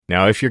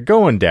Now, if you're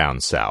going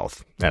down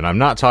south, and I'm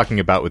not talking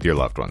about with your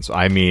loved ones,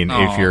 I mean,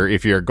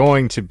 if you're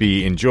going to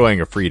be enjoying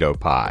a Frito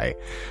pie,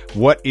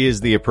 what is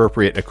the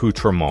appropriate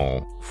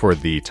accoutrement for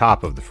the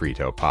top of the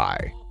Frito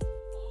pie?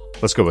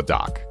 Let's go with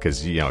Doc,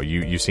 because,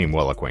 you seem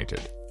well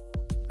acquainted.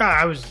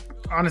 I was...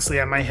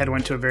 Honestly, my head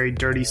went to a very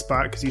dirty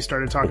spot because you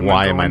started talking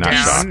Why about am I not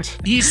down.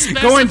 shocked? He's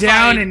going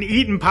down and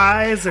eating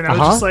pies, and I was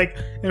just like,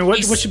 and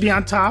what should be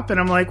on top? And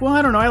I'm like, well,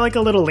 I don't know. I like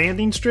a little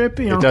landing strip.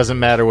 It doesn't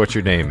matter what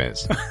your name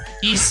is.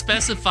 He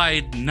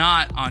specified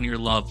not on your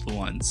loved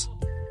ones.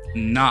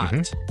 Not.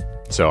 Mm-hmm.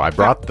 So I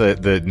brought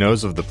the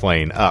nose of the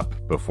plane up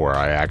before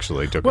I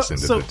actually took us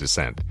into the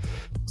descent.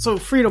 So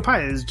Frito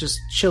pie is just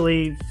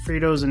chili,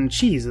 Fritos, and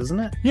cheese, isn't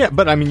it? Yeah,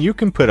 but I mean, you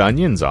can put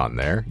onions on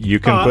there. You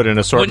can put an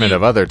assortment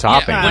of other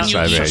toppings.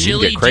 When you eat chili, you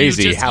can get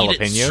crazy do you just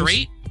jalapenos. Eat it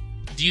straight?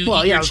 Do you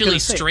eat your chili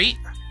straight?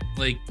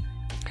 Like,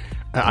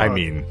 I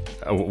mean,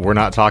 we're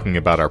not talking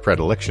about our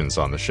predilections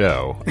on the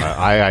show.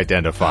 I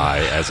identify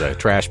as a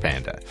trash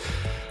panda.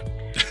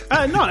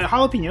 No,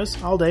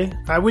 jalapenos all day.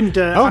 I wouldn't.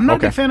 I'm not a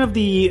big fan of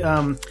the.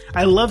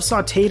 I love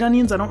sautéed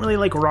onions. I don't really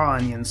like raw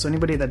onions. So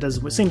anybody that does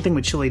same thing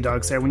with chili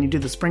dogs there. When you do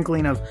the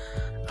sprinkling of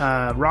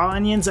raw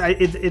onions,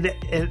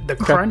 the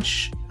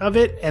crunch of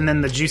it, and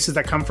then the juices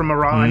that come from a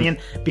raw onion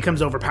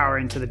becomes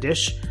overpowering to the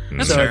dish.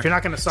 That's so fair. if you're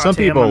not going to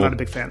saute them, I'm not a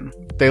big fan.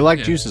 They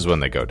like juices when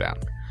they go down.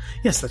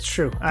 Yes, that's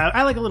true.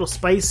 I like a little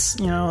spice,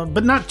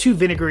 but not too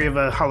vinegary of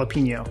a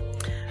jalapeno.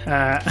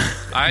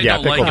 I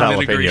don't pickled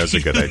like jalapeno is a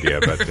good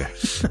idea,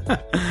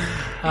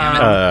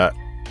 but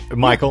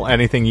Michael,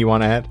 anything you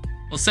want to add?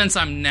 Well, since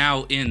I'm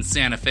now in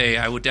Santa Fe,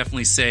 I would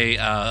definitely say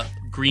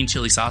green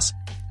chili sauce.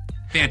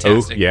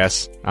 Fantastic. Oh,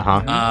 yes.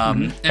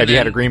 Have you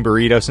had a green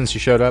burrito since you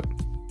showed up?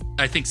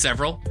 I think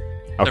several.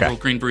 Okay. Several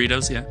green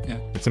burritos, yeah.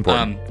 It's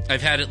important.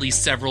 I've had at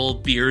least several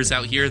beers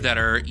out here that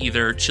are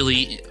either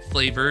chili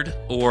flavored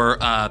or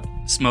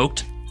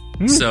smoked.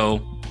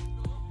 So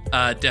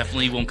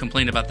definitely won't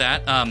complain about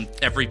that.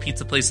 Every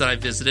pizza place that I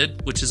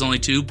visited, which is only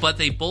 2, but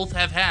they both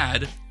have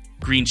had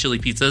green chili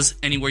pizzas.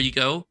 Anywhere you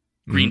go,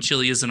 green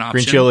chili is an option.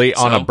 Green chili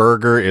on a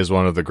burger is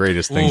one of the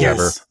greatest things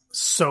ever.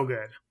 So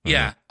good.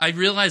 Yeah, I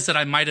realized that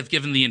I might have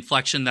given the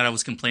inflection that I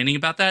was complaining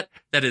about that.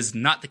 That is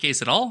not the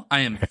case at all. I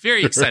am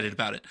very excited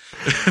about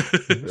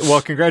it.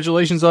 Well,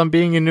 congratulations on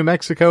being in New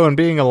Mexico and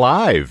being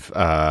alive.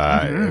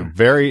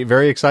 Very,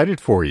 very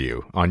excited for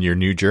you on your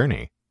new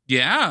journey.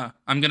 Yeah,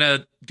 I'm going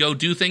to go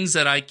do things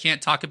that I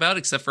can't talk about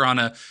except for on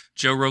a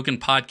Joe Rogan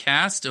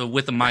podcast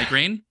with a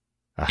migraine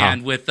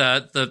and with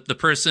the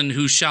person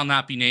who shall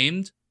not be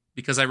named.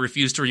 Because I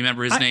refuse to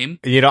remember his name.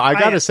 I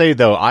gotta say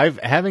though,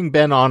 having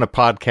been on a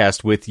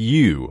podcast with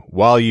you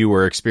while you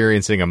were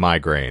experiencing a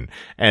migraine,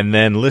 and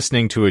then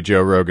listening to a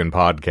Joe Rogan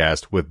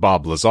podcast with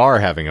Bob Lazar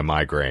having a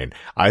migraine,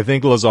 I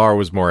think Lazar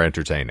was more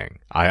entertaining.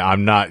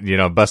 I'm not,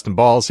 busting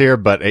balls here,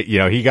 but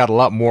he got a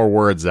lot more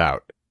words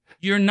out.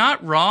 You're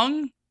not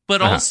wrong,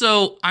 but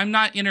also I'm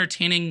not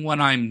entertaining when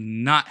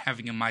I'm not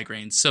having a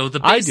migraine. So the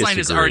baseline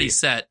is already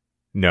set.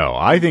 No,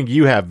 I think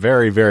you have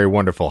very, very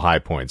wonderful high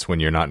points when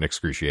you're not in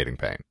excruciating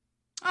pain.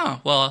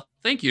 Oh, well,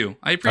 thank you.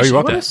 I appreciate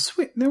that.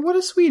 What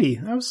a sweetie.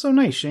 That was so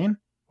nice, Shane.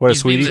 What a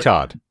sweetie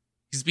Todd.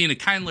 He's being a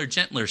kindler,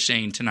 gentler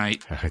Shane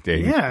tonight.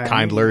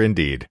 Kindler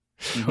indeed.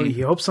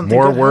 You hope something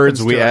more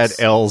words we add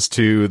L's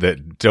to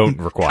that don't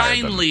require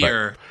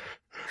kindlier.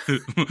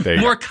 them.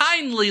 More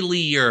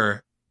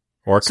kindlier.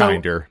 Or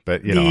kinder,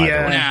 but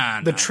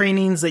the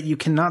trainings that you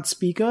cannot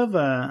speak of,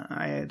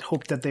 I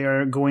hope that they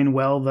are going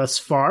well thus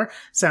far.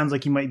 Sounds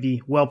like you might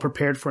be well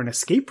prepared for an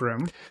escape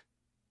room.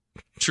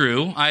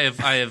 True. I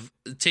have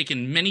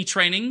taken many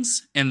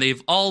trainings, and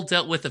they've all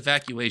dealt with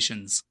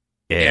evacuations.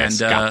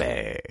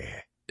 Escape.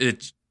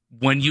 And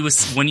when you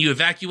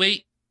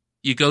evacuate,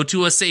 you go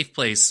to a safe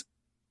place.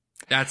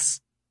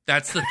 That's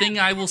the thing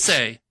I will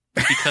say,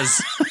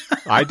 because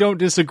I don't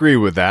disagree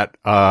with that.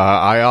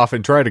 I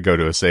often try to go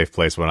to a safe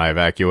place when I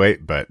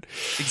evacuate, but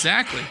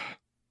exactly.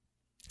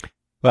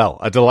 Well,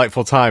 a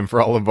delightful time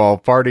for all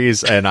involved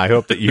parties, and I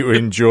hope that you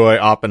enjoy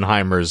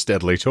Oppenheimer's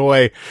Deadly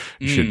Toy.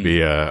 Should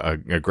be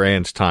a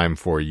grand time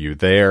for you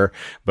there.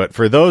 But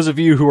for those of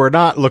you who are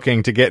not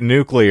looking to get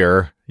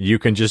nuclear, you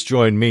can just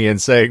join me in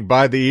saying,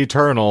 by the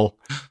eternal,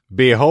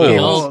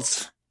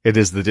 behold. It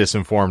is the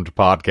Disinformed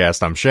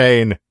Podcast. I'm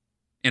Shane.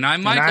 And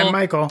I'm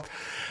Michael.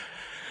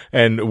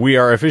 And we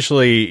are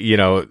officially,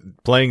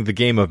 playing the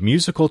game of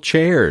musical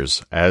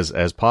chairs as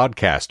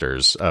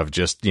podcasters of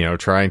just,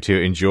 trying to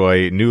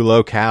enjoy new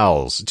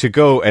locales, to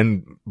go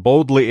and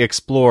boldly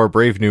explore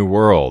brave new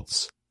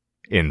worlds,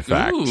 in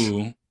fact.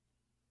 Ooh.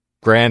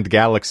 Grand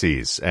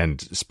galaxies and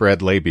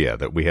spread labia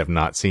that we have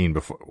not seen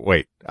before.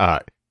 Wait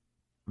a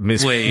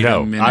minute.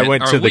 I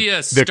went to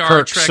the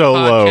Kirk Trek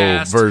Solo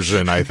podcast?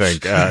 version, I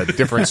think.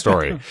 Different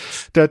story.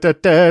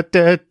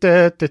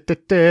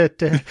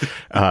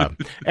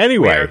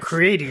 Anyway. We are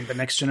creating the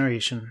next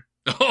generation.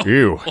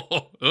 Ew.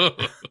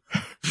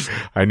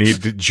 I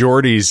need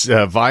Geordie's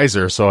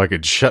visor so I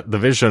could shut the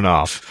vision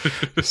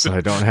off, so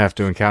I don't have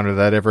to encounter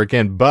that ever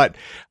again. But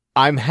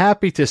I'm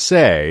happy to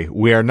say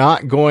we are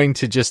not going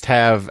to just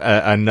have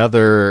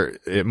another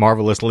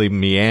marvelously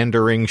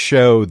meandering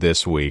show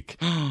this week.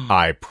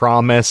 I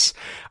promise.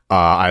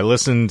 I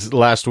listened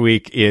last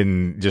week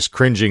in just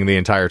cringing the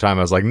entire time.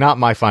 I was like, not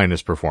my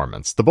finest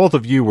performance. The both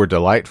of you were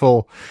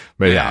delightful,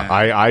 but yeah,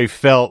 I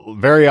felt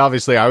very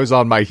obviously I was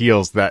on my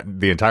heels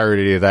the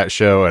entirety of that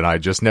show, and I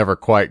just never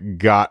quite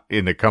got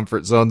in the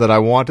comfort zone that I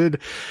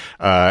wanted.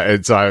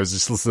 And so I was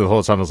just listening the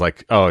whole time. I was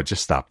like, oh,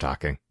 just stop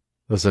talking.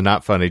 Those are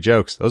not funny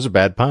jokes. Those are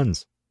bad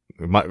puns.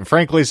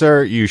 Frankly,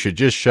 sir, you should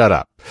just shut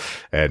up.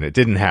 And it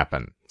didn't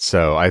happen.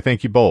 So I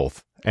thank you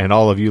both. And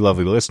all of you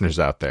lovely listeners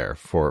out there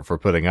for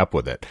putting up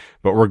with it.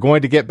 But we're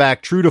going to get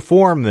back true to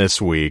form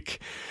this week,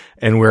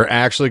 and we're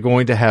actually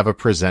going to have a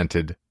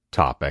presented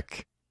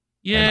topic.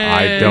 Yay. And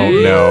I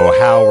don't know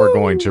how we're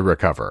going to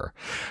recover.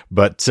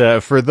 But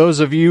for those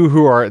of you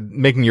who are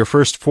making your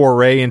first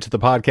foray into the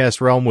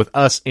podcast realm with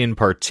us in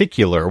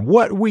particular,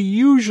 what we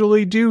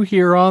usually do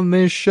here on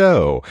this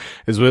show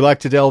is we like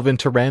to delve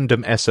into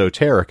random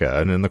esoterica,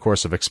 and in the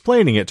course of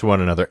explaining it to one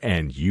another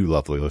and you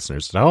lovely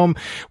listeners at home,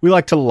 we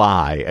like to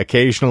lie.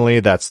 Occasionally,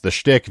 that's the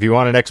shtick. If you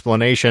want an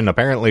explanation,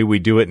 apparently we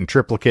do it in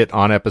triplicate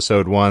on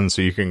episode 1,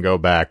 so you can go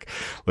back,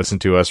 listen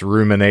to us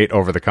ruminate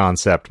over the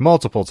concept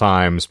multiple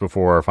times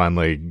before finally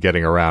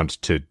getting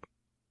around to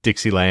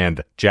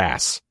Dixieland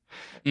jazz.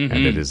 And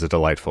it is a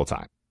delightful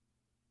time.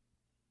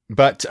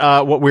 But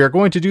what we are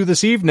going to do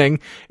this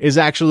evening is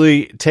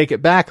actually take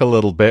it back a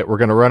little bit. We're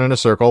going to run in a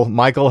circle.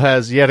 Michael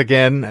has yet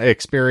again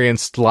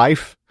experienced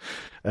life,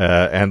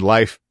 and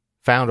life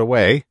found a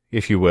way,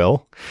 if you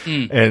will.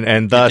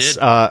 And thus,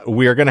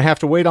 we are going to have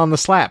to wait on the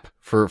slap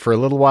for a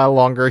little while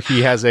longer.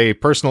 He has a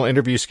personal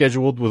interview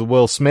scheduled with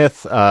Will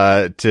Smith,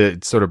 to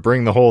sort of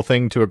bring the whole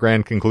thing to a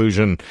grand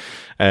conclusion.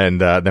 And,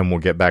 then we'll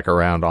get back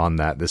around on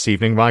that this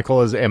evening.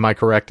 Michael, am I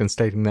correct in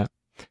stating that?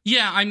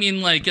 Yeah. I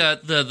mean, like,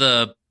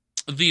 the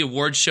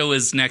award show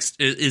is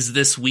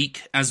this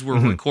week as we're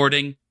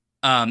recording.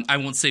 I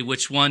won't say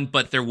which one,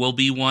 but there will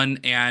be one.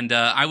 And,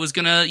 I was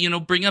gonna,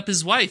 bring up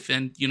his wife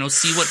and,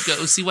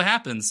 see what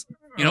happens.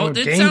 It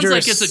dangerous. Sounds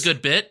like it's a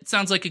good bit. It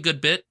sounds like a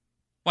good bit.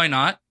 Why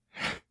not?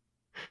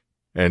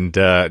 And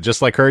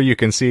just like her, you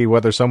can see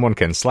whether someone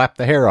can slap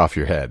the hair off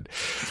your head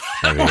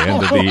at the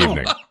end of the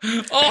evening.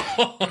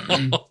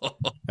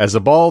 As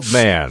a bald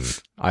man,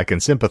 I can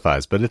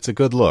sympathize, but it's a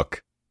good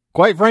look.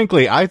 Quite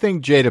frankly, I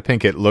think Jada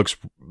Pinkett looks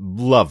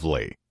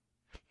lovely.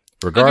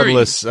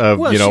 Regardless of,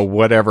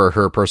 whatever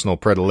her personal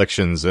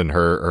predilections and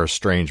her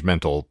strange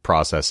mental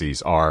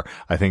processes are,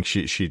 I think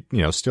she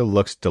still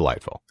looks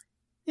delightful.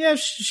 Yeah,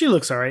 she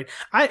looks all right.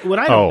 What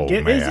I don't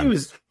get is it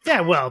was...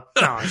 Yeah, well,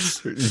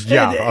 gosh.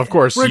 Yeah, of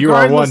course. You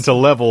are one to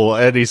level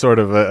any sort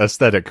of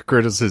aesthetic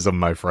criticism,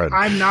 my friend.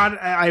 I'm not...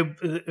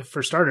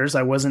 For starters,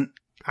 I was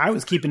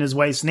keeping his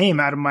wife's name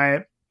out of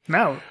my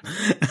mouth.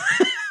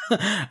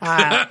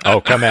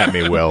 Oh, come at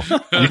me, Will.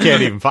 You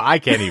can't even. I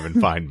can't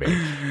even find me.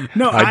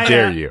 No, I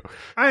dare you.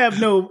 I have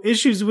no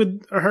issues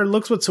with her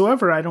looks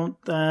whatsoever. I don't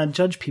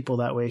judge people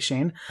that way,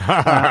 Shane.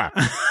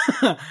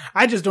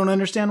 I just don't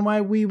understand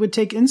why we would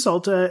take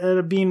insult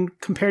at being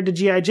compared to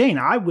G.I. Jane.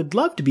 I would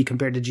love to be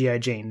compared to G.I.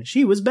 Jane.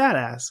 She was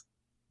badass.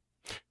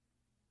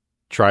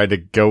 Try to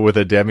go with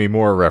a Demi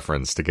Moore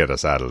reference to get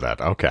us out of that.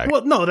 Okay.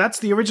 Well, no, that's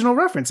the original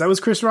reference. That was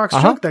Chris Rock's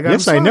joke that got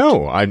Yes, I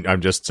know. I'm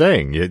just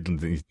saying. You're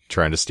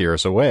trying to steer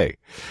us away.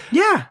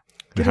 Yeah.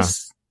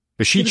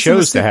 But she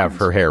chose to have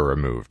her hair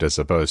removed as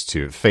opposed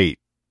to fate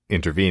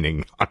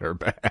intervening on her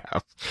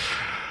behalf.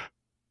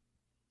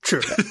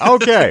 True.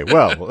 Okay.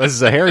 Well, this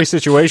is a hairy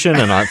situation,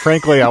 and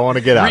frankly, I want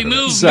to get out of it.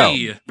 Remove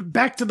me.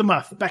 Back to the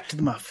muff.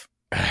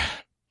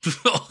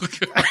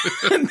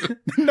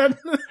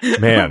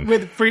 Man,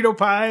 with Frito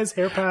pies,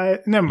 hair pie.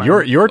 Never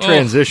mind. Your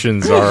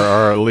transitions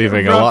are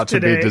leaving a lot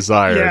today. To be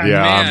desired.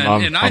 Yeah,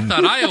 man, I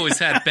thought I always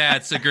had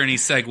bad Sigourney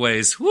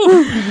segues.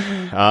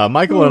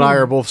 Michael and I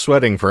are both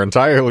sweating for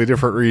entirely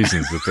different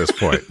reasons at this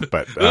point.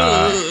 But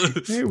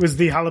it was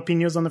the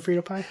jalapenos on the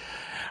Frito pie.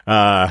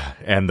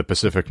 And the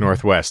Pacific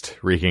Northwest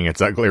wreaking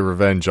its ugly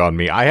revenge on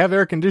me. I have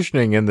air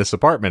conditioning in this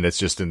apartment. It's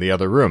just in the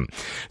other room.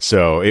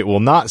 So it will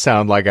not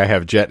sound like I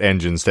have jet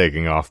engines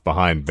taking off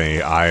behind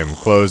me. I am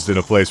closed in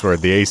a place where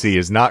the AC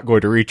is not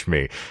going to reach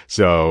me.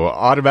 So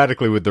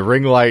automatically with the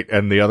ring light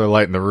and the other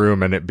light in the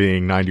room and it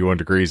being 91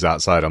 degrees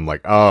outside, I'm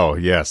like, oh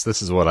yes,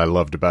 this is what I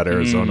loved about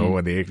Arizona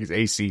when the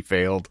AC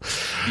failed.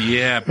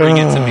 Yeah, bring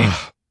it to me.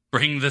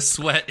 Bring the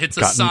sweat. It's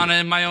a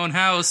sauna in my own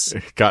house.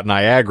 Got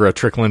Niagara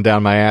trickling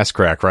down my ass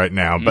crack right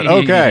now. But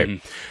okay.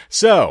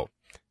 So,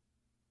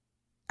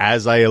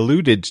 as I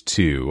alluded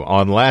to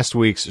on last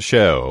week's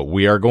show,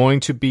 we are going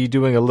to be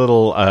doing a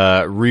little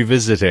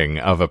revisiting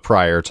of a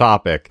prior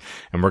topic.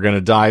 And we're going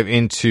to dive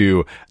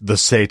into the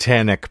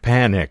Satanic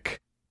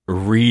Panic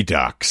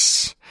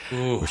Redux.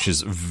 Ooh. Which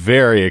is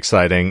very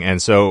exciting.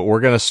 And so we're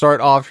going to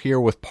start off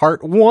here with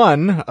part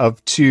 1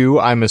 of 2,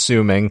 I'm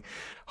assuming.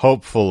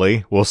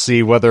 Hopefully, we'll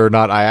see whether or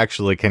not I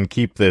actually can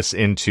keep this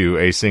into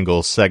a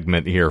single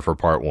segment here for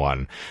part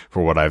 1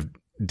 for what I've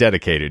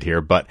dedicated here.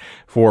 But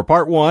for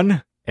part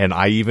 1, And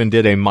I even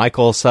did a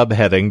Michael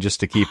subheading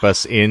just to keep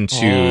us into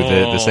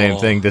the same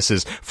thing. This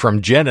is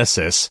From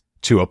Genesis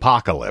to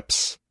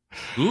Apocalypse.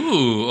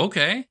 Ooh,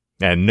 okay.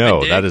 And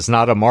no, that is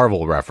not a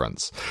Marvel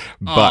reference.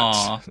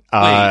 But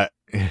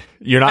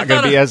you're not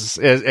going to be as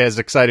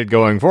excited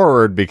going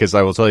forward, because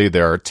I will tell you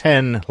there are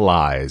 10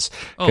 lies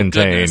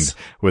contained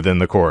within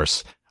the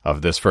course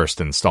of this first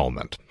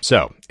installment.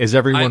 So, is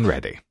everyone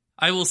ready?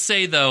 I will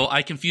say, though,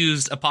 I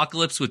confused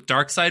Apocalypse with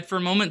Darkseid for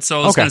a moment,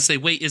 so I was going to say,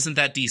 wait, isn't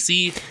that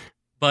DC?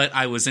 But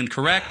I was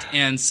incorrect,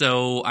 and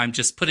so I'm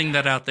just putting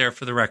that out there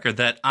for the record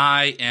that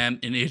I am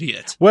an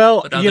idiot.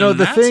 Well,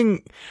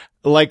 thing,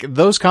 like,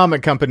 those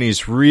comic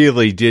companies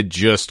really did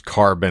just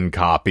carbon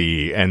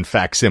copy and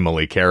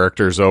facsimile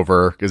characters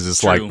over, because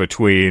it's like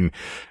between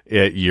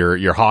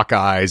your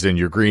Hawkeyes and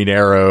your Green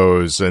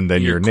Arrows, and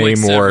then your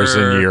Namors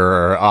and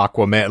your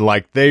Aquaman.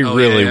 Like, they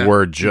really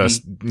were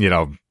just,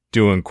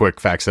 doing quick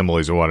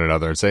facsimiles of one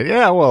another and saying,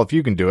 yeah, well, if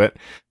you can do it,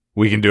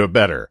 we can do it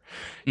better.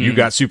 You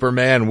got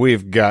Superman,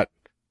 we've got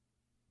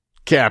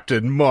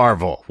Captain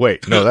Marvel.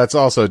 Wait, no, that's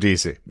also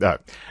DC.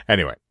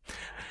 Anyway,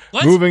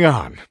 moving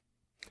on.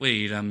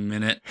 Wait a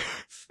minute.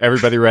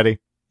 Everybody ready?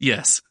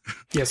 Yes.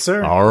 Yes,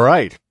 sir. All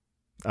right.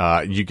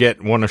 You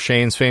get one of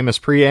Shane's famous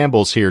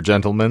preambles here,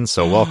 gentlemen,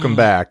 so welcome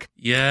back.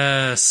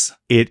 Yes.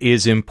 It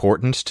is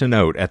important to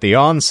note at the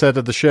onset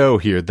of the show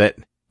here that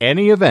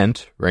any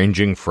event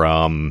ranging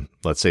from,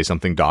 let's say,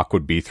 something Doc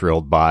would be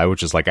thrilled by,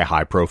 which is like a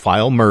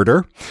high-profile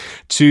murder,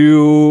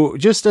 to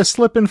just a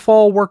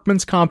slip-and-fall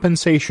workman's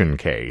compensation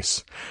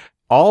case.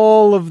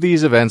 All of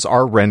these events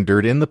are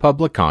rendered in the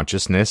public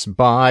consciousness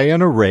by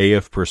an array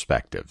of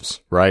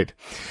perspectives, right?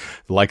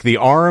 Like the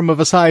arm of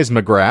a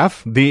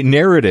seismograph, the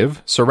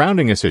narrative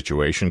surrounding a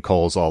situation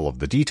calls all of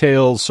the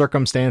details,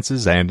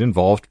 circumstances, and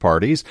involved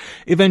parties,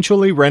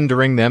 eventually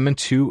rendering them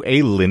into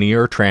a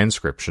linear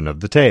transcription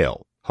of the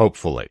tale.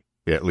 Hopefully,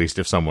 at least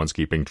if someone's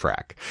keeping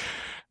track.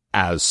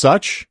 As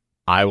such,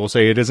 I will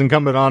say it is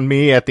incumbent on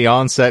me at the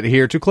onset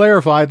here to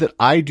clarify that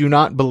I do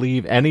not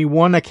believe any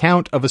one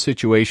account of a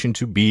situation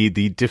to be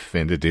the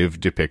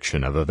definitive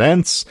depiction of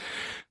events.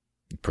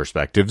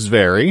 Perspectives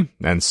vary,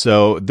 and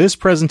so this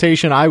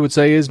presentation, I would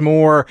say, is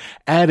more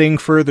adding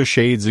further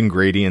shades and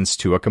gradients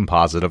to a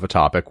composite of a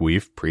topic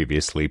we've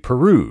previously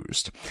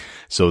perused.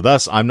 So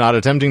thus, I'm not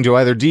attempting to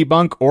either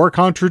debunk or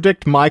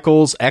contradict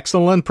Michael's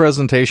excellent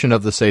presentation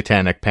of the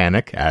Satanic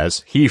Panic,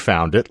 as he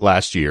found it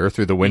last year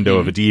through the window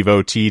of a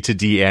devotee to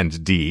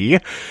D&D,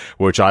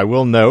 which I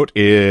will note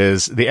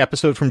is the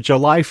episode from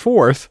July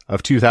 4th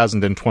of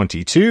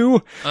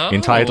 2022,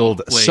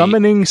 entitled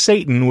Summoning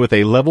Satan with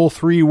a Level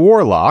 3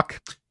 Warlock.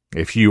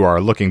 If you are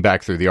looking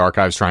back through the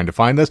archives trying to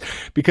find this,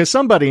 because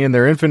somebody in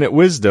their infinite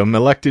wisdom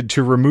elected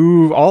to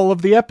remove all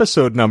of the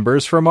episode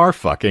numbers from our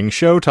fucking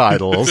show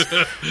titles,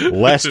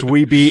 lest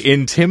we be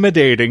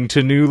intimidating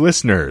to new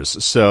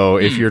listeners. So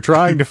if you're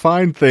trying to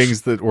find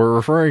things that we're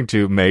referring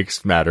to,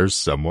 makes matters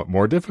somewhat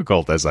more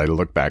difficult as I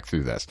look back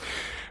through this.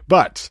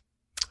 But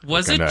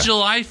was it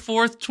July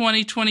 4th,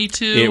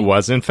 2022? It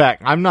was, in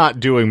fact. I'm not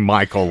doing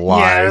Michael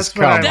lies.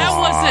 Come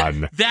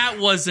on. That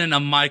wasn't a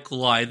Michael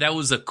lie. That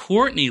was a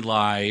Courtney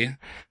lie.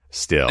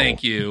 Still.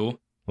 Thank you.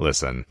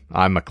 Listen,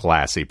 I'm a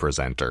classy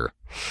presenter.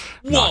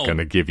 Not going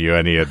to give you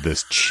any of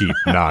this cheap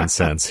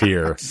nonsense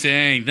here.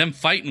 Dang, them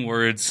fighting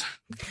words.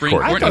 Bring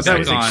Courtney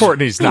back on.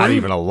 Courtney's not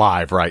even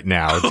alive right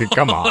now.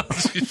 Come on.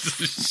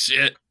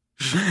 Shit.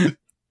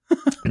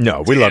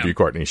 No, we love you,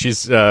 Courtney.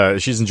 She's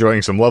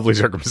enjoying some lovely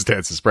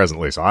circumstances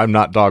presently, so I'm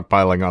not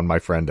dogpiling on my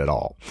friend at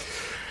all.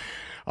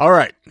 All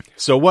right.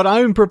 So what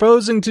I'm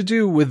proposing to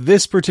do with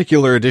this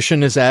particular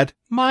edition is add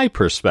my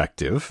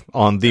perspective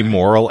on the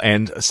moral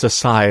and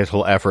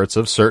societal efforts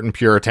of certain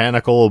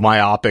puritanical,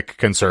 myopic,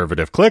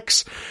 conservative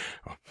cliques,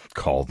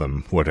 call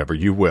them whatever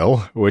you will,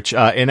 which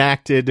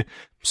enacted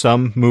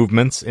some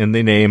movements in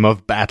the name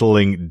of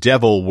battling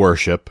devil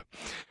worship,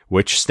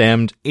 which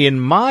stemmed, in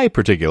my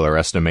particular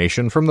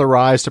estimation, from the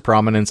rise to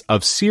prominence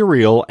of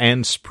serial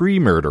and spree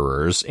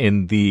murderers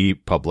in the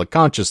public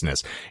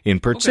consciousness, in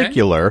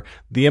particular,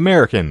 the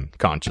American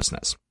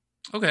consciousness.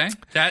 Okay,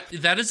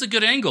 that is a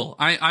good angle.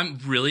 I'm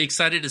really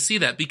excited to see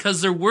that,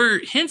 because there were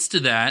hints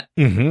to that,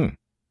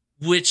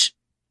 which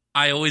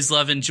I always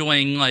love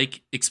enjoying,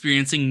 like,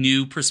 experiencing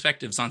new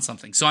perspectives on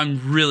something. So I'm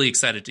really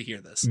excited to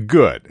hear this.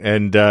 Good.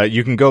 And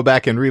you can go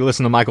back and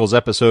re-listen to Michael's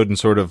episode and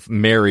sort of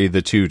marry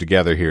the two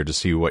together here to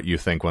see what you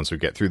think once we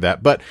get through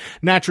that. But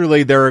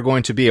naturally, there are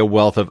going to be a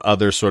wealth of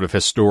other sort of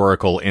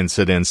historical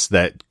incidents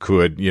that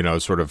could,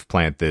 sort of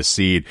plant this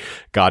seed.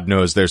 God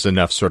knows there's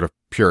enough sort of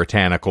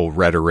puritanical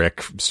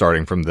rhetoric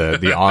starting from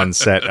the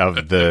onset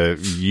of the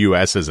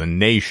U.S. as a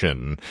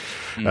nation,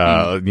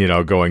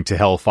 going to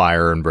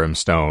hellfire and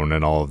brimstone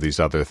and all of these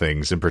other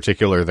things. In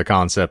particular, the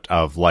concept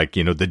of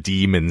the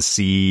demon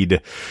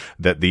seed,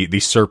 that the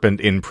serpent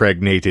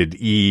impregnated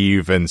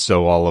Eve, and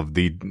so all of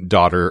the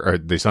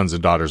sons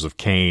and daughters of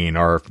Cain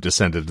are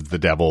descended of the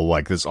devil,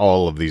 like there's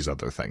all of these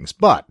other things.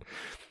 But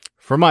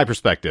from my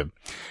perspective,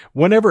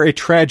 whenever a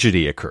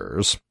tragedy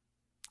occurs,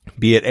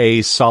 Be it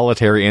a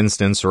solitary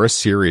instance or a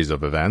series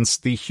of events,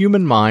 the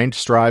human mind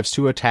strives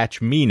to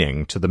attach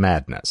meaning to the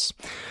madness,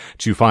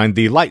 to find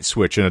the light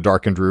switch in a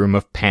darkened room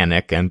of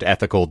panic and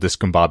ethical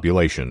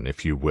discombobulation,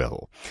 if you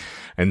will.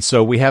 And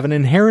so we have an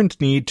inherent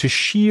need to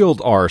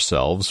shield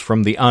ourselves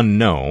from the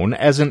unknown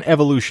as an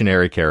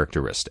evolutionary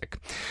characteristic.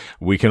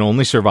 We can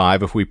only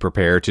survive if we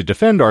prepare to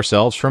defend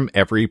ourselves from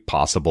every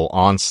possible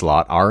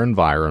onslaught our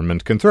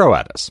environment can throw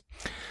at us.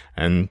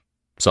 And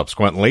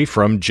subsequently,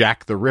 from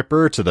Jack the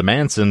Ripper to the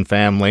Manson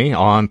family,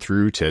 on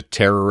through to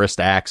terrorist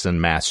acts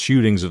and mass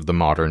shootings of the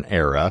modern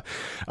era,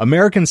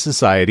 American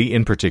society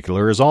in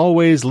particular is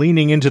always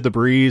leaning into the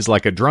breeze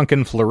like a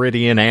drunken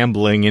Floridian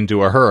ambling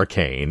into a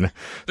hurricane,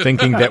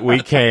 thinking that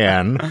we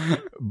can,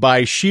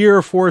 by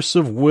sheer force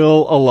of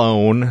will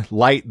alone,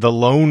 light the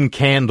lone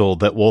candle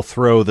that will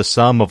throw the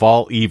sum of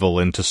all evil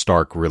into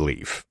stark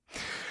relief.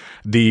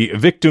 The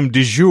victim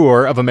du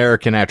jour of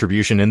American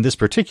attribution in this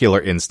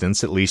particular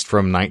instance, at least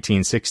from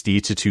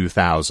 1960 to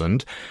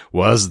 2000,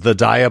 was the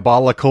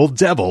diabolical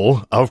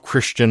devil of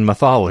Christian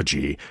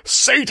mythology,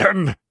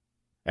 Satan,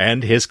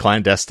 and his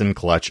clandestine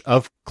clutch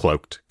of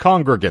cloaked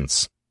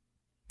congregants.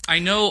 I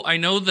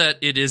know that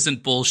it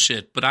isn't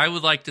bullshit, but I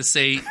would like to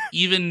say,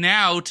 even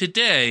now,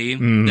 today,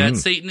 that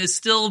Satan is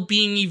still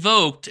being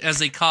evoked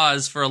as a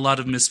cause for a lot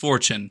of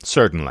misfortune.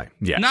 Certainly,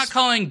 yes. Not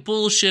calling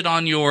bullshit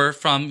on your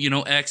from,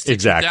 X to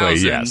exactly,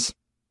 2000, yes.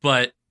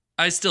 But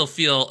I still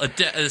feel,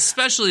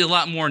 especially a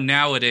lot more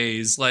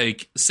nowadays,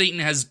 like Satan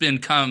has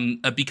become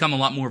a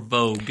lot more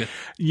vogue.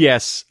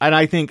 Yes, and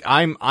I think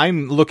I'm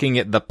looking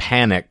at the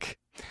panic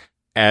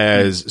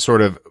as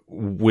sort of,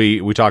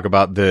 we talk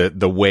about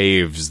the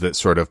waves that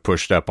sort of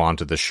pushed up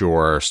onto the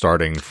shore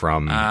starting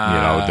from,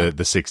 the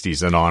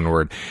 60s and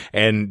onward.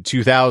 And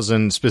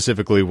 2000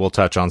 specifically, we'll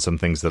touch on some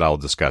things that I'll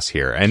discuss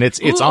here. And it's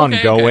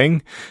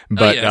ongoing,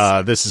 but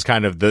yes. This is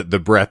kind of the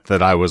breadth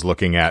that I was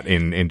looking at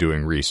in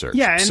doing research.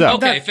 Yeah, and so,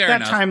 that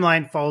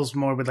timeline falls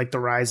more with like the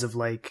rise of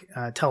like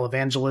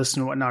televangelists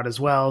and whatnot as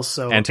well.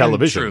 So and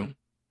television. True.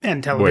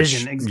 And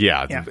television. Which,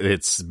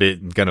 it's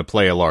going to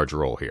play a large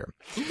role here.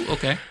 Ooh,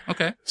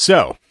 okay.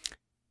 So,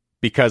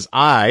 because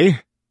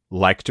I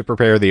like to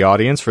prepare the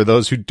audience for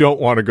those who don't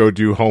want to go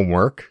do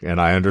homework,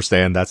 and I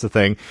understand that's a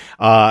thing,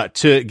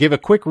 to give a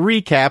quick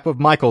recap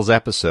of Michael's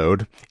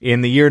episode.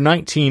 In the year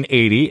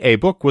 1980, a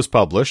book was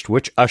published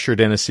which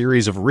ushered in a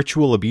series of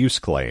ritual abuse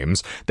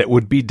claims that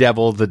would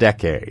bedevil the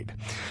decade.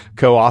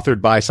 Co-authored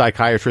by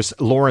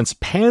psychiatrist Lawrence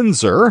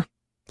Panzer,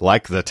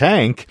 like the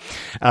tank,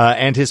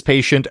 and his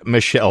patient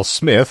Michelle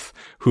Smith,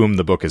 whom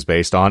the book is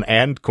based on,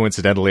 and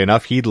coincidentally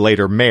enough, he'd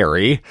later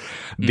marry.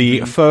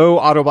 The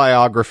faux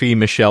autobiography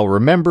Michelle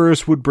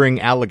Remembers would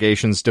bring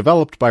allegations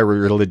developed by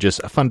religious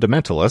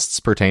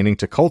fundamentalists pertaining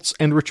to cults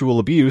and ritual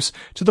abuse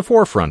to the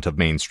forefront of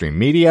mainstream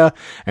media,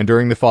 and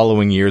during the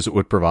following years it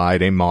would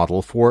provide a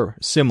model for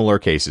similar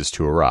cases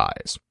to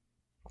arise.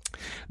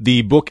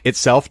 The book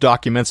itself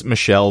documents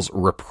Michelle's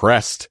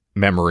repressed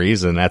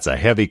memories, and that's a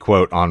heavy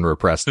quote on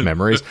repressed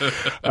memories,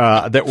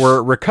 that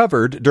were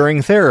recovered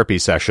during therapy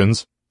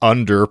sessions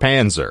under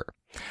Panzer.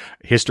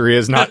 History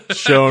has not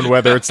shown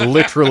whether it's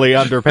literally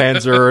under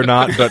Panzer or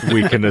not, but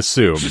we can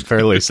assume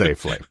fairly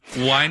safely.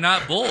 Why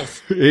not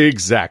both?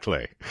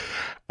 Exactly.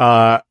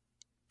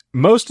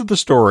 Most of the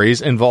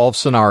stories involve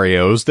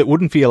scenarios that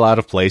wouldn't feel out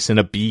of place in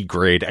a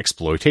B-grade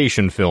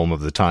exploitation film of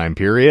the time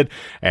period,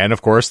 and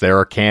of course there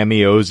are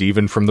cameos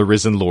even from the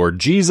risen Lord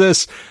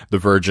Jesus, the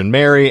Virgin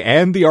Mary,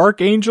 and the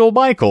Archangel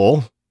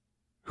Michael,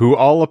 who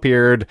all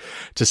appeared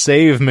to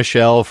save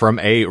Michelle from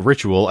a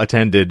ritual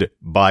attended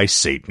by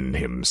Satan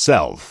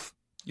himself.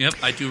 Yep,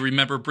 I do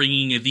remember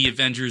bringing the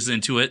Avengers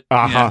into it.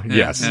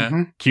 Yes.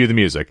 Cue the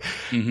music.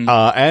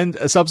 And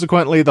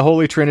subsequently, the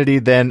Holy Trinity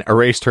then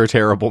erased her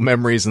terrible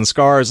memories and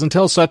scars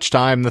until such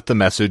time that the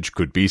message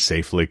could be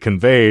safely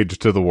conveyed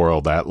to the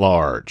world at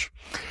large.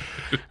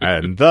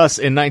 And thus,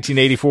 in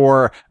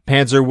 1984,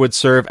 Panzer would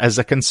serve as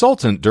a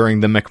consultant during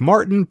the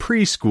McMartin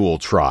preschool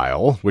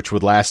trial, which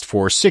would last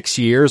for 6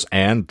 years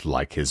and,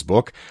 like his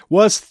book,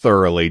 was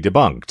thoroughly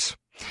debunked.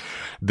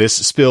 This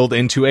spilled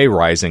into a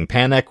rising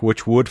panic,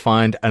 which would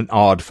find an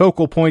odd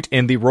focal point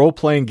in the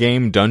role-playing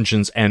game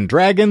Dungeons &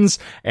 Dragons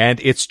and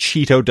its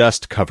Cheeto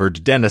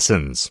dust-covered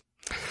denizens.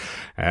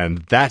 And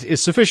that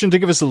is sufficient to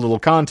give us a little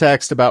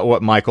context about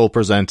what Michael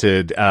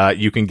presented.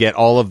 You can get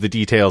all of the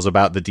details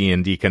about the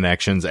D&D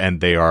connections, and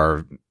they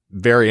are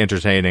very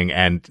entertaining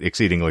and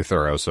exceedingly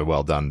thorough, so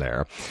well done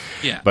there.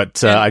 Yeah.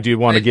 But I do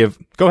want to give...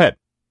 Go ahead.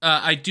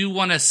 I do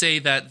want to say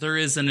that there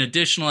is an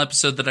additional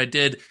episode that I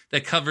did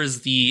that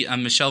covers the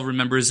Michelle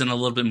Remembers in a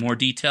little bit more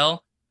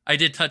detail. I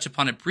did touch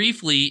upon it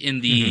briefly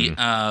in the,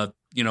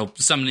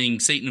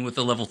 summoning Satan with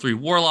the level 3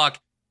 warlock,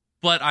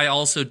 but I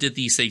also did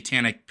the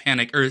satanic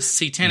panic or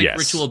satanic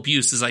ritual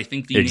abuse is I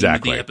think the name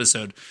of the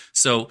episode.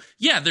 So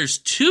yeah, there's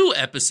 2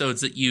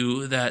 episodes that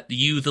you,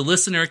 the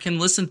listener, can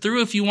listen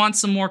through if you want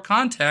some more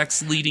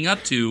context leading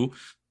up to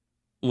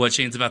what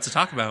Shane's about to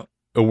talk about.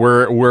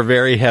 We're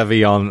very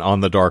heavy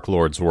on the Dark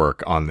Lord's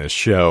work on this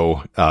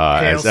show,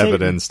 as Satan.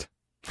 evidenced.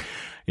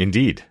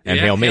 Indeed. And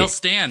hail me. Hail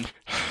Stan.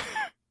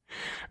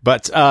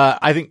 But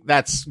I think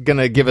that's going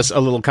to give us a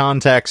little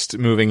context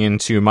moving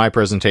into my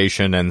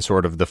presentation and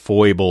sort of the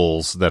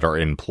foibles that are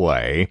in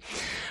play.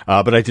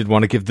 But I did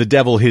want to give the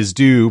devil his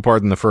due,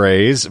 pardon the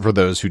phrase, for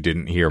those who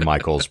didn't hear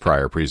Michael's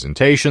prior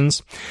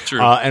presentations.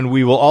 True. And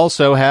we will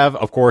also have,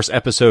 of course,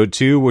 episode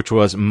 2, which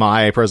was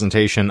my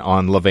presentation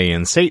on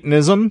LaVeyan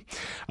Satanism.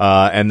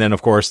 And then,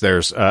 of course,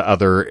 there's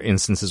other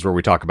instances where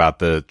we talk about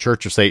the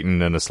Church of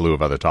Satan and a slew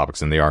of other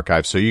topics in the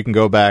archive. So you can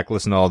go back,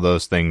 listen to all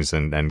those things,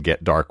 and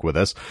get dark with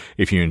us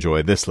if you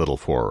enjoy this little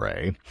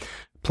foray.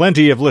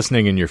 Plenty of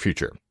listening in your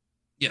future.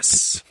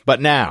 Yes.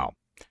 But now,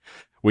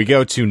 we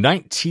go to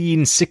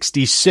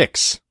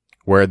 1966,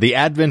 where the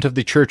advent of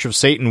the Church of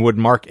Satan would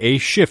mark a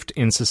shift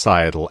in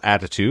societal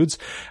attitudes.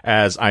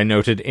 As I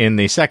noted in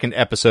the second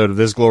episode of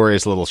this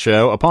glorious little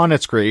show, upon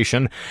its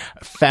creation,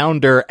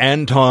 founder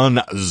Anton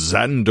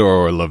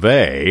Szandor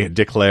LaVey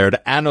declared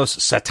Annus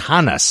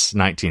Satanas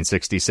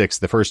 1966,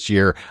 the first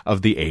year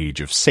of the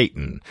Age of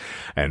Satan.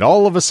 And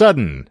all of a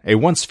sudden, a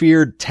once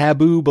feared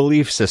taboo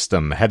belief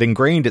system had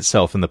ingrained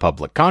itself in the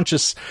public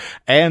conscious,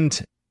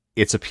 and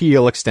its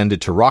appeal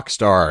extended to rock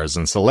stars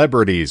and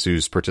celebrities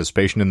whose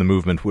participation in the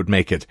movement would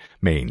make it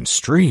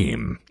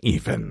mainstream,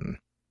 even.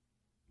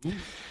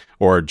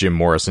 Or Jim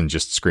Morrison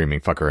just screaming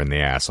fucker in the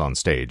ass on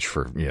stage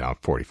for,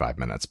 45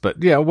 minutes.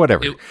 But, yeah,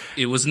 whatever.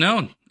 It was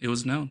known. It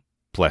was known.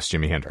 Bless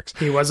Jimi Hendrix.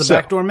 He was a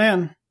backdoor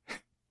man.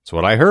 That's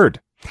what I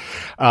heard.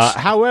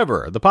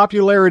 However, the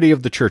popularity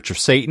of the Church of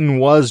Satan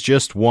was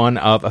just one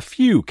of a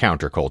few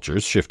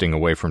countercultures shifting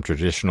away from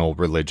traditional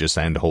religious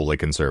and wholly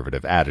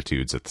conservative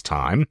attitudes at the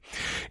time.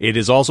 It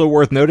is also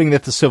worth noting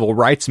that the civil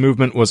rights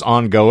movement was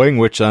ongoing,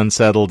 which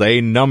unsettled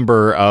a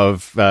number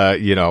of,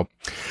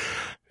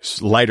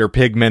 lighter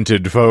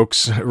pigmented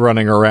folks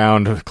running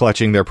around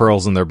clutching their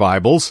pearls and their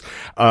Bibles.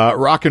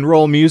 Rock and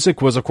roll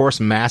music was, of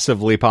course,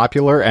 massively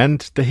popular,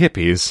 and the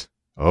hippies.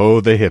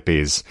 Oh, the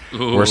hippies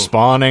were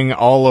spawning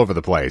all over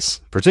the place,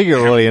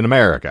 particularly in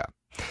America.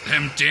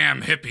 Them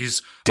damn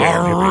hippies.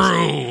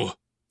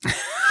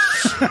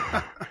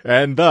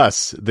 And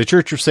thus, the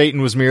Church of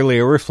Satan was merely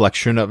a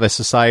reflection of a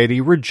society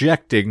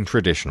rejecting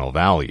traditional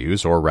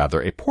values, or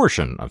rather a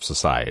portion of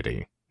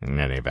society, in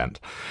any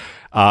event.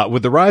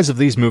 With the rise of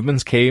these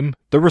movements came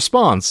the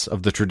response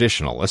of the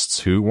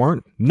traditionalists, who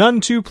weren't none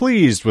too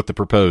pleased with the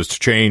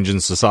proposed change in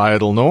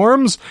societal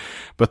norms,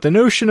 but the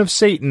notion of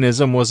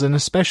Satanism was an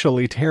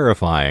especially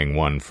terrifying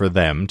one for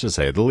them, to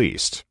say the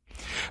least.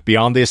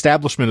 Beyond the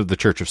establishment of the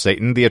Church of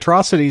Satan, the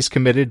atrocities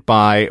committed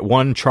by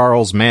one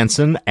Charles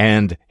Manson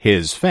and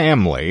his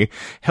family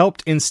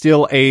helped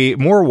instill a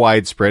more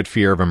widespread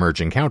fear of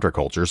emerging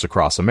countercultures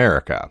across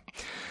America.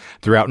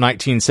 Throughout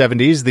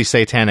 1970s, the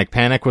Satanic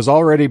Panic was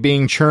already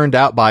being churned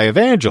out by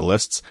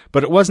evangelists,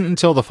 but it wasn't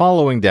until the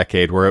following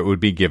decade where it would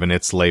be given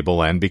its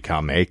label and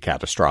become a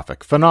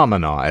catastrophic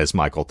phenomena, as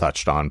Michael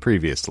touched on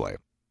previously.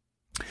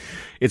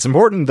 It's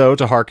important, though,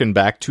 to harken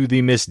back to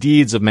the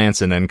misdeeds of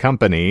Manson and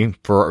company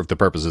for the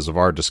purposes of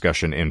our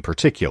discussion in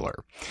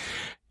particular.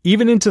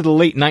 Even into the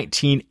late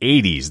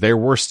 1980s, there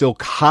were still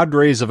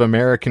cadres of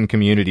American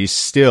communities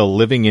still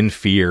living in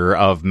fear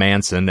of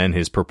Manson and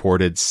his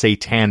purported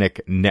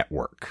satanic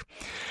network.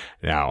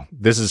 Now,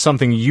 this is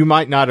something you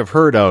might not have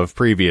heard of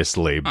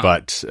previously,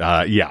 but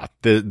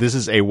this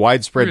is a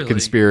widespread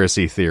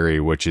conspiracy theory,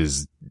 which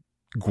is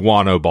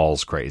guano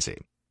balls crazy.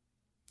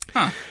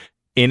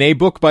 In a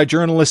book by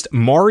journalist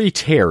Maury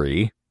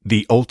Terry,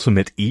 The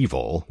Ultimate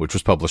Evil, which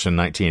was published in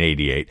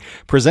 1988,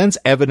 presents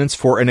evidence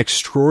for an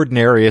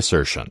extraordinary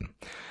assertion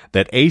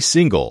that a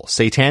single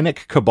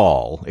satanic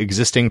cabal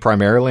existing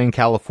primarily in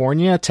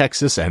California,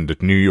 Texas, and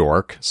New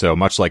York, so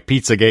much like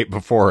Pizzagate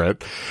before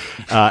it,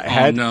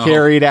 had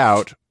carried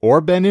out or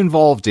been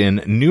involved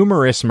in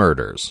numerous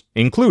murders,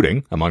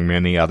 including, among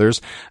many others,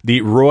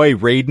 the Roy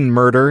Radin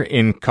murder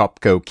in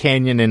Copco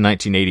Canyon in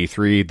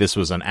 1983. This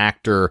was an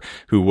actor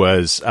who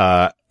was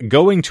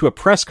going to a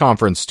press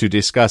conference to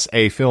discuss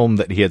a film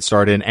that he had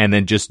starred in and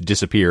then just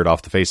disappeared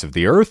off the face of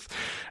the earth.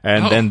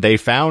 And then they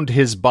found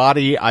his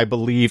body, I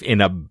believe, in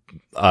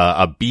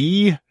a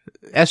bee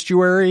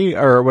estuary,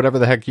 or whatever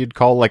the heck you'd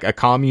call, like a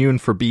commune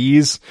for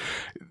bees.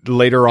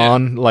 Later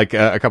on, like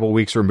a couple of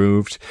weeks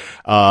removed.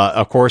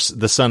 Of course,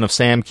 the son of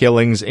Sam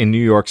killings in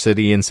New York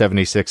City in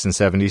 76 and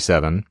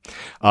 77.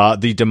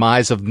 The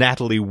demise of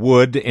Natalie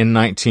Wood in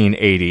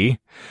 1980.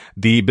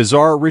 The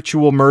bizarre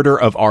ritual murder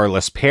of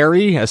Arliss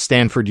Perry, a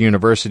Stanford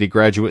University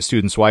graduate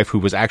student's wife who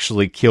was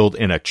actually killed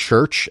in a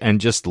church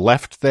and just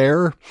left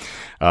there,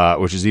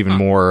 which is even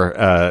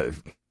more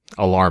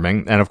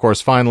alarming. And of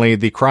course, finally,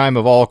 the crime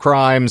of all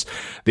crimes,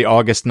 the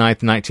August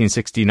 9th,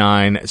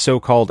 1969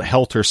 so-called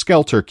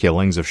helter-skelter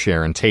killings of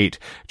Sharon Tate,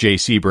 Jay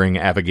Sebring,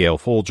 Abigail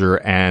Folger,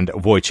 and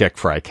Wojciech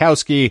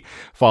Frykowski,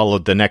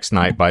 followed the next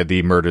night by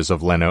the murders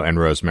of Leno and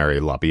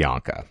Rosemary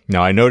LaBianca.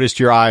 Now, I noticed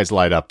your eyes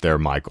light up there,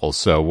 Michael,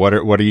 so what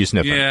are you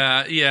sniffing?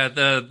 Yeah,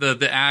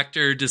 the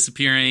actor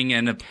disappearing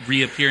and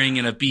reappearing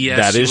in a BS.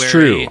 That is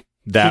true.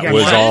 That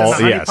was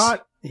all, yes.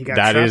 He got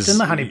trapped in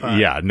the honeypot.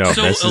 Yeah, no.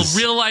 So a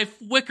real-life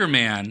Wicker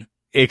Man.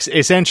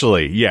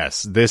 Essentially,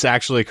 yes, this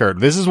actually occurred.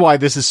 This is why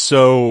this is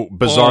so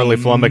bizarrely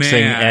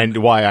flummoxing and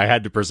why I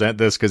had to present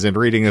this, because in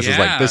reading this, is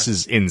like, this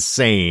is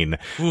insane,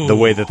 the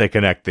way that they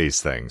connect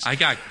these things. I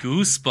got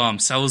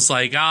goosebumps. I was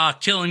like,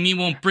 killing me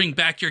won't bring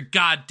back your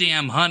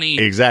goddamn honey.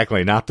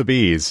 Exactly, not the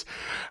bees.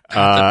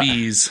 Not the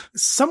bees.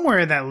 Somewhere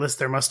in that list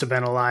there must have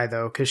been a lie,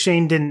 though, because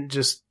Shane didn't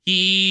just...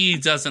 He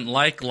doesn't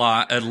like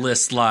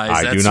list lies.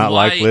 I do not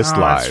like list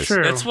lies. That's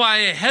true. That's why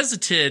I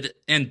hesitated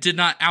and did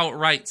not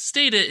outright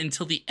state it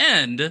until the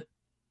end,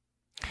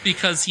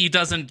 because he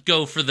doesn't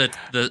go for the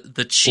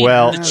cheap.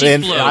 Well, the cheap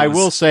and blows. I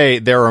will say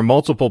there are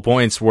multiple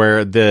points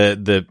where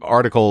the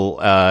article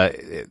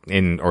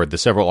or the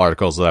several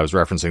articles that I was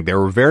referencing, they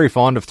were very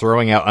fond of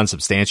throwing out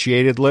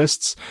unsubstantiated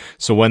lists.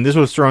 So when this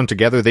was thrown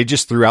together, they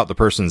just threw out the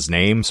person's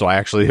name. So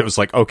it was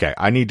like, okay,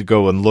 I need to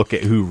go and look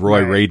at who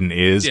Roy Radin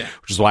is,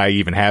 which is why I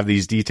even have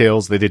these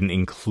details. They didn't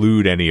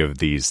include any of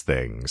these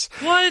things.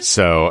 What?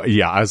 So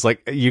yeah, I was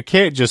like, you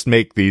can't just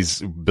make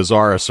these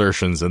bizarre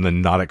assertions and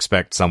then not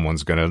expect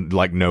someone's gonna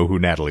know who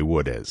Natalie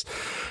Wood is.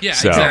 Yeah,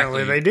 so,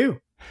 exactly. They do.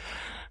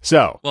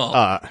 So,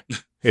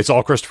 it's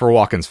all Christopher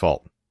Walken's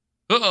fault.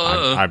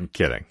 Uh-oh. I'm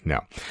kidding. No.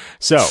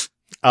 So,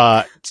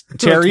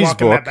 Terry's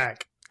book,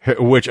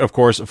 which of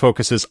course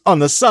focuses on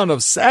the Son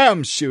of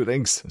Sam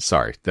shootings.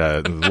 Sorry,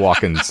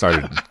 Walken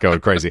started going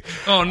crazy.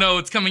 Oh no,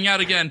 it's coming out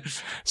again.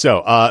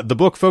 So, the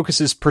book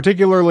focuses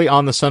particularly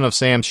on the Son of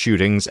Sam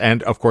shootings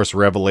and, of course,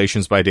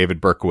 revelations by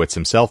David Berkowitz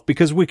himself,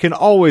 because we can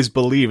always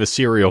believe a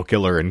serial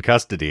killer in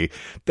custody.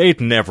 They'd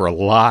never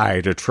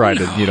lie to try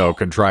to,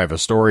 contrive a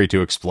story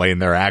to explain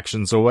their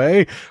actions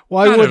away.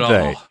 Why Not would at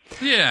they? all.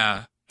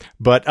 Yeah.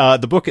 But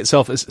the book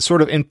itself is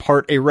sort of in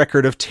part a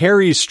record of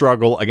Terry's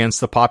struggle against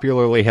the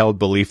popularly held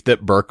belief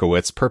that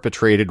Berkowitz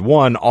perpetrated,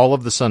 1, all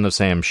of the Son of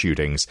Sam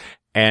shootings,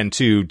 and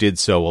 2, did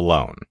so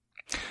alone.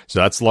 So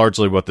that's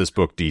largely what this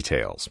book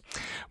details.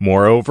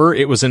 Moreover,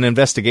 it was an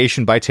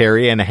investigation by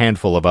Terry and a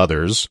handful of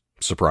others,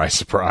 surprise,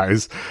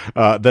 surprise,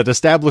 that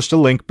established a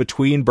link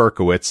between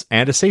Berkowitz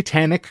and a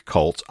satanic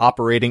cult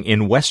operating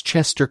in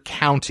Westchester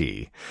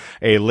County,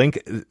 a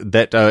link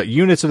that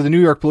units of the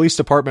New York Police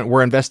Department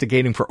were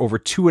investigating for over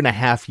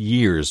 2.5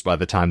 years by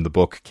the time the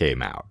book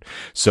came out.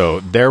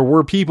 So there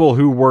were people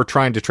who were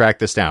trying to track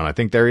this down. I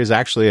think there is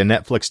actually a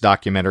Netflix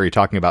documentary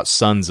talking about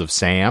Sons of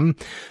Sam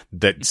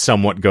that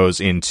somewhat goes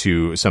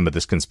into some of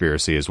this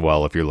conspiracy as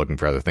well, if you're looking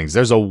for other things.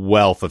 There's a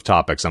wealth of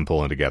topics I'm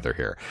pulling together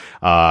here.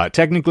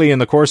 Technically, in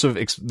the course of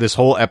this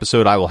whole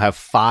episode, I will have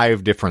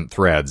 5 different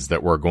threads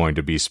that we're going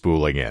to be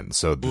spooling in.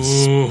 So this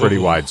is pretty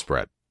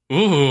widespread.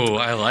 Ooh,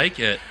 I like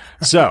it.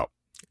 So,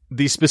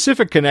 the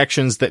specific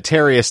connections that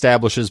Terry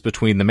establishes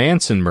between the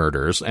Manson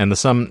murders and the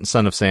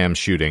Son of Sam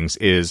shootings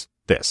is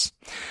this.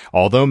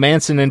 Although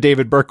Manson and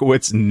David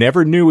Berkowitz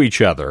never knew each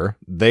other,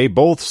 they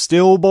both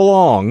still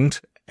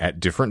belonged, at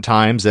different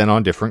times and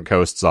on different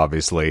coasts,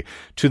 obviously,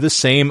 to the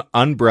same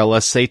umbrella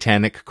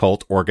satanic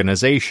cult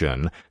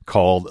organization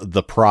called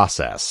The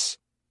Process.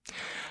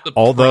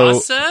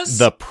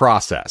 The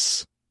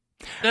Process.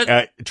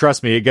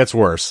 Trust me, it gets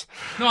worse.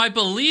 No, I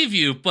believe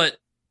you, but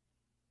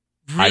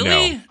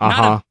really?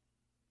 I know.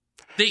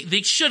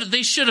 They should have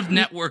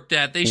networked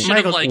that. They should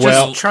have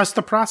just trust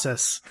the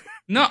process.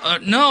 No.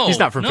 He's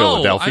not from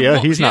Philadelphia.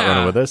 He's not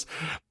running with this.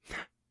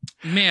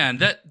 Man,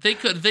 that they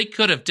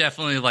could have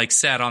definitely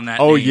sat on that.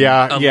 Oh name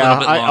yeah. little bit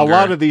longer. A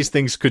lot of these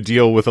things could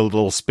deal with a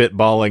little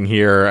spitballing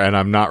here, and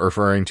I'm not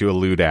referring to a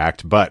lewd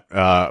act, but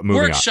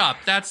moving workshop.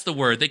 On. That's the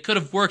word. They could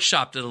have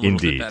workshopped it a little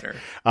bit better.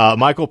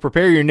 Michael,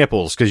 prepare your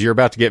nipples because you're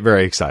about to get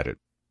very excited.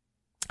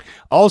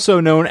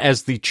 Also known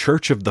as the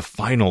Church of the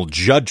Final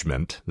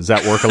Judgment. Does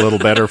that work a little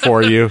better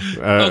for you?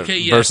 Okay,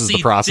 yeah. Versus The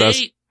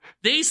Process.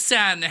 They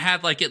sat and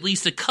had at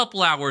least a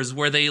couple hours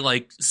where they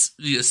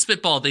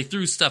spitballed. They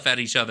threw stuff at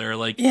each other.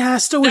 I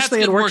still wish they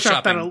had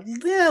workshopped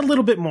that a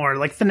little bit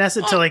more. Finesse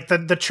it to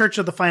the Church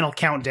of the Final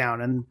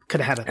Countdown, and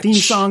could have had a theme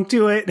song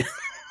to it.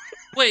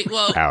 Wait,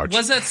 well,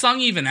 was that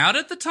song even out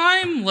at the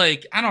time?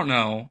 I don't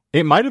know.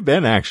 It might have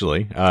been,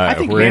 actually. I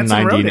think we're Manson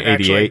in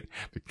 1988. wrote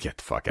it, Get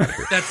the fuck out of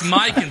here. That's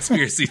my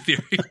conspiracy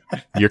theory.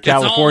 You're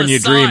California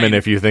dreaming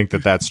if you think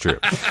that that's true.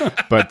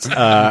 But,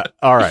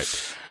 all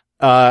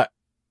right.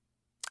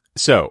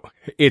 So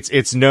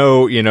it's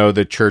no,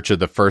 the Church of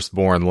the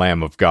Firstborn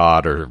Lamb of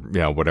God or,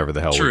 whatever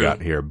the hell we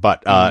got here.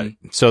 But,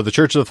 so the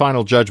Church of the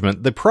Final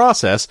Judgment, the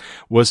process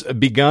was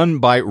begun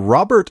by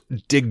Robert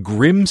de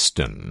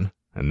Grimston,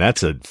 and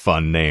that's a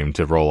fun name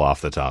to roll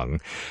off the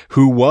tongue,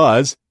 who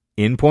was,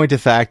 in point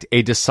of fact,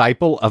 a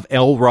disciple of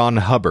L. Ron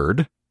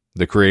Hubbard,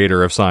 the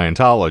creator of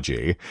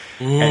Scientology,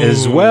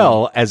 as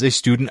well as a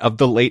student of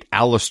the late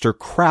Aleister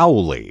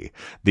Crowley,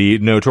 the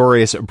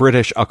notorious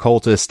British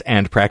occultist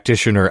and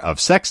practitioner of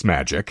sex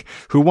magic,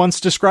 who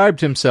once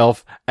described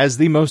himself as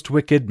the most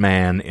wicked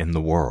man in the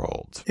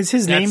world. Is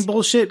his name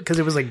bullshit? Because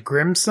it was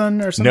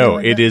Grimson or something? No,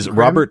 it is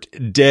Robert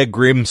de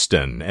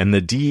Grimston, and the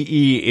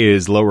D-E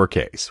is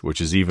lowercase, which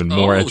is even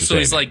more interesting. So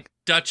he's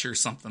Dutch or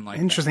something like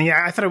Interesting.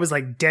 Yeah, I thought it was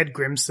like Dead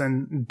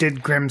Grimson,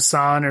 Did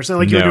Grimson, or something.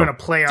 Like you were doing a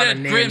play on Dead a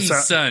name.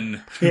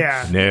 Grimson. So,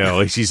 yeah.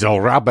 No, this is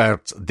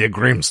Robert de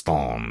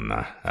Grimstone.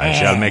 I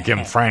shall make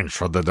him French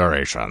for the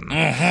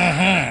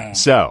duration.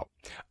 So,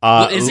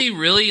 is he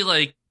really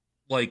like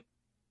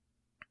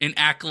an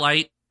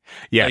acolyte?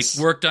 Yes.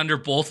 Like worked under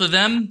both of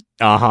them?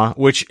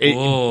 Which,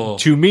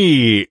 to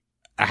me,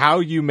 how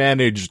you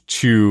manage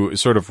to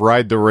sort of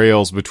ride the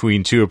rails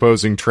between two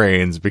opposing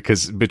trains,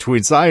 because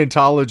between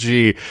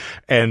Scientology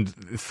and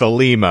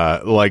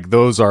Thelema, like,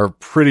 those are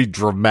pretty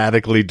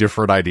dramatically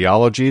different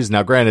ideologies.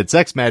 Now, granted,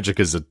 sex magic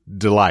is a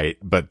delight,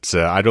 but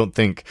I don't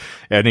think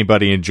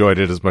anybody enjoyed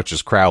it as much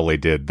as Crowley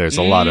did. There's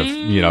a lot of,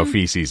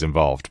 feces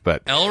involved,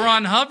 but L.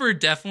 Ron Hubbard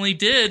definitely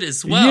did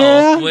as well.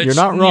 Yeah, which, you're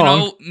not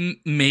wrong.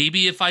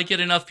 Maybe if I get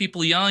enough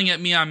people yelling at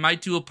me, I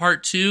might do a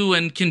part 2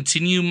 and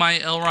continue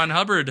my L. Ron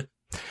Hubbard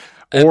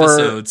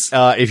episodes.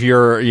 Or if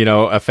you're,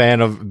 a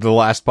fan of the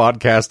last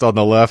podcast on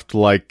the left,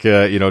 like,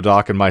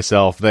 Doc and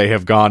myself, they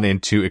have gone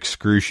into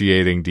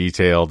excruciating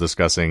detail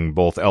discussing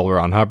both L.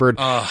 Ron Hubbard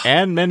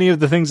and many of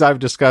the things I've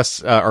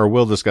discussed or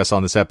will discuss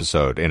on this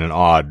episode in an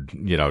odd,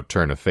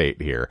 turn of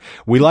fate here.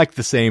 We like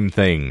the same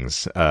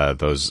things,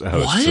 those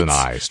hosts and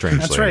I, strangely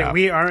That's right. enough.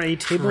 We are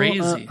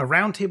a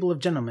round table of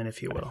gentlemen,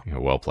 if you will.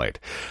 Well played.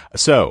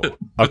 So,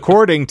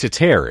 according to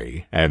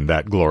Terry and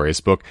that glorious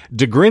book,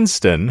 de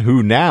Grinston,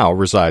 who now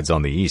resides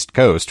on the East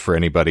Coast, for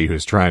anybody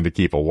who's trying to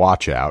keep a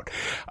watch out,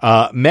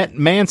 met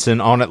Manson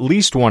on at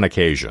least one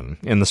occasion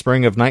in the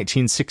spring of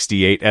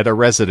 1968 at a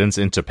residence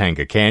in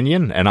Topanga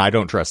Canyon, and I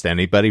don't trust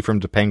anybody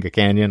from Topanga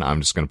Canyon.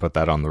 I'm just going to put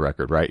that on the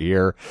record right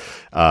here.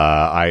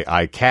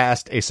 I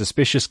cast a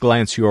suspicious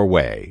glance your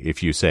way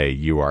if you say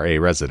you are a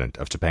resident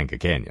of Topanga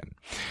Canyon.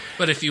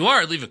 But if you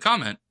are, leave a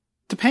comment.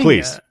 Topanga.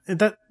 Please.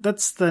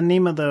 That's the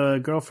name of the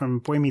girl from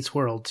Boy Meets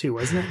World, too,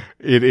 wasn't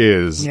it? It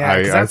is.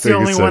 Yeah, that's the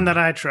only one that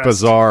I trust.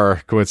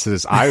 Bizarre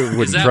coincidence. I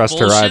wouldn't trust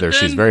her either. Then?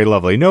 She's very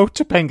lovely. No,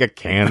 Topanga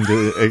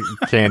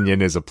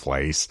Canyon is a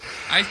place.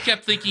 I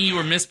kept thinking you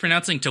were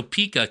mispronouncing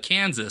Topeka,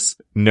 Kansas.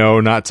 No,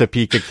 not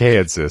Topeka,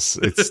 Kansas.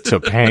 It's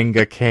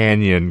Topanga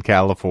Canyon,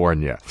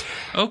 California.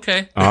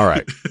 Okay. All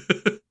right.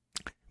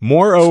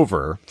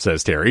 Moreover,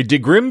 says Terry, de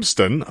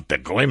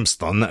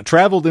Grimston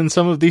traveled in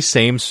some of the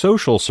same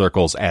social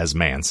circles as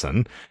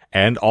Manson,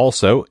 and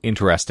also,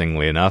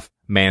 interestingly enough,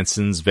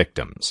 Manson's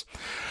victims.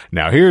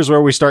 Now, here's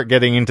where we start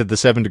getting into the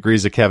 7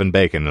 degrees of Kevin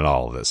Bacon and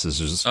all of this.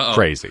 This is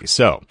crazy.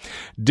 So,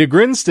 de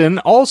Grinston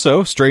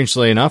also,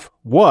 strangely enough,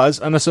 was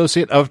an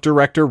associate of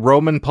director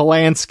Roman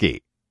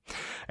Polanski,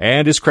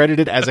 and is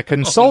credited as a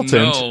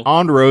consultant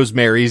on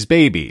Rosemary's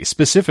Baby,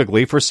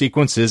 specifically for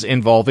sequences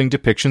involving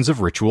depictions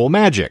of ritual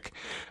magic.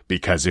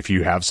 Because if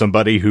you have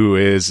somebody who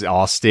is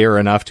austere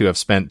enough to have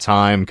spent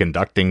time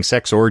conducting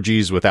sex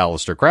orgies with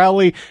Aleister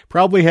Crowley,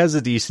 probably has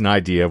a decent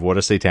idea of what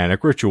a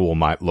satanic ritual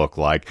might look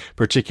like,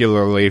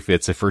 particularly if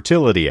it's a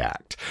fertility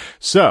act.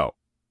 So,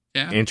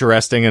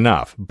 interesting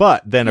enough.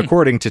 But then,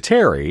 according to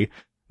Terry,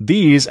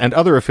 these and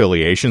other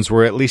affiliations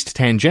were at least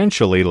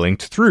tangentially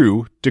linked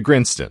through de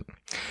Grinston.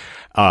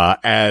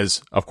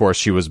 As, of course,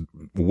 she was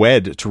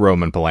wed to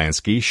Roman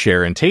Polanski,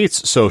 Sharon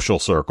Tate's social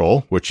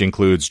circle, which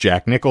includes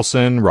Jack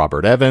Nicholson,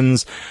 Robert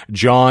Evans,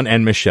 John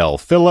and Michelle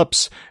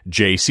Phillips,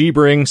 Jay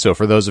Sebring, so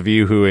for those of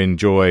you who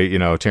enjoy,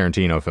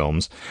 Tarantino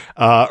films,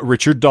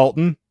 Richard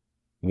Dalton,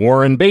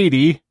 Warren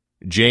Beatty,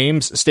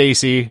 James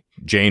Stacy,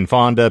 Jane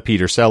Fonda,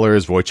 Peter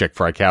Sellers, Wojciech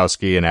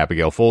Frykowski, and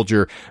Abigail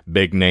Folger,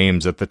 big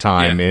names at the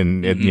time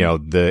in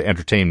the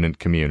entertainment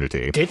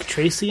community. Dick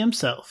Tracy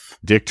himself.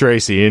 Dick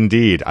Tracy,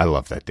 indeed. I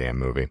love that damn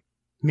movie.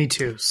 Me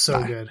too.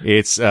 So good.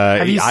 It's,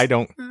 have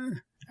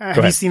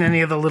you seen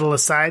any of the little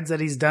asides that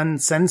he's done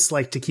since,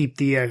 like to keep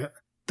the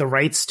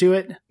rights to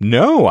it?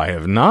 No, I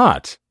have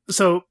not.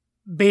 So,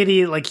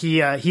 Beatty, like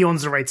he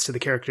owns the rights to the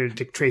character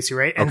Dick Tracy,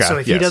 right? And so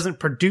if he doesn't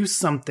produce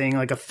something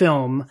like a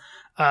film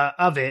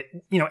of it,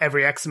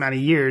 every X amount of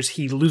years,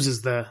 he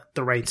loses the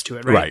rights to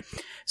it, right? Right.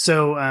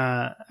 So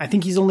I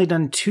think he's only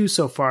done 2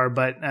 so far,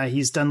 but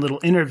he's done little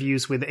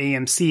interviews with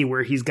AMC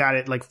where he's got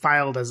it like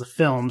filed as a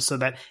film,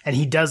 and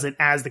he does it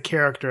as the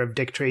character of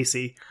Dick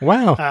Tracy.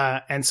 Wow.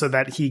 And so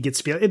that he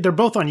gets to be. They're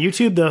both on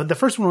YouTube. The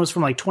first one was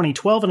from like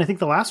 2012, and I think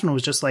the last one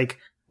was just like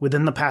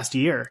within the past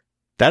year.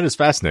 That is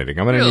fascinating.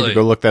 I'm going to need to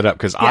go look that up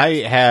because I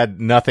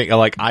had nothing.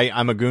 Like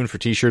I'm a goon for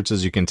t-shirts,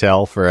 as you can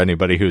tell, for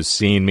anybody who's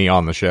seen me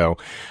on the show.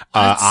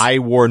 I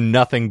wore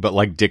nothing but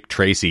like Dick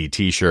Tracy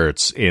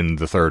t-shirts in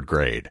the 3rd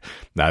grade.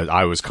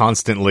 I was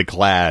constantly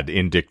clad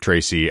in Dick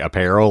Tracy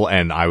apparel,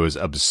 and I was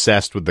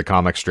obsessed with the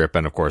comic strip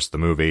and, of course, the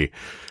movie.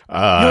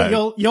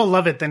 You'll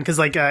love it then, because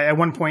like at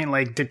one point,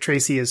 like Dick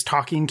Tracy is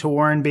talking to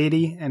Warren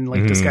Beatty and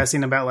like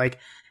discussing about like,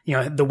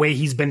 the way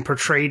he's been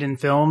portrayed in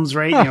films,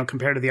 right?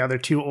 Compared to the other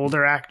 2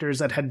 older actors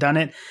that had done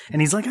it.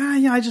 And he's like,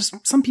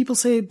 some people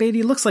say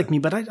Beatty looks like me,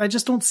 but I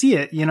just don't see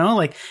it,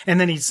 and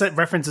then he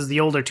references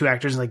the older 2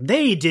 actors like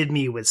they did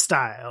me with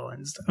style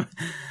and stuff.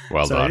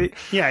 Well done.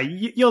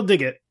 You'll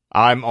dig it.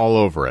 I'm all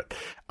over it.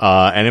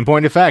 And in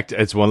point of fact,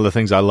 it's one of the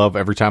things I love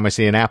every time I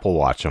see an Apple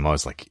Watch. I'm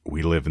always like,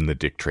 we live in the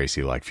Dick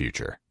Tracy-like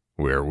future.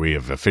 where we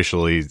have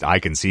officially, I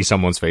can see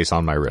someone's face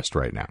on my wrist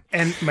right now.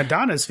 And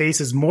Madonna's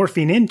face is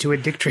morphing into a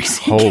Dick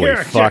Tracy Holy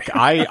character. fuck.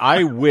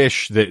 I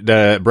wish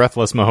that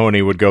Breathless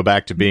Mahoney would go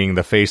back to being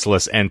the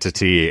faceless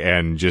entity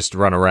and just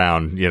run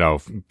around,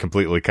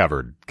 completely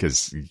covered,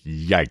 because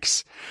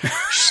yikes. She's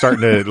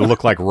starting to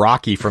look like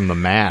Rocky from The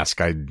Mask.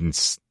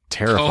 It's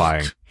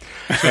terrifying.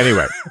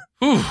 Anyway.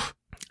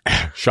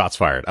 Shots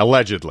fired.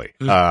 Allegedly.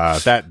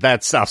 That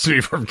stops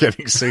me from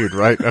getting sued,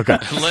 right? Okay.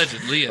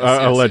 Allegedly, yes.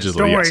 Allegedly,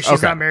 Don't worry, yes.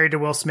 she's not married to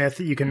Will Smith.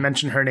 You can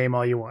mention her name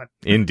all you want.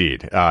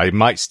 Indeed. He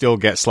might still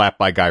get slapped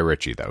by Guy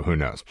Ritchie, though. Who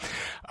knows?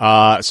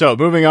 So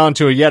moving on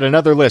to yet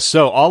another list.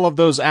 So all of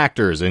those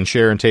actors in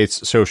Sharon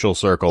Tate's social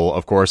circle,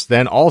 of course,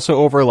 then also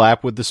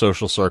overlap with the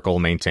social circle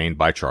maintained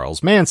by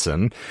Charles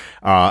Manson,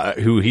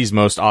 who he's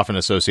most often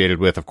associated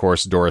with, of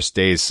course, Doris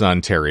Day's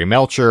son, Terry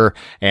Melcher,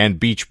 and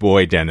Beach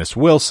Boy Dennis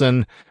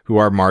Wilson, who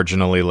are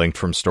marginally linked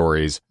from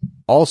stories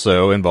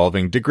also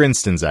involving de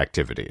Grinston's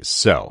activities.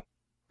 So,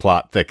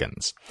 plot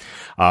thickens.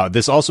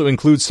 This also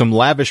includes some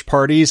lavish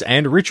parties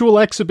and ritual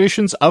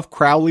exhibitions of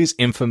Crowley's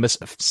infamous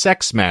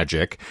sex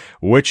magic,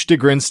 which de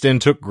Grinston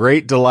took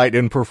great delight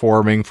in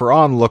performing for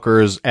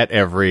onlookers at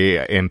every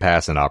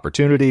impasse and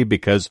opportunity,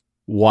 because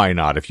why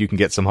not? If you can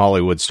get some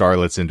Hollywood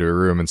starlets into a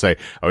room and say,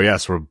 oh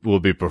yes, we'll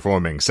be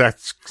performing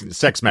sex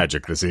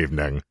magic this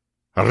evening.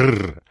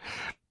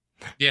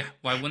 Yeah,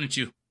 why wouldn't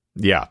you?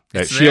 Yeah,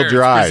 shield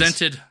your eyes.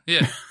 Presented,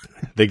 yeah.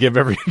 They give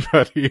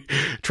everybody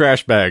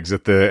trash bags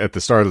at the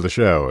start of the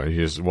show, and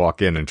you just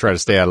walk in and try to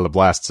stay out of the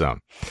blast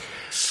zone.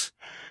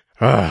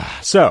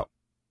 So,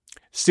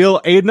 still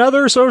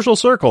another social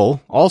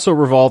circle also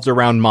revolves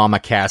around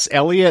Mama Cass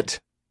Elliot.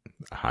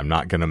 I'm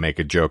not going to make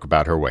a joke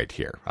about her weight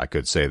here. I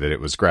could say that it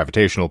was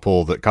gravitational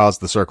pull that caused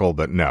the circle,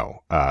 but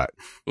no.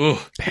 Ooh,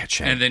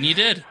 and then you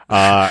did.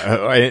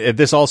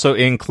 This also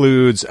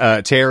includes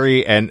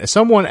Terry and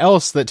someone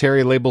else that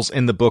Terry labels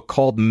in the book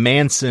called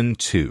Manson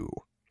 2.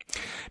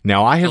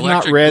 Now, I have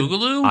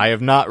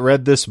not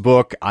read this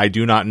book. I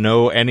do not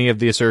know any of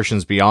the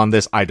assertions beyond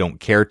this. I don't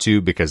care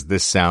to, because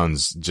this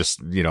sounds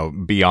just,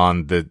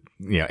 beyond the,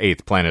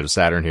 8th planet of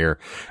Saturn here.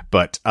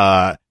 But,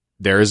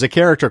 there is a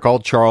character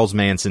called Charles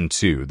Manson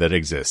 2 that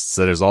exists,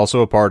 that is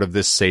also a part of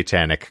this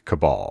satanic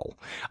cabal.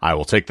 I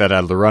will take that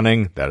out of the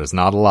running. That is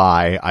not a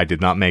lie. I did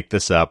not make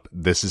this up.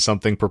 This is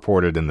something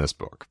purported in this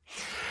book.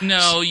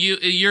 No,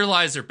 your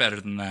lies are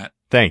better than that.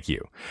 Thank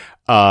you.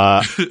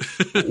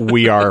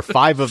 We are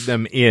 5 of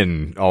them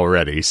in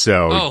already,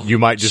 so you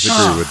might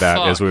disagree with that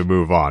as we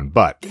move on.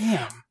 But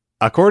damn.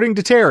 According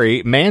to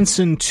Terry,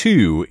 Manson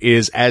 2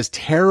 is as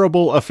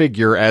terrible a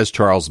figure as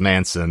Charles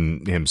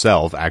Manson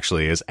himself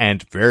actually is,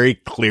 and very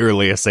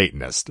clearly a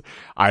Satanist.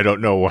 I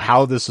don't know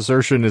how this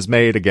assertion is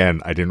made.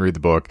 Again, I didn't read the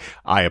book.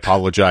 I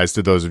apologize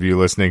to those of you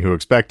listening who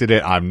expected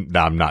it. I'm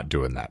not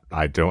doing that.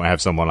 I don't have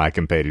someone I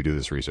can pay to do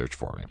this research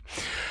for me.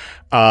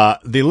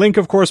 The link,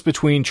 of course,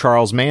 between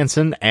Charles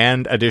Manson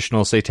and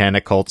additional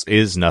satanic cults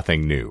is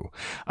nothing new.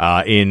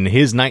 In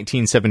his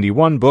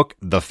 1971 book,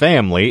 The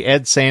Family,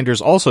 Ed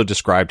Sanders also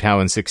described how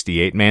in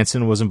 1968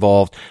 Manson was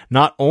involved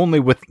not only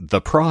with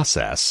The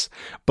Process,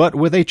 but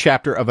with a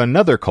chapter of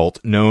another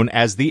cult known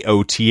as the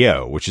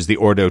OTO, which is the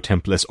Ordo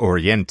Templis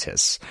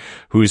Orientis,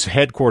 whose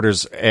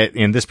headquarters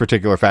in this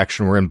particular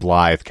faction were in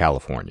Blythe,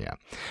 California.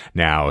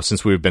 Now,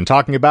 since we've been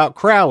talking about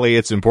Crowley,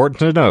 it's important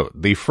to note,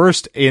 the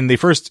first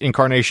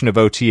incarnation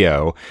of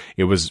OTO,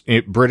 it was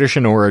British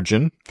in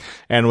origin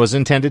and was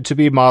intended to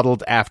be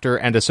modeled after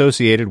and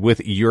associated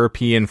with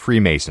European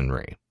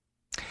Freemasonry.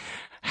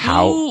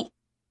 Who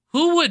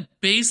would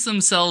base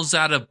themselves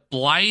out of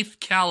Blythe,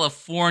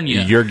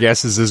 California? Your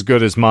guess is as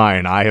good as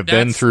mine. I have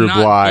been through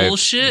Blythe.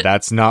 Bullshit?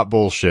 That's not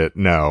bullshit.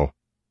 No.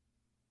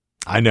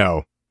 I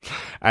know.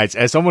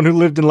 As someone who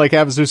lived in Lake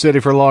Havasu City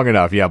for long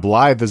enough, yeah,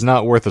 Blythe is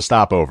not worth a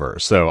stopover.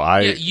 So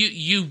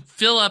you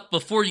fill up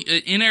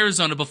in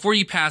Arizona before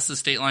you pass the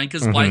state line,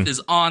 because Blythe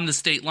is on the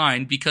state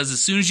line, because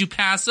as soon as you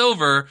pass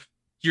over,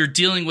 you're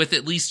dealing with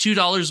at least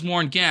 $2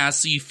 more in gas.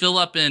 So you fill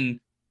up in,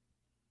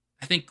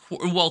 I think,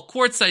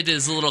 Quartzsite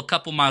is a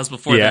couple miles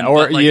before then.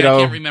 Or, but I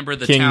can't remember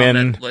the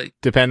Kingman, town that,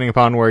 depending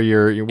upon where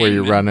you're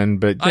running.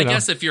 But I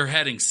guess if you're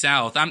heading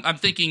south, I'm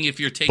thinking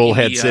if you're taking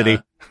Bullhead City.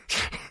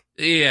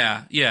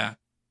 Yeah.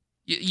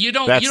 You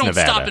don't Nevada.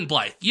 stop in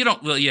Blythe. You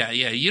don't. Well, yeah.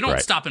 You don't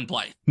stop in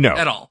Blythe. No,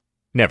 at all.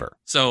 Never.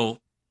 So,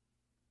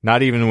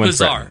 not even when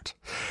bizarre. threatened.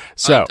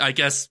 So I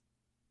guess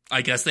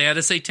they had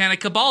a satanic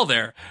cabal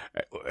there.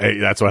 Hey,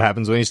 that's what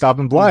happens when you stop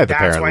in Blythe.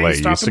 That's apparently,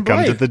 you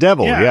succumb to the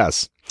devil. Yeah.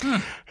 Yes,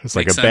 it's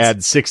like a bad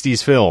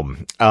 '60s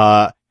film.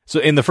 So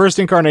in the first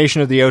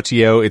incarnation of the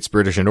OTO, it's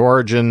British in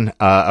origin,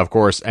 of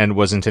course, and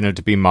was intended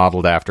to be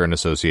modeled after and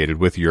associated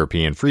with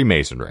European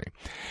Freemasonry.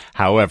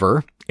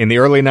 However, in the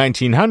early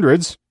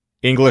 1900s,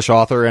 English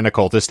author and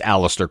occultist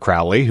Aleister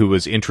Crowley, who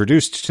was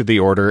introduced to the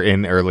order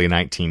in early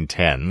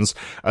 1910s,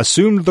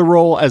 assumed the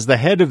role as the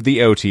head of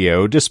the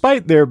OTO,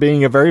 despite there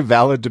being a very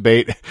valid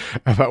debate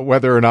about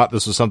whether or not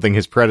this was something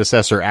his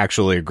predecessor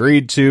actually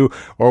agreed to,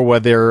 or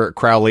whether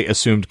Crowley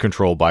assumed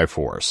control by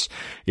force.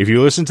 If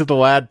you listen to the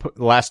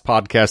last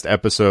podcast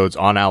episodes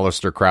on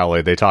Aleister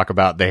Crowley, they talk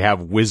about they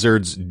have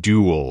wizards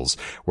duels,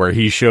 where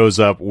he shows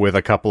up with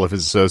a couple of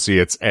his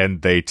associates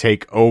and they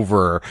take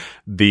over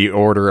the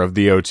order of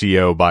the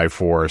OTO by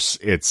force.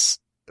 It's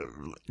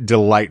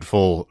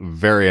delightful,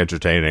 very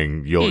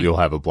entertaining. You'll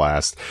have a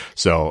blast.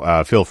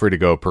 So feel free to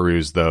go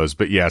peruse those.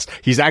 But yes,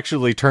 he's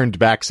actually turned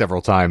back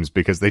several times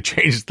because they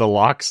changed the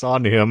locks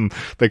on him.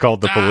 They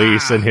called the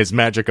police, and his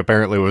magic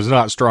apparently was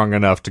not strong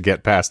enough to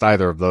get past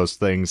either of those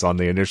things on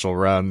the initial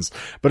runs.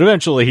 But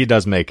eventually he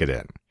does make it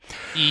in.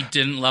 He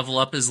didn't level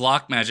up his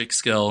lock magic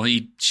skill.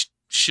 He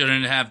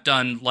shouldn't have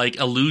done like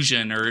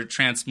illusion or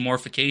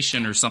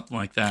transmorphication or something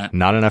like that.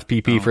 Not enough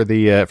PP for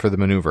the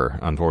maneuver,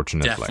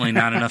 unfortunately. Definitely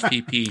not enough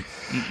PP.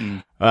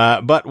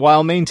 But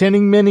while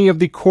maintaining many of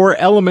the core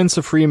elements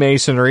of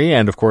Freemasonry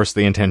and, of course,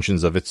 the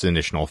intentions of its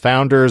initial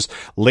founders,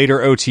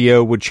 later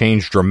OTO would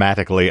change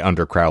dramatically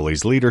under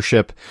Crowley's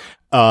leadership.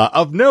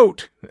 Of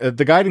note,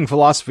 the guiding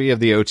philosophy of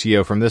the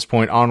OTO from this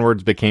point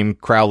onwards became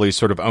Crowley's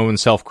sort of own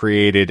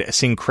self-created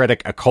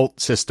syncretic occult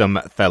system,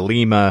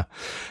 Thelema,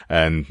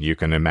 and you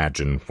can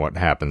imagine what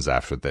happens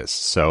after this.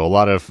 So a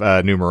lot of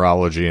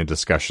numerology and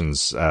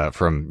discussions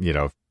from,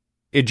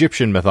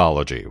 Egyptian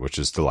mythology, which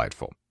is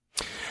delightful.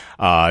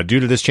 Due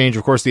to this change,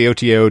 of course, the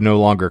OTO no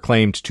longer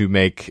claimed to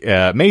make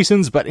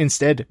Masons, but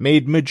instead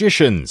made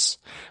magicians.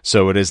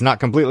 So it is not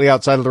completely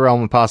outside of the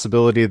realm of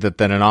possibility that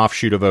then an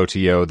offshoot of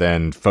OTO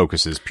then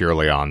focuses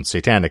purely on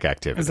satanic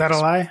activities. Is that a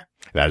lie?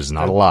 That is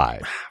not a lie.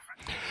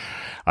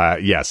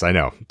 Yes, I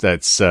know.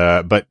 That's,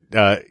 but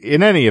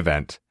in any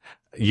event,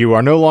 you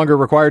are no longer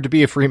required to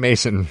be a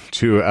Freemason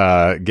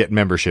to get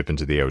membership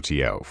into the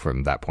OTO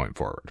from that point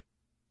forward.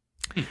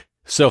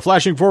 So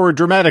flashing forward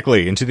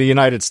dramatically into the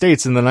United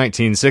States in the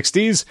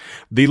 1960s,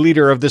 the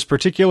leader of this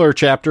particular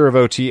chapter of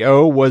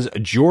OTO was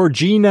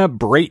Georgina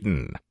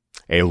Brayton,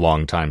 a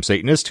longtime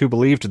Satanist who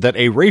believed that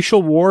a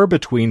racial war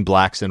between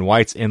blacks and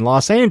whites in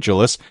Los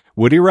Angeles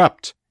would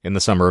erupt in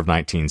the summer of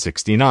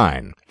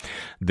 1969.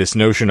 This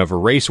notion of a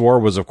race war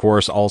was, of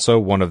course, also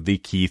one of the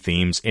key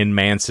themes in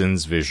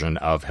Manson's vision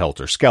of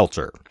Helter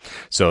Skelter.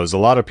 So there's a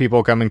lot of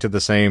people coming to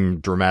the same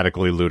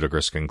dramatically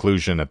ludicrous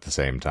conclusion at the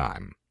same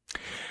time.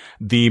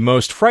 The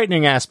most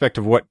frightening aspect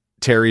of what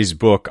Terry's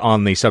book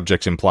on the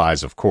subject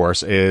implies, of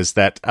course, is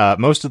that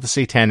most of the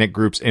satanic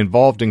groups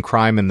involved in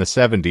crime in the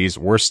 70s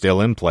were still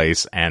in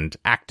place and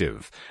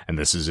active, and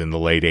this is in the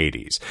late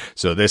 80s.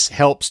 So this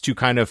helps to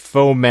kind of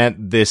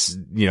foment this,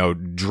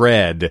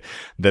 dread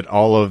that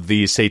all of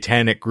these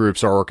satanic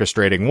groups are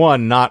orchestrating,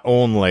 one, not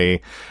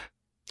only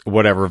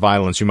whatever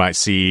violence you might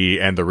see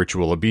and the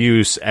ritual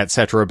abuse,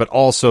 etc., but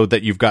also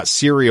that you've got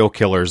serial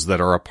killers that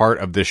are a part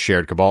of this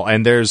shared cabal.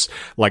 And there's,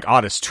 like,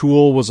 Otis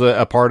Toole was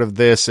a part of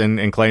this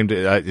and claimed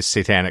a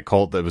satanic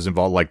cult that was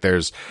involved. Like,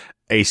 there's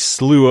a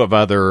slew of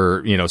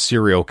other,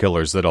 serial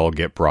killers that all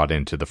get brought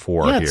into the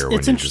fore here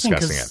when you're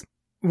discussing it.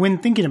 When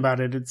thinking about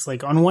it, it's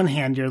like, on one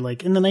hand, you're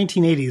like, in the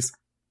 1980s,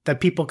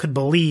 that people could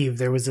believe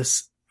there was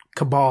this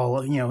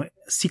cabal,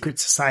 secret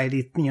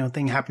society,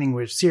 thing happening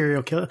where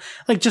serial killer,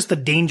 like just the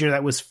danger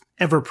that was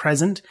ever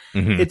present.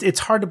 Mm-hmm.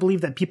 It's hard to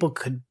believe that people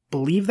could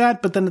believe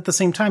that. But then at the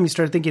same time, you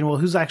start thinking, well,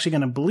 who's actually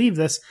going to believe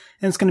this?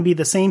 And it's going to be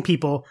the same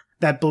people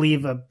that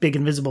believe a big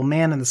invisible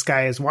man in the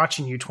sky is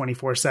watching you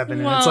 24/7.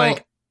 And it's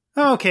like,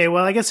 oh, okay,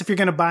 well, I guess if you're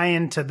going to buy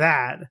into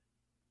that,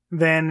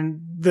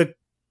 then the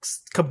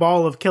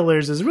cabal of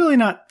killers is really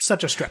not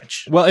such a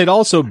stretch. Well, it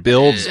also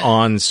builds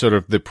on sort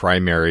of the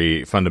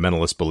primary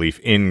fundamentalist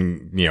belief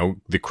in,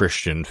 the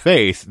Christian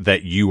faith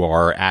that you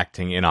are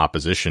acting in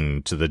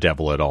opposition to the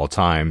devil at all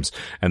times,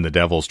 and the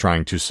devil's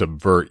trying to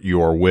subvert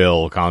your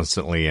will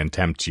constantly and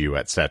tempt you,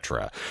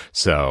 etc.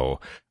 So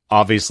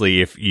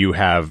obviously, if you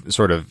have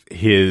sort of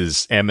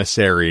his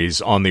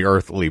emissaries on the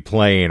earthly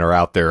plane are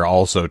out there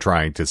also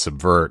trying to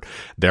subvert,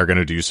 they're going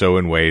to do so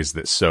in ways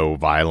that sow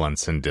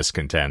violence and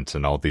discontent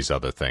and all these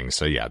other things.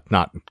 So yeah,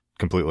 not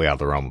completely out of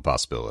the realm of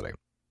possibility.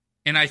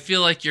 And I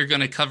feel like you're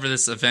going to cover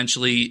this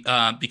eventually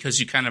because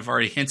you kind of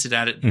already hinted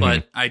at it,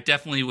 but I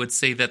definitely would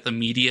say that the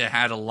media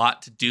had a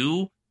lot to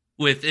do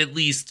with at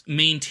least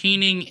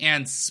maintaining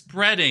and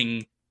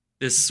spreading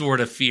this sort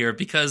of fear,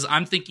 because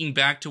I'm thinking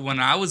back to when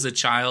I was a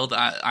child.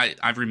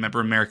 I remember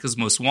America's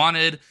Most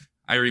Wanted.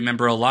 I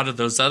remember a lot of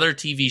those other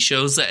TV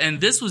shows, and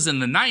this was in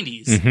the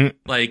 90s. Mm-hmm.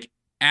 Like,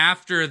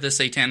 after the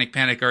Satanic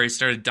Panic already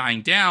started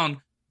dying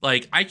down,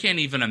 like, I can't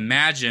even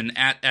imagine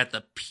at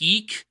the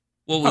peak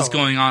what was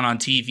going on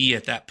TV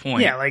at that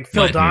point. Yeah, like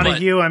Phil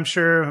Donahue, I'm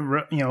sure,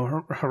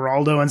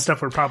 Geraldo and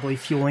stuff were probably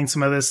fueling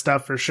some of this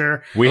stuff for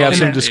sure. We have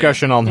some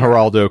discussion on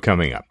Geraldo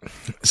coming up.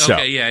 So.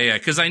 Okay, yeah,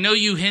 because I know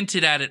you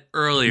hinted at it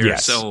earlier,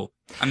 so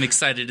I'm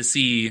excited to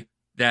see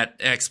that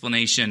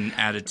explanation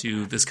added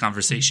to this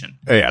conversation.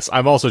 Yes,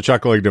 I'm also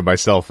chuckling to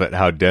myself at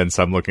how dense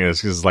I'm looking at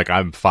this, because like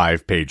I'm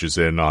 5 pages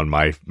in on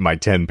my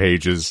 10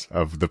 pages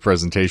of the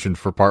presentation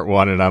for part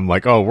 1, and I'm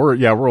like, oh,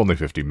 we're only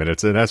 50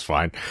 minutes in, that's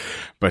fine.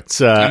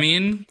 But I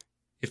mean,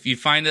 if you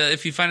find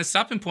a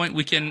stopping point,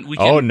 we can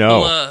pull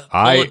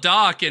a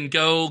doc and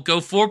go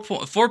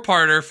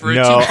four-parter for a 2-parter.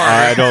 No,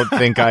 I don't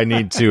think I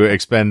need to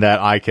expend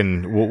that.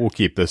 We'll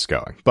keep this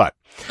going. But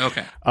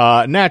okay.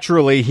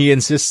 Naturally, he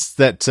insists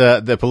that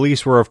the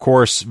police were, of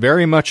course,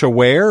 very much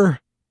aware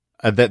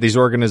that these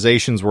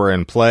organizations were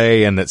in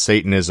play and that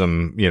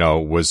Satanism,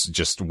 was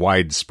just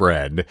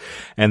widespread.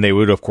 And they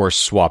would, of course,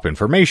 swap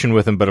information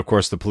with him. But, of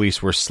course, the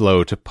police were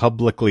slow to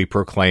publicly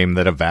proclaim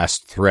that a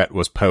vast threat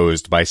was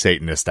posed by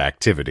Satanist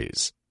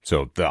activities.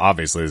 So,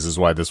 obviously, this is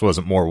why this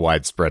wasn't more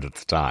widespread at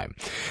the time.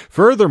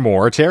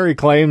 Furthermore, Terry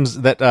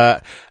claims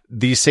that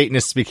these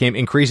Satanists became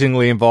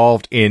increasingly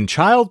involved in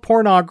child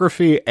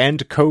pornography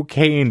and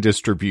cocaine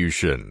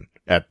distribution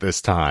at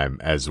this time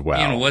as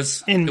well. And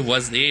it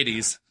was the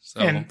 80s. So.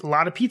 And a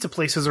lot of pizza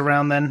places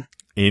around then.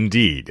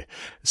 Indeed.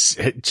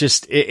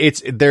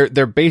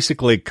 They're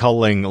basically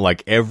culling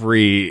like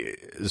every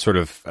sort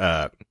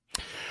of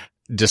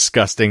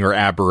disgusting or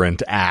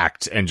aberrant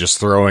act and just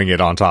throwing it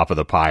on top of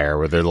the pyre,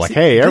 where they're like,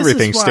 hey,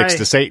 everything sticks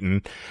to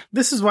Satan.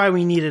 This is why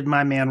we needed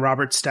my man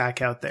Robert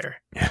Stack out there,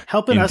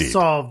 helping us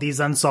solve these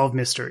unsolved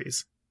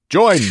mysteries.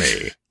 Join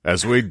me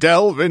as we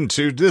delve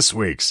into this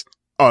week's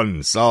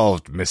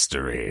Unsolved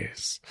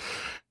Mysteries.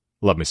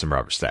 Love me some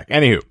Robert Stack.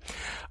 Anywho,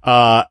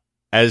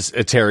 as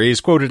Terry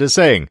is quoted as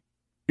saying,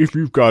 if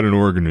you've got an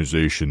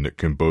organization that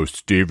can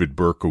boast David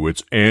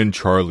Berkowitz and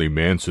Charlie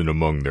Manson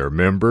among their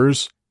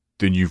members,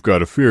 then you've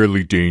got a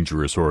fairly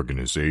dangerous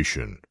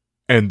organization,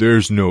 and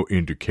there's no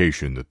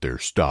indication that they're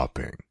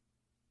stopping.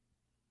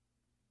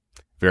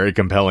 Very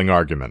compelling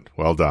argument.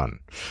 Well done.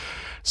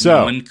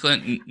 So, no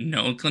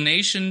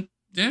inclination,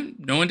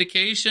 no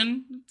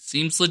indication.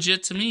 Seems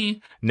legit to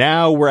me.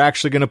 Now we're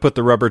actually going to put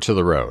the rubber to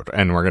the road,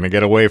 and we're going to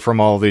get away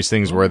from all these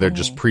things where they're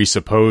just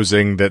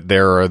presupposing that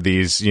there are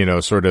these,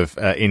 sort of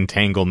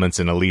entanglements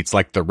and elites,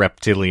 like the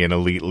reptilian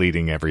elite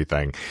leading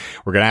everything.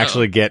 We're going to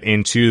actually get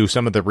into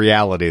some of the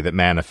reality that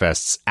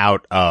manifests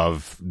out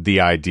of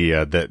the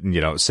idea that,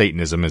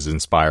 Satanism is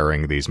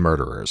inspiring these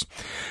murderers.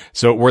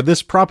 So were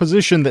this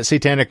proposition that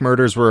satanic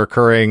murders were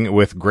occurring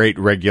with great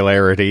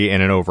regularity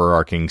in an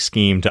overarching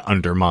scheme to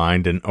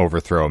undermine and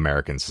overthrow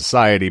American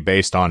society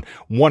based on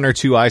one or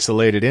two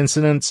isolated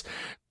incidents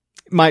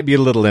might be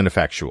a little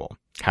ineffectual.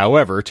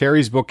 However,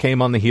 Terry's book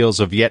came on the heels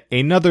of yet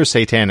another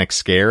satanic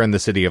scare in the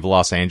city of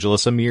Los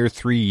Angeles a mere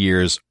 3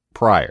 years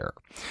prior.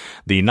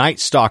 The Night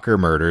Stalker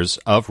murders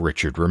of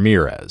Richard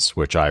Ramirez,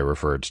 which I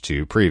referred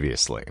to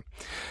previously.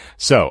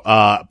 So,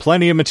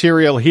 plenty of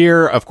material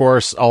here. Of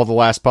course, all the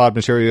Last Pod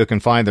material you can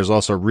find. There's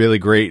also a really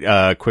great,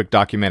 quick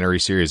documentary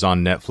series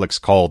on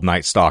Netflix called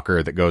Night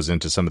Stalker that goes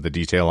into some of the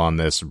detail on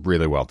this.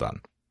 Really well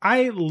done.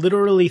 I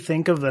literally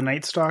think of the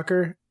Night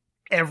Stalker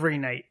every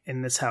night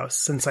in this house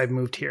since I've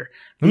moved here.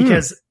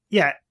 Because,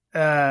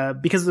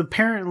 because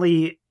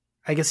apparently,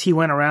 I guess he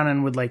went around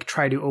and would like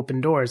try to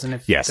open doors. And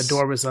if the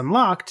door was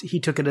unlocked,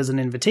 he took it as an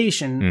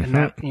invitation and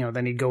that,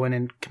 then he'd go in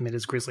and commit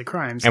his grisly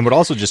crimes. And would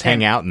also just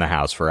hang out in the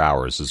house for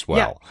hours as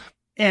well. Yeah.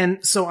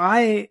 And so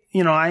I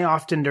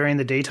often during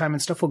the daytime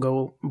and stuff will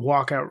go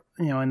walk out,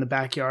 in the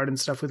backyard and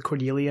stuff with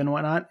Cordelia and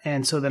whatnot.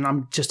 And so then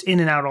I'm just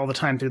in and out all the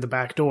time through the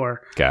back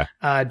door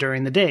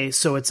during the day.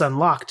 So it's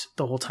unlocked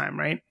the whole time,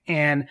 right?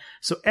 And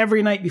so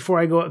every night before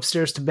I go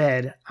upstairs to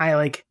bed,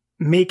 I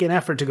make an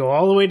effort to go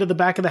all the way to the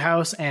back of the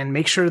house and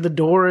make sure the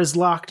door is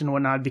locked and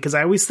whatnot, because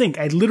I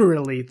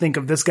literally think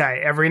of this guy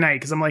every night,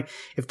 because I'm like,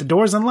 if the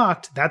door's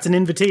unlocked, that's an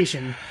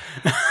invitation.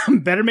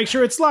 Better make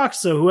sure it's locked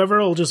so whoever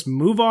will just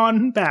move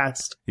on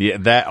past. Yeah,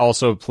 that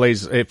also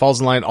it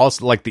falls in line.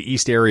 Also, like the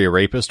East Area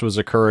Rapist was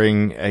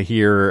occurring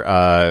here,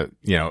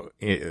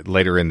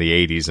 later in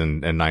the 80s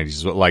and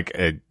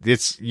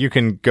 90s. You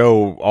can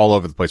go all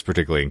over the place,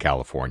 particularly in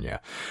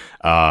California.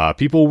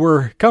 People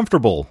were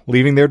comfortable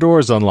leaving their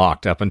doors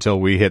unlocked up until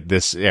we hit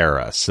this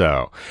era.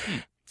 So,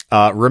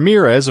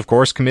 Ramirez, of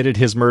course, committed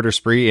his murder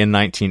spree in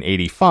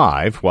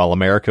 1985, while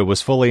America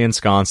was fully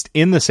ensconced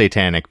in the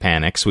satanic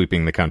panic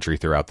sweeping the country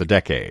throughout the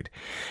decade.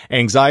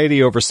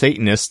 Anxiety over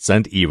Satanists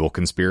and evil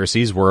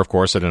conspiracies were, of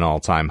course, at an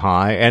all-time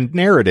high, and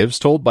narratives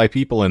told by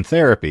people in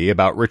therapy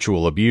about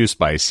ritual abuse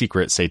by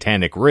secret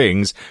satanic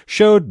rings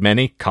showed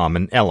many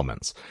common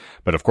elements.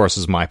 But of course,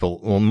 as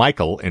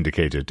Michael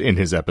indicated in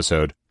his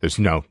episode, there's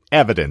no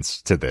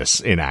evidence to this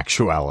in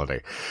actuality.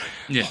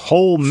 Yeah.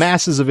 Whole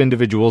masses of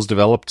individuals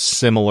developed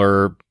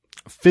similar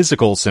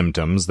physical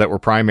symptoms that were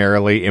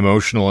primarily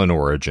emotional in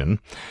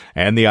origin,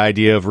 and the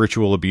idea of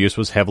ritual abuse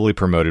was heavily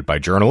promoted by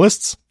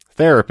journalists,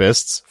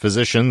 therapists,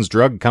 physicians,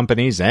 drug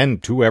companies,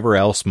 and whoever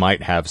else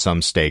might have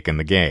some stake in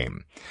the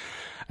game.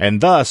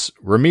 And thus,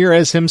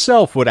 Ramirez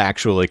himself would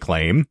actually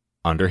claim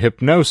under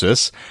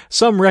hypnosis,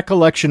 some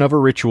recollection of a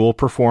ritual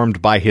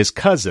performed by his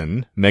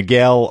cousin,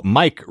 Miguel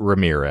Mike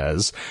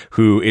Ramirez,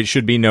 who, it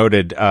should be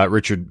noted,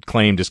 Richard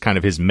claimed is kind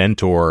of his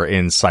mentor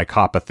in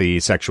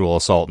psychopathy, sexual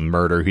assault, and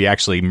murder. He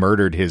actually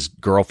murdered his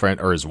girlfriend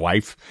or his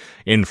wife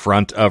in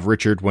front of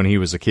Richard when he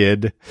was a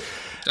kid.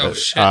 Oh,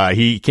 shit.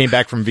 He came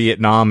back from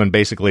Vietnam and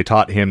basically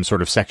taught him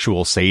sort of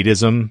sexual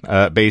sadism,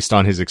 based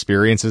on his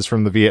experiences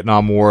from the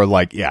Vietnam War.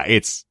 Like, yeah,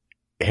 it's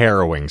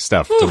harrowing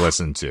stuff to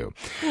listen to.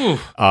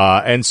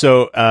 And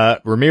so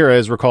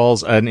Ramirez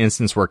recalls an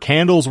instance where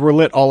candles were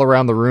lit all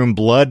around the room,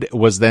 blood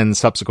was then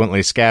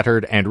subsequently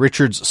scattered, and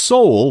Richard's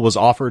soul was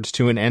offered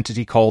to an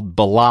entity called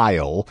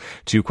Belial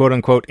to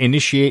quote-unquote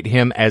initiate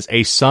him as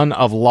a son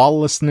of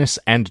lawlessness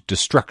and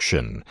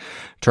destruction.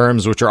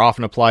 Terms which are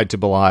often applied to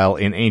Belial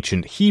in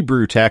ancient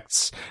Hebrew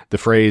texts. The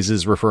phrase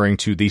is referring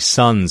to the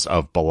sons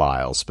of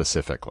Belial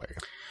specifically.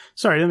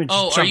 Sorry, let me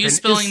just jump are you in.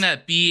 spelling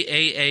that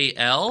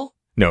B-A-A-L?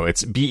 No,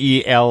 it's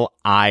Belial.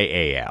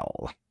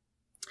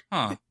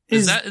 Huh.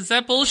 Is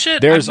that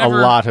bullshit? There's a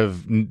lot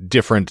of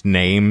different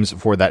names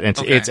for that.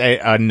 It's, Okay. it's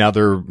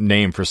another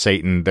name for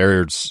Satan.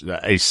 There's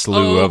a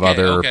slew of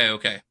other...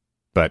 Okay.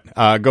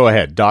 But go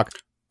ahead, Doc.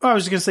 Oh, I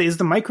was just going to say, is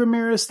the Mike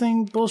Ramirez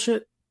thing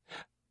bullshit?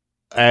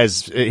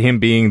 As him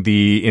being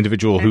the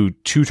individual who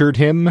tutored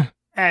him?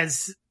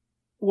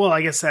 Well,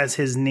 I guess as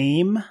his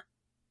name?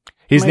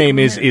 His Mike name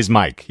Ramirez? is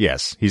Mike,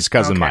 yes. He's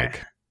cousin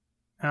Mike.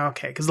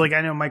 Okay, because like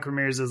I know Mike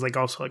Ramirez is like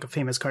also like a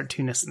famous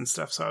cartoonist and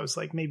stuff, so I was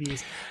like maybe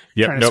he's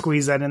trying to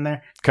squeeze that in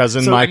there.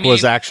 Cousin Mike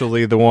was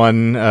actually the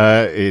one.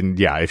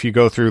 If you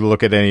go through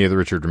look at any of the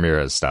Richard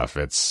Ramirez stuff,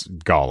 it's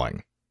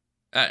galling.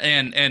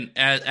 And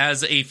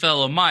as a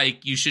fellow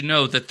Mike, you should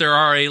know that there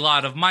are a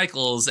lot of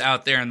Michaels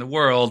out there in the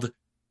world.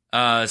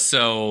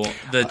 So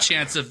the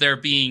chance of there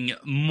being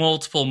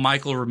multiple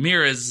Michael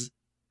Ramirez.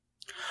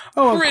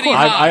 Oh, pretty of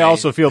course. high. I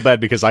also feel bad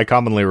because I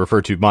commonly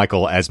refer to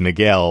Michael as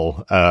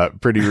Miguel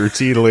pretty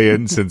routinely,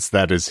 and since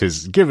that is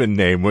his given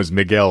name was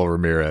Miguel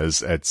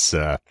Ramirez, it's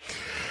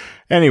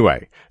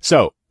anyway.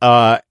 So,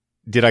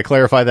 did I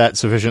clarify that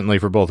sufficiently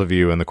for both of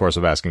you in the course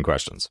of asking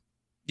questions?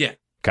 Yeah.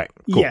 Okay.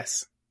 Cool.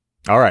 Yes.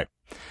 All right.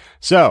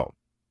 So,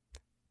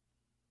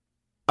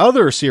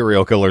 other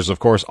serial killers, of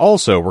course,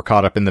 also were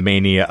caught up in the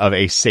mania of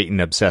a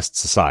Satan-obsessed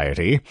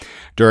society.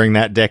 During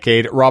that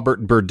decade,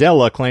 Robert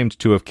Burdella claimed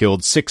to have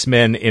killed 6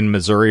 men in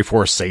Missouri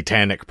for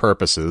satanic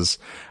purposes.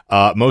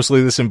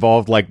 Mostly this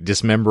involved, like,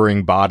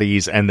 dismembering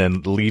bodies and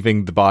then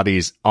leaving the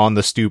bodies on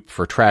the stoop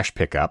for trash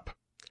pickup.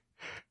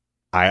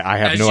 I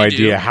have no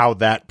idea how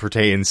that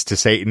pertains to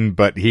Satan,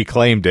 but he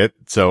claimed it,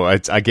 so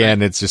it's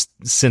just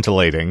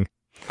scintillating.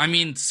 I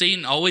mean,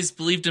 Satan always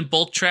believed in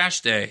bulk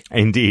trash day.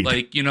 Indeed.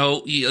 Like,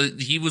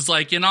 he was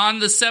like, and on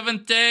the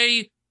 7th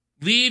day,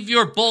 leave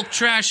your bulk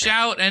trash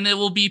out and it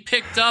will be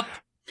picked up.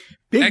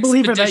 Big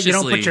believer that you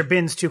don't put your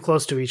bins too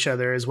close to each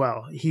other as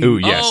well. Ooh,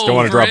 yes, don't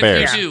want to drop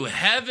air.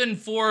 Heaven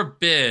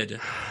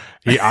forbid.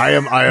 I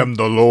am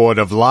the Lord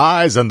of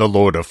Lies and the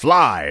Lord of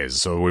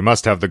Flies, so we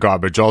must have the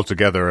garbage all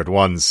together at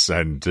once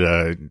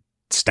and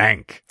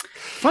stank.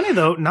 Funny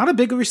though, not a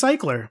big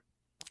recycler.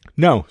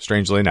 No,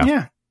 strangely enough.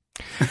 Yeah.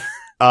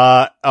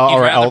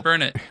 All right,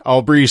 burn it.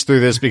 I'll breeze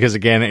through this because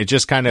again, it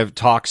just kind of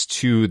talks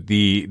to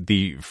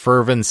the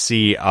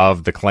fervency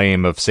of the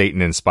claim of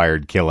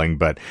Satan-inspired killing,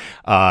 but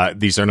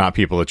these are not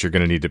people that you're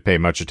going to need to pay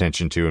much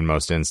attention to in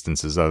most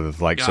instances.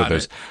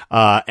 There's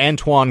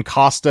Antoine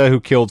Costa, who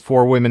killed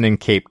 4 women in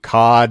Cape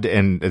Cod,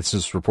 and it's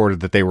just reported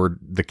that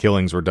the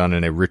killings were done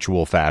in a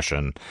ritual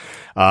fashion.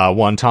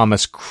 One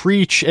Thomas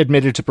Creech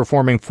admitted to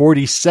performing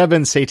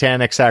 47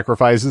 satanic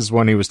sacrifices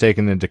when he was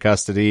taken into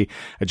custody.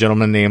 A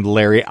gentleman named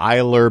Larry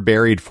Eiler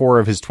buried 4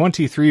 of his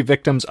 23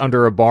 victims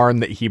under a barn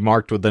that he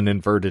marked with an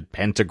inverted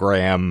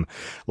pentagram.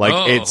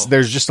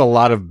 There's just a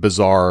lot of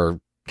bizarre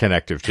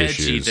connective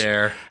tissues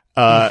there.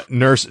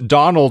 Nurse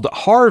Donald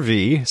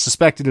Harvey,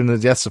 suspected in the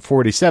deaths of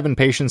 47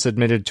 patients,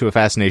 admitted to a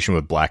fascination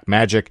with black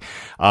magic.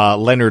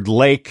 Leonard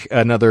Lake,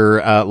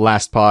 another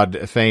Last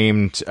Pod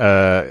famed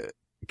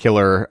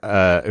killer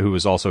who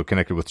was also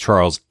connected with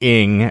Charles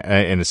Ng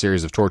in a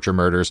series of torture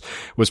murders,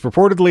 was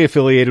purportedly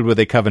affiliated with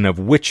a coven of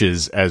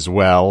witches as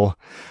well,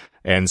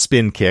 and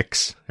spin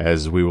kicks,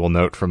 as we will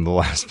note from the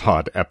Last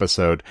Pod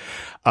episode.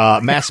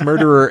 Mass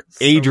murderer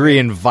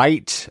Adrian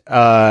Veidt,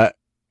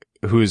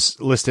 who's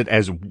listed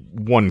as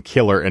one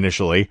killer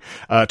initially,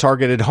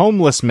 targeted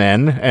homeless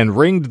men and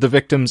ringed the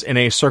victims in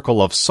a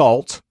circle of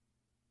salt.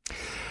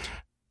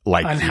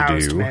 Like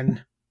Unhoused you do.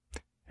 Men.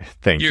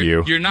 Thank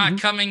you. You're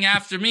not coming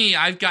after me.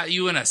 I've got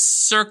you in a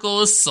circle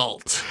of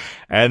salt.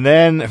 And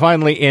then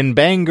finally in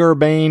Bangor,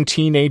 Maine,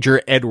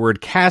 teenager Edward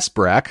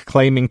Casbrack,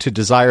 claiming to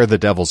desire the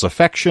devil's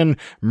affection,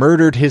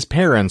 murdered his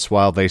parents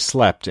while they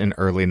slept in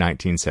early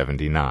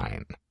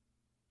 1979.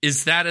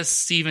 Is that a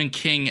Stephen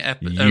King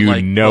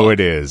episode? It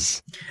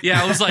is.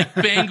 Yeah, I was like,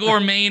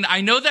 Bangor, Maine.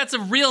 I know that's a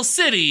real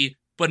city,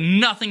 but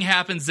nothing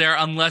happens there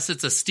unless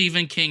it's a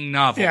Stephen King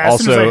novel. Yeah,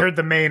 as soon as I heard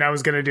the Maine, I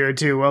was going to do it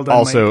too. Well done,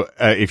 Also,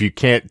 if you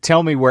can't,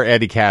 tell me where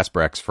Eddie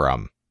Casbrack's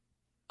from.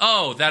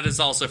 Oh, that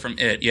is also from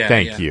It. Yeah.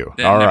 Thank you.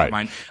 Then, all never right.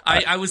 Mind.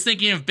 I was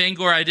thinking of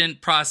Bangor. I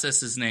didn't process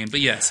his name, but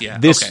yes, yeah.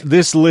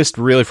 This list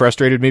really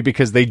frustrated me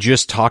because they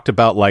just talked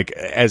about, like,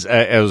 as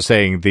I was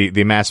saying,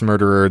 the mass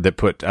murderer that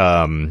put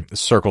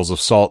circles of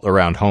salt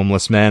around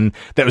homeless men.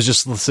 That was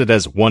just listed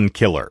as one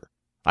killer.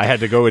 I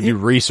had to go and do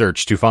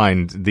research to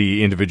find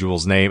the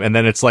individual's name. And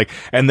then it's like,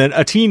 and then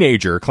a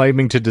teenager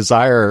claiming to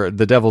desire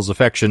the devil's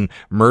affection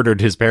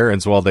murdered his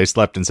parents while they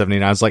slept in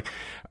 79. I was like,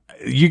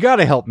 you got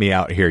to help me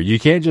out here. You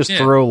can't just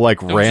throw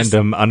like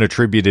random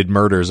unattributed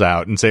murders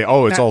out and say,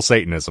 oh, it's all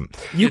Satanism.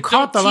 You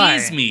caught the lie.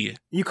 Me.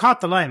 You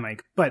caught the lie,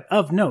 Mike. But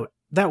of note,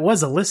 that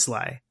was a list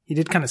lie. He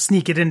did kind of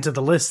sneak it into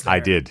the list there. I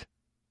did.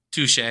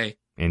 Touche.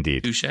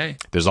 Indeed. Touche.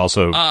 There's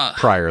also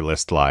prior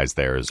list lies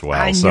there as well.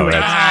 I knew it.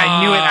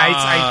 I knew it.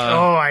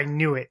 I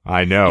knew it.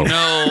 I know.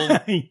 No,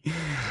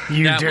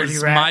 you that dirty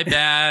was rat. my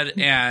bad,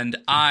 and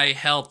I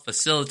helped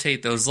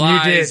facilitate those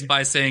lies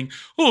by saying,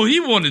 "Oh, he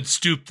wanted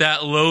stoop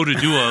that low to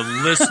do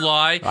a list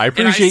lie." I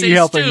appreciate you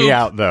helping me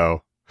out,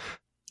 though.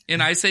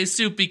 And I say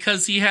stoop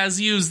because he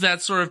has used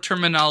that sort of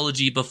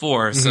terminology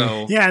before,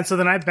 so... Yeah, and so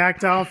then I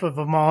backed off of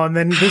them all, and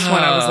then this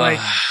one I was like...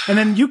 And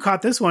then you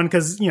caught this one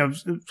because, you know,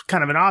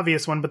 kind of an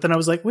obvious one, but then I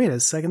was like, wait a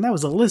second, that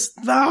was a list...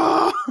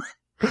 Oh!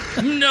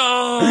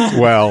 No!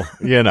 Well,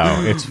 you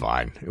know, it's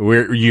fine.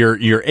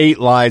 You're 8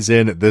 lies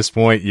in at this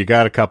point. You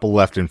got a couple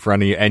left in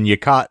front of you, and you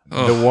caught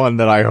the one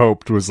that I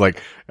hoped was like,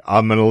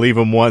 I'm going to leave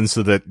them one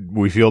so that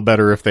we feel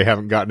better if they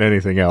haven't gotten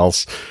anything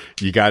else.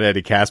 You got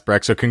Eddie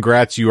Kaspbrak, so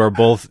congrats. You are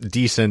both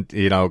decent,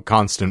 you know,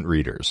 constant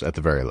readers at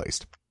the very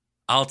least.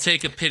 I'll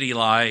take a pity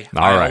lie.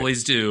 I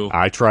always do.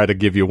 I try to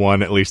give you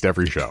one at least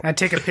every show. I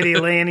take a pity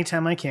lie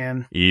anytime I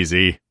can.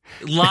 Easy.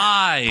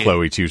 Lie.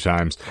 Chloe 2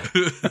 times.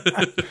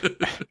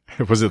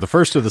 Was it the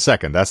first or the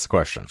second? That's the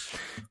question.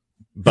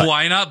 But,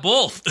 why not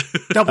both?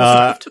 Double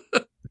stuffed.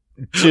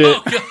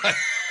 Oh, God.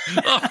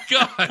 Oh,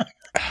 God.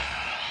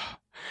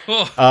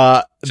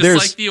 Oh, just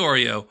like the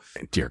Oreo.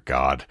 Dear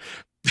God.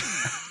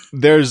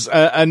 There's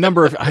a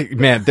number of,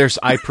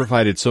 I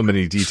provided so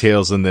many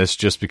details in this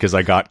just because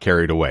I got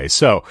carried away.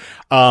 So,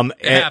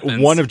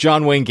 one of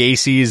John Wayne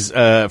Gacy's,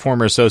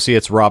 former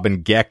associates,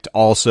 Robin Gecht,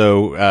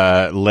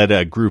 also, led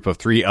a group of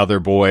 3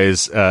 other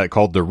boys,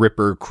 called the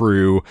Ripper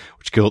Crew,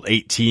 which killed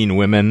 18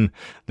 women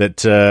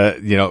that,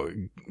 you know,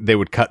 they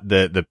would cut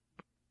the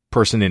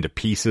person into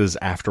pieces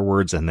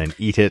afterwards and then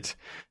eat it,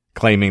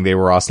 claiming they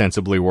were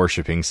ostensibly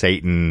worshiping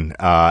Satan,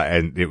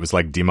 and it was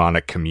like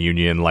demonic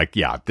communion. Like,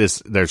 yeah,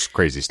 there's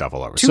crazy stuff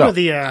all over. Two of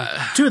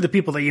the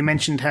people that you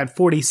mentioned had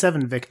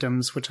 47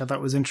 victims, which I thought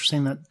was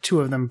interesting that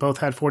 2 of them both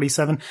had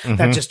 47. Mm-hmm.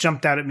 That just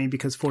jumped out at me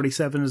because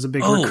 47 is a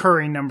big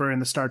recurring number in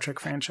the Star Trek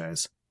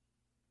franchise.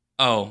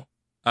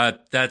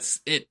 That's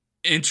it.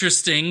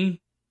 Interesting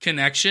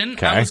connection.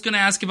 Okay. I was going to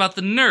ask about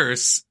the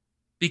nurse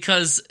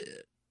because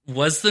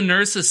was the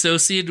nurse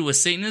associated with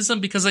Satanism?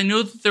 Because I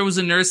know that there was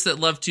a nurse that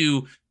loved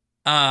to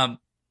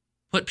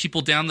put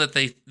people down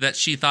that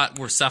she thought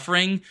were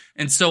suffering,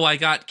 and so I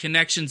got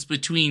connections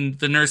between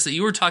the nurse that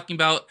you were talking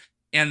about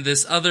and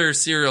this other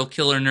serial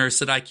killer nurse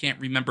that I can't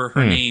remember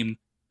her name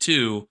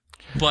too.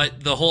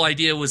 But the whole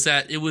idea was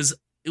that it was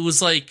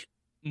like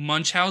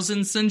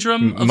Munchausen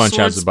syndrome of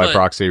Munchausen sorts, by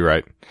proxy,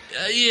 right?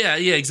 Yeah,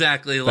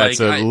 exactly. That's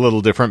a little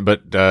different,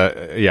 but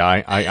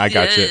I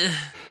got you.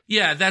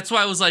 Yeah, that's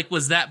why I was like,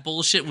 was that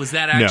bullshit? Was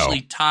that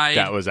actually tied?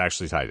 That was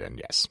actually tied in,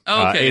 yes.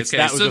 Okay.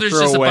 So there's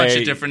just a bunch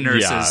of different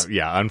nurses.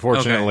 Yeah.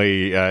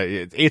 Unfortunately,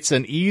 it's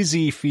an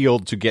easy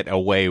field to get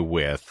away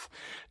with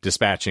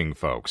dispatching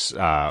folks,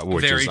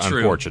 which Very is true.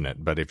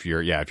 unfortunate. But if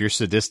you're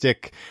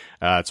sadistic,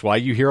 it's why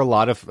you hear a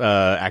lot of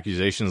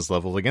accusations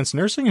leveled against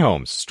nursing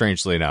homes,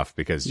 strangely enough,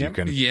 because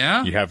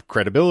you have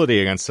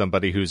credibility against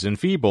somebody who's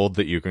enfeebled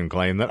that you can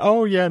claim that,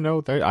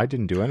 I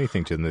didn't do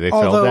anything to them. They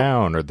fell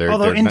down, or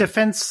they're in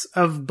defense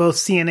of both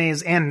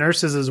CNAs and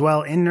nurses as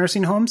well in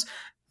nursing homes,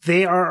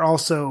 they are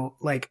also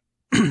like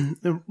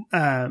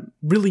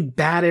really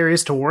bad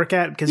areas to work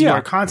at because you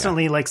are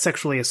constantly like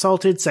sexually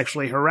assaulted,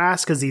 sexually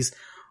harassed because these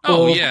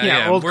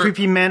old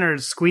creepy men are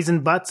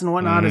squeezing butts and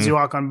whatnot as you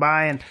walk on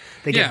by, and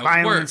they get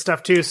violent and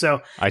stuff too.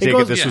 So I take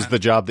it this was the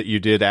job that you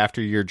did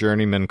after your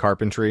journeyman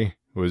carpentry.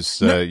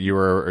 You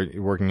were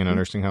working in a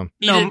nursing home?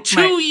 No,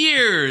 2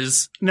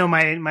 years. No,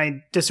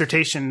 my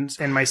dissertation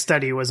and my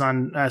study was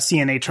on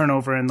CNA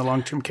turnover in the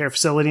long-term care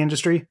facility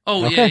industry.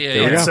 Oh,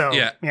 okay.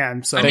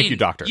 yeah. So, thank you,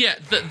 doctor. Yeah,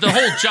 the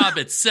whole job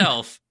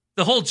itself.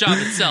 The whole job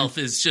itself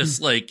is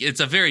just like, it's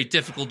a very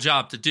difficult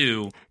job to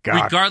do,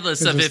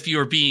 regardless of if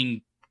you're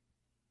being...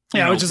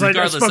 I was just like,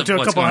 I spoke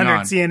to a couple hundred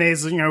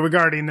CNAs,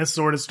 regarding this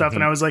sort of stuff.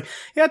 And I was like,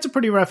 yeah, it's a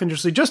pretty rough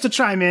industry. Just to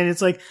chime in,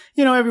 it's like,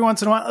 every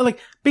once in a while, like,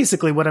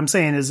 basically what I'm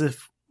saying is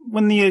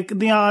when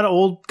the odd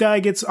old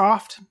guy gets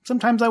offed,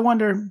 sometimes I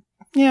wonder,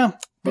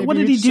 but what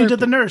did he do to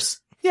the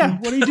nurse? Yeah,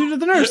 what did he do to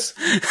the nurse?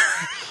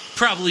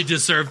 Probably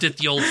deserved it,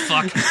 the old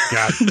fuck.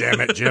 God damn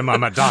it, Jim.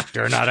 I'm a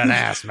doctor, not an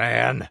ass,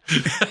 man.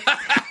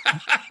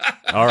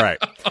 All right.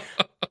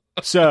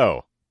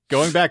 So,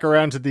 Going back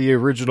around to the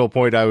original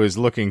point I was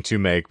looking to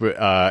make,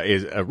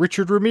 is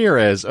Richard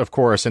Ramirez, of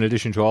course, in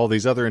addition to all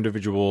these other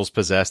individuals,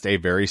 possessed a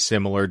very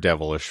similar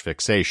devilish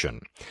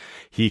fixation.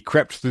 He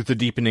crept through the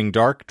deepening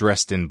dark,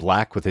 dressed in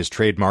black with his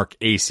trademark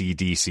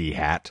AC/DC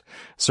hat,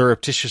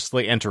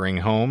 surreptitiously entering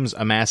homes,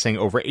 amassing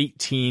over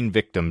 18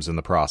 victims in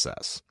the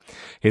process.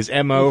 His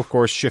MO, of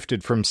course,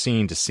 shifted from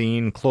scene to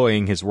scene,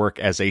 cloying his work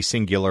as a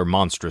singular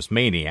monstrous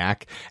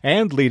maniac,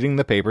 and leading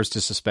the papers to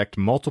suspect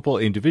multiple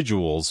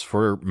individuals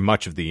for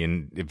much of the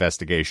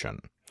investigation.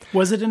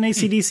 Was it an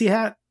AC/DC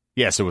hat?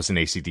 Yes, it was an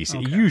AC/DC.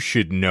 Okay. You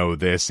should know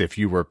this if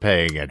you were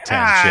paying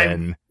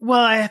attention.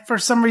 For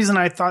some reason,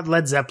 I thought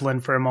Led Zeppelin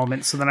for a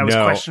moment, so then I was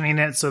questioning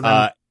it. So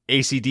then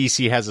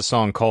AC/DC has a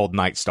song called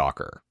Night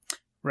Stalker.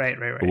 Right.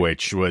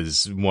 Which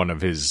was one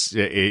of his.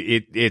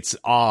 It's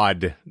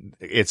odd.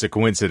 It's a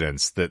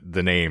coincidence that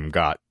the name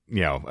got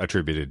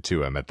attributed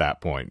to him at that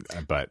point,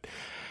 but.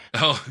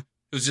 Oh.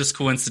 It was just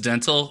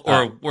coincidental,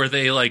 or were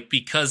they like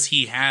because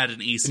he had an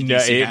AC/DC?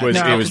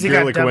 No, it was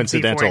purely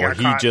coincidental.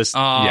 He just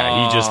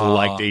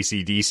liked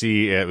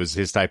AC/DC. It was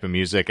his type of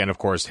music, and of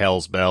course,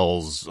 Hell's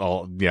Bells. A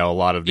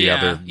lot of the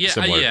other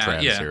similar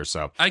trends here.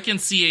 So I can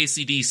see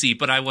AC/DC,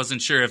 but I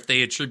wasn't sure if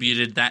they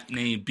attributed that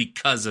name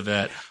because of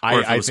it.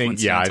 I think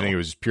it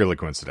was purely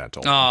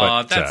coincidental.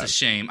 Oh, that's a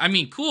shame. I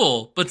mean,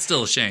 cool, but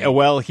still a shame.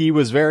 Well, he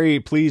was very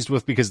pleased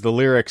with because the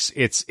lyrics.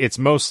 It's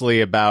mostly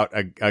about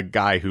a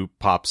guy who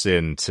pops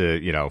in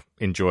to.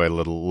 Enjoy a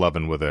little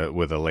loving with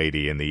a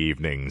lady in the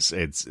evenings.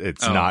 It's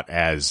not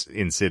as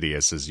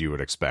insidious as you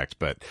would expect,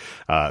 but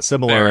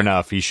similar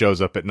enough. He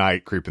shows up at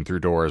night, creeping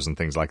through doors and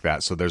things like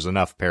that. So there's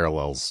enough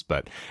parallels.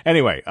 But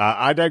anyway,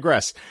 I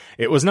digress.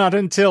 It was not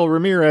until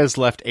Ramirez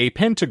left a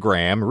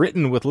pentagram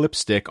written with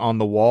lipstick on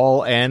the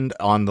wall and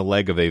on the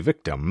leg of a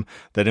victim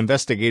that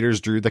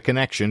investigators drew the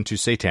connection to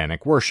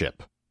satanic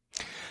worship.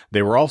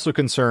 They were also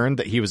concerned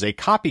that he was a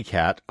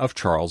copycat of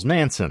Charles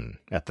Manson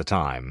at the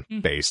time,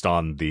 based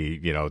on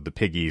the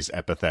piggies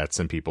epithets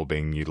and people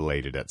being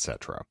mutilated,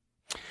 etc.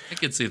 I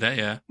could see that,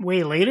 yeah.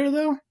 Way later,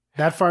 though?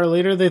 That far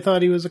later, they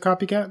thought he was a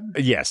copycat?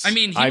 Yes. I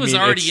mean, he was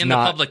already in the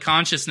public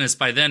consciousness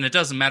by then. It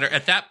doesn't matter.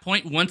 At that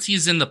point, once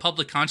he's in the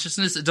public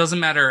consciousness, it doesn't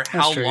matter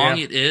how long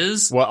it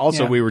is. Well,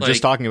 also, we were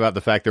just talking about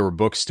the fact there were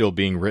books still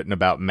being written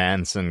about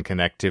Manson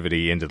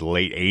connectivity into the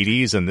late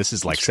 80s, and this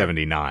is like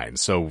 79.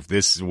 So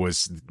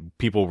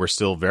people were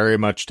still very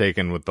much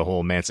taken with the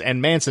whole Manson.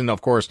 And Manson,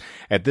 of course,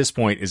 at this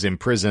point is in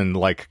prison,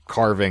 like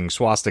carving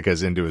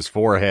swastikas into his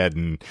forehead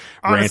and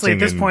honestly,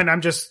 ranting. At this point,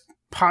 I'm just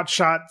pot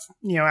shots,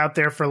 out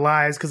there for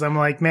lies because I'm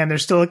like, man,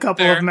 there's still a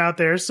couple of them out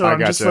there. So I'm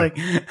just like,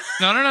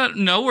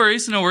 no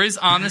worries.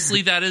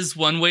 Honestly, that is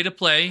one way to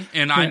play,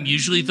 and I'm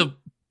usually the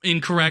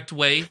incorrect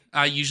way.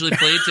 I usually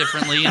play it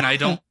differently, and I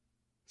don't.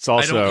 It's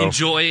also, I don't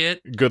enjoy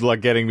it. Good luck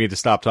getting me to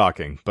stop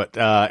talking. But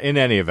in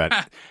any event,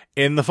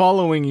 in the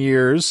following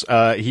years,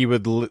 he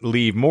would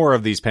leave more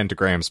of these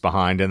pentagrams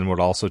behind and would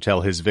also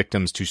tell his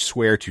victims to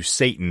swear to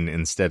Satan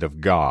instead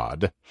of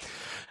God.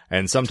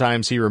 And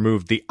sometimes he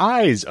removed the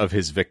eyes of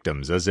his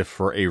victims as if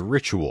for a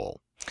ritual.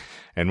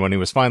 And when he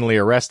was finally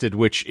arrested,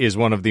 which is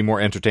one of the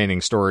more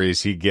entertaining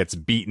stories, he gets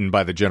beaten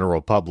by the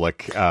general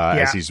public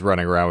as he's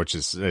running around, which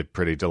is a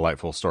pretty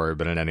delightful story.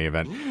 But in any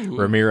event,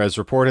 Ramirez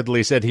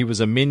reportedly said he was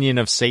a minion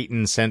of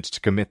Satan sent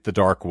to commit the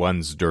Dark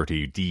One's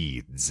dirty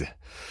deeds.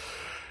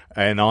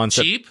 And on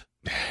cheap?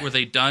 Were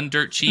they done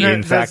dirt cheap?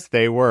 In fact,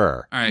 they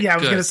were. All right, I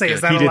was going to say,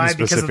 is that a lie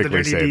because of the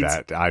dirty deeds?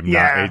 That. I'm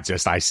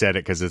not. I said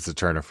it because it's a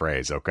turn of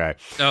phrase. Okay.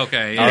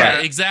 Okay. Yeah.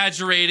 Right.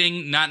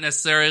 Exaggerating, not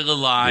necessarily a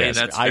lie. Yes,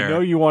 that's fair. I know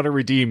you want to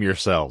redeem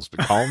yourselves,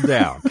 but calm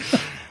down.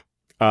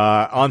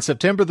 On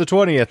September the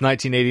 20th,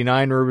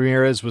 1989,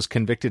 Ramirez was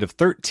convicted of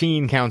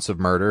 13 counts of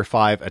murder,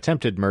 5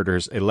 attempted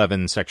murders,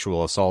 11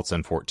 sexual assaults,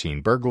 and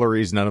 14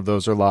 burglaries. None of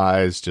those are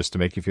lies, just to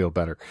make you feel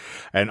better.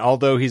 And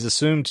although he's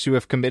assumed to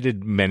have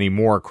committed many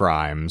more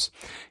crimes,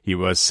 he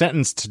was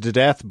sentenced to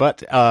death,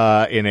 but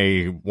in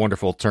a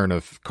wonderful turn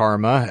of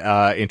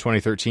karma, in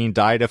 2013,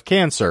 died of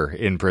cancer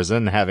in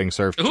prison, having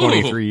served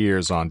 23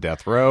 years on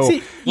death row.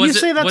 See, you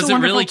say that's a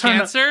wonderful turn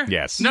cancer?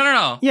 Yes.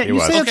 No. Yeah, you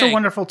say it's a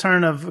wonderful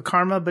turn of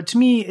karma, but to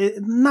me,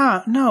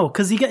 no,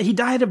 because he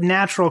died of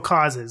natural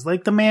causes.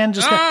 Like the man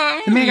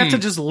got to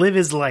just live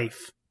his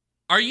life.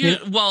 Are you?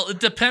 Well, it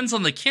depends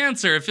on the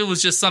cancer. If it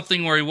was just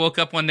something where he woke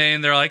up one day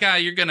and they're like,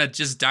 you're gonna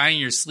just die in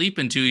your sleep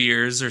in 2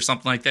 years or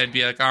something like that, it'd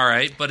be like, all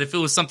right. But if it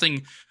was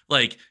something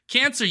like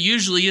cancer,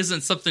 usually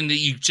isn't something that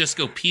you just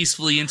go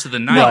peacefully into the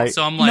night. Right.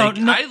 So I'm like,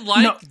 I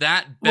like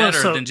that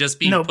better than just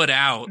being put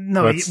out.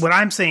 No, what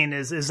I'm saying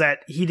is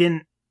that he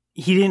didn't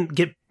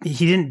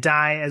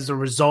die as a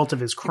result of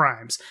his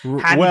crimes.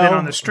 Had he been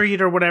on the street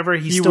or whatever,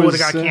 he still would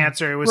have got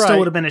cancer. It still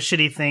would have been a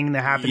shitty thing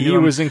that happened to him. He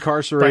was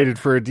incarcerated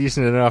for a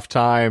decent enough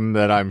time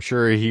that I'm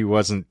sure he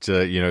wasn't,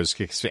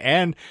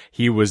 and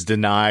he was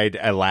denied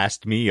a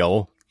last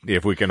meal.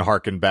 If we can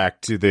harken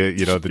back to the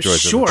joys of the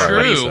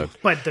True.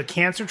 But the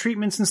cancer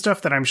treatments and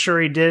stuff that I'm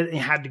sure he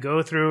had to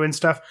go through and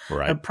stuff,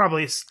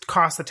 probably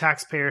cost the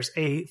taxpayers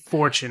a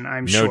fortune,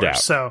 I'm sure. Doubt.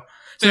 So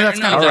that's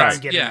kind of what I'm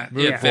getting at.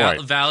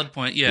 Yeah, valid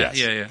point.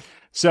 Yeah.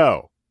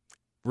 So,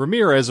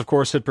 Ramirez, of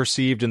course, had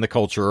perceived in the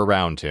culture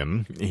around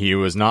him. He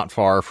was not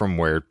far from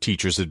where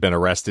teachers had been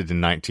arrested in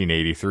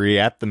 1983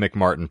 at the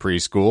McMartin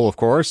preschool, of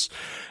course,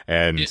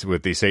 and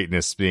with the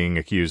Satanists being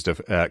accused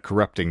of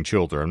corrupting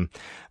children,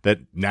 that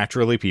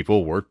naturally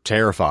people were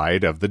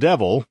terrified of the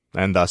devil,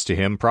 and thus to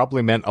him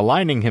probably meant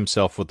aligning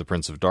himself with the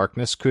Prince of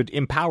Darkness could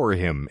empower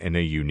him in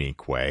a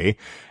unique way,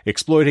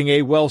 exploiting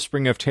a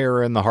wellspring of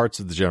terror in the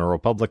hearts of the general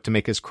public to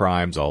make his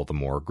crimes all the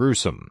more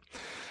gruesome.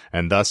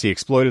 And thus he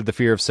exploited the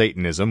fear of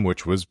Satanism,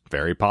 which was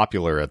very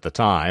popular at the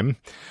time.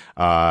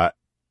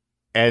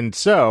 And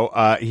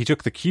so he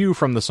took the cue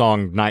from the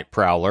song Night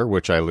Prowler,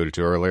 which I alluded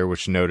to earlier,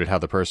 which noted how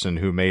the person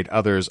who made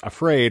others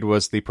afraid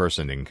was the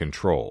person in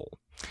control.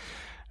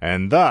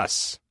 And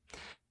thus,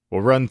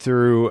 we'll run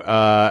through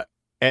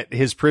at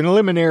his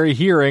preliminary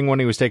hearing when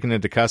he was taken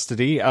into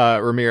custody,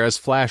 Ramirez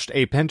flashed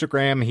a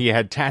pentagram he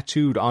had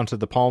tattooed onto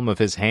the palm of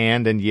his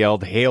hand and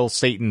yelled, "Hail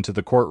Satan," to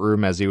the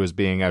courtroom as he was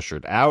being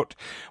ushered out,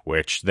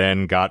 which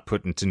then got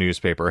put into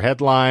newspaper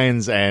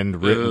headlines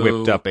and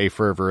whipped up a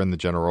fervor in the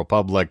general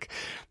public,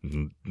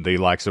 the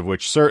likes of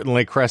which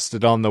certainly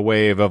crested on the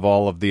wave of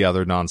all of the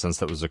other nonsense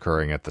that was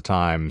occurring at the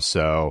time.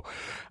 So,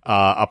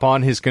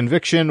 upon his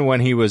conviction, when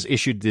he was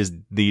issued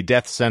the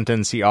death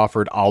sentence, he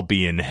offered, "I'll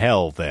be in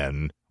hell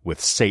then with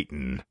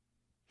Satan."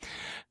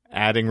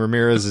 Adding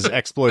Ramirez's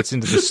exploits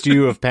into the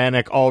stew of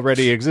panic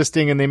already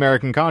existing in the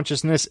American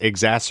consciousness,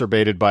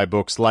 exacerbated by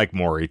books like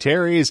Maury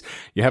Terry's,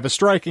 you have a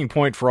striking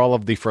point for all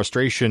of the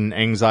frustration,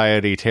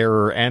 anxiety,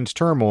 terror, and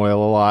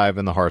turmoil alive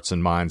in the hearts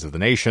and minds of the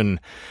nation.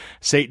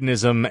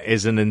 Satanism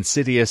is an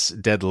insidious,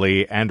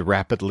 deadly, and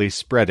rapidly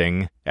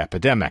spreading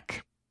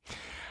epidemic.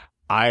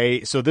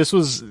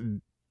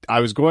 I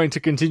was going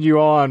to continue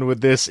on with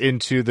this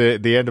into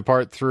the end of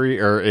part 3,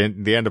 or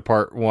in the end of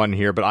part 1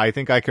 here, but I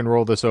think I can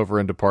roll this over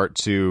into part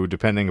 2,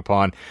 depending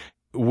upon,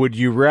 would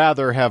you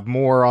rather have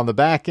more on the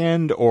back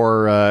end,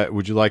 or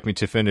would you like me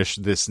to finish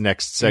this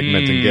next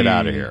segment and get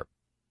out of here?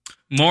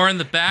 More in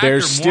the back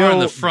or more in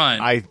the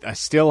front? I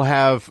still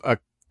have a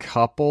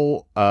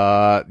couple.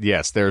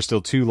 Yes, there are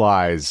still 2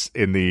 lies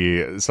in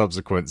the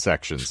subsequent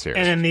sections here.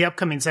 And in the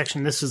upcoming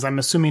section, this is, I'm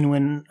assuming,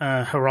 when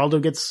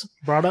Geraldo gets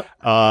brought up?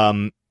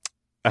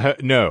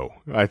 No,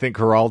 I think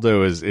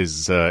Geraldo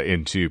is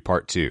into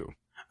part 2.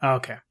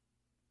 Okay.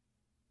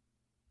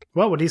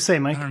 Well, what do you say,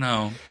 Mike? I don't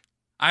know.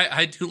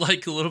 I do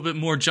like a little bit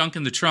more junk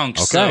in the trunk,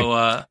 okay.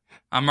 So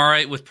I'm all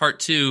right with part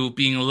 2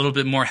 being a little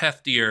bit more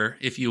heftier,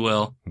 if you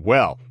will.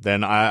 Well,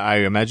 then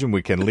I imagine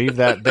we can leave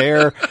that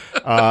there.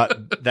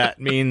 That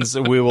means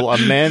we will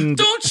amend.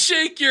 Don't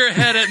shake your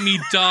head at me,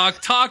 Doc,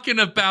 talking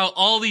about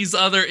all these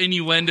other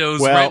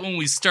innuendos right when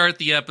we start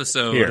the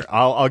episode. Here,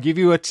 I'll give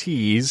you a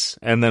tease,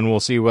 and then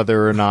we'll see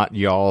whether or not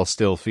y'all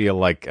still feel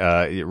like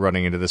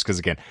running into this. Because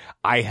again,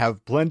 I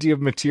have plenty of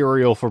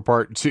material for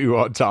part 2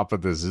 on top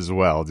of this as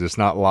well, just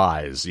not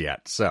lies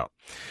yet. So.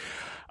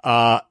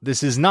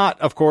 This is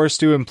not, of course,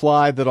 to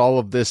imply that all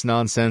of this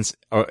nonsense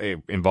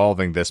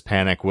involving this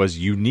panic was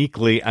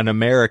uniquely an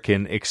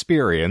American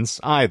experience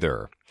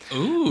either.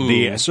 Ooh.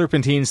 The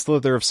serpentine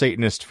slither of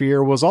Satanist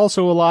fear was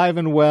also alive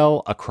and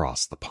well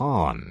across the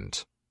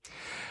pond.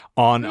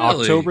 On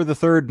October the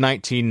 3rd,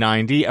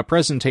 1990, a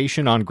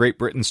presentation on Great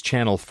Britain's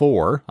Channel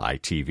 4,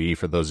 ITV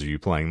for those of you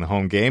playing the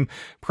home game,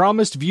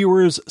 promised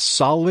viewers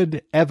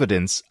solid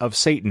evidence of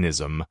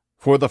Satanism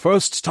for the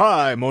first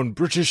time on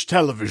British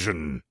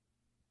television.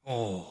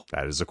 Oh.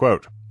 That is a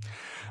quote.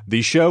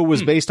 The show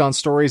was based on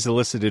stories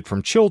elicited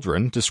from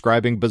children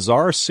describing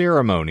bizarre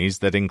ceremonies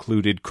that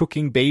included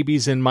cooking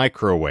babies in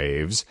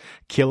microwaves,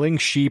 killing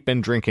sheep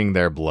and drinking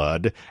their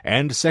blood,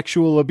 and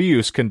sexual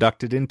abuse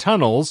conducted in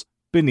tunnels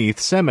beneath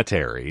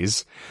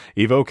cemeteries,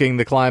 evoking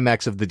the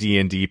climax of the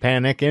D&D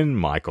panic in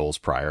Michael's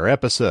prior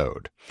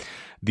episode.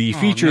 The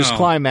feature's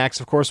climax,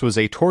 of course, was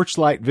a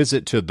torchlight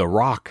visit to the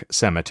Rock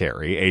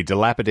Cemetery, a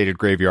dilapidated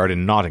graveyard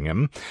in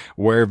Nottingham,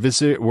 where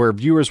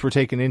viewers were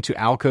taken into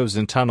alcoves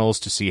and tunnels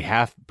to see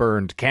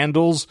half-burned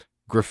candles,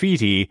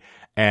 graffiti,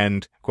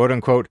 and,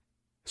 quote-unquote,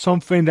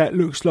 something that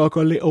looks like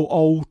a little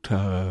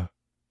altar.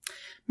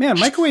 Man,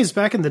 microwaves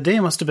back in the day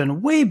must have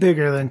been way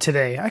bigger than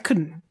today. I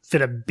couldn't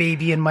fit a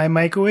baby in my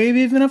microwave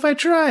even if I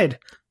tried.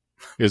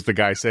 Is the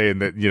guy saying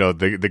that, you know,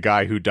 the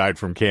guy who died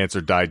from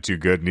cancer died too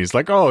good, and he's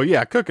like, oh,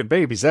 yeah, cooking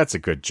babies, that's a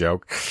good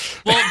joke.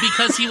 Well,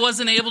 because he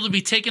wasn't able to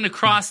be taken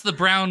across the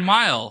Brown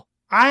Mile.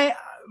 I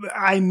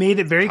made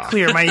it very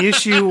clear. My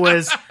issue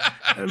was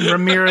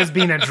Ramirez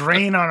being a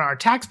drain on our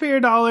taxpayer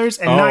dollars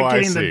and not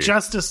getting the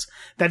justice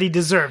that he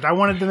deserved. I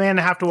wanted the man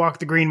to have to walk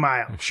the Green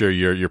Mile. I'm sure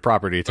your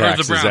property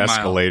taxes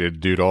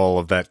escalated due to all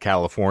of that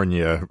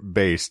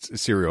California-based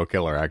serial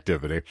killer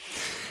activity.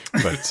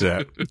 But...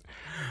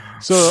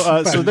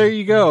 So there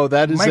you go.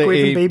 That is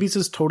microwaving babies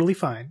is totally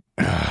fine.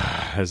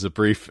 As a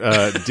brief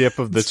dip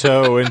of the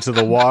toe into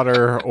the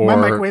water, or my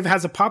microwave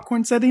has a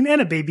popcorn setting and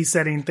a baby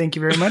setting. Thank you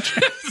very much.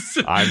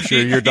 I'm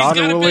sure your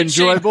daughter will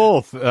enjoy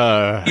both.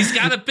 He's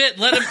got a bit.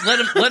 Let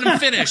him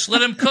finish.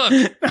 Let him cook.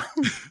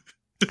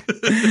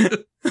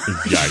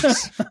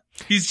 Yikes!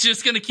 He's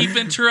just gonna keep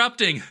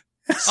interrupting.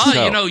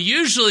 Oh,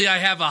 usually I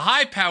have a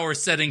high power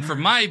setting for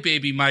my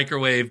baby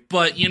microwave,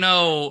 but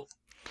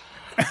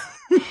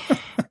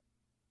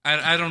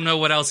I don't know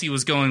what else he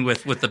was going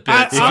with the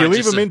bit. If you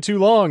leave them in too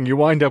long, you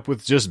wind up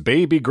with just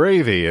baby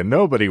gravy, and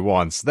nobody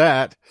wants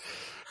that.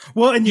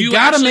 Well, and you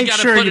gotta make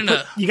sure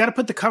you gotta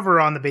put the cover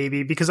on the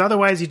baby, because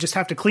otherwise you just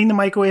have to clean the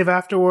microwave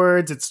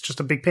afterwards. It's just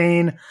a big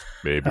pain.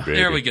 Baby.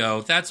 There we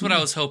go. That's what I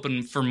was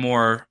hoping for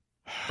more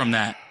from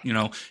that.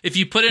 If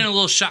you put in a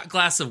little shot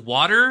glass of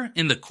water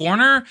in the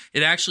corner,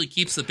 it actually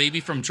keeps the baby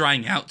from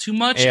drying out too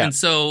much. Yeah. And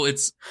so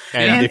it's...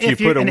 And if you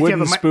put a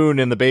wooden spoon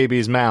in the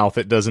baby's mouth,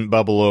 it doesn't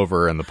bubble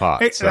over in the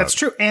pot. That's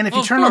true. And if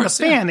you turn on the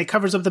fan, it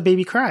covers up the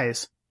baby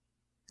cries.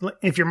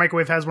 If your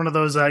microwave has one of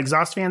those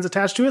exhaust fans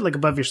attached to it, like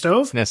above your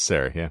stove. It's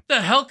necessary, yeah. The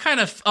hell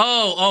kind of...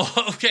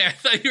 okay. I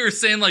thought you were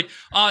saying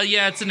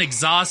it's an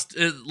exhaust,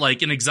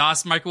 like an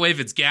exhaust microwave.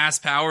 It's gas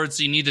powered,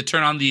 so you need to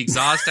turn on the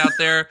exhaust out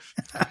there.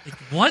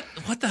 What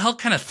the hell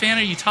kind of fan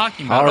are you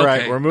talking about? All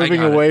right, we're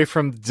moving away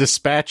from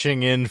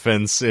dispatching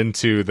infants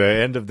into the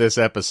end of this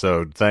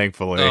episode,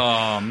 thankfully.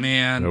 Oh,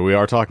 man. We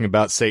are talking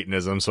about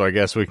Satanism, so I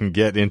guess we can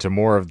get into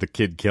more of the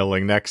kid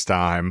killing next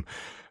time.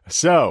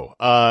 So,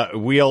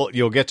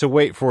 you'll get to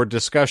wait for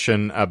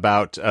discussion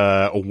about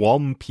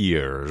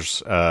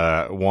wampirs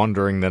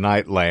wandering the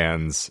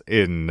nightlands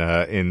in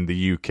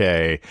the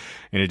UK,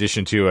 in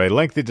addition to a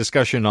lengthy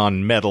discussion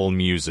on metal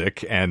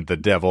music and the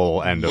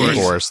devil, and of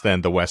course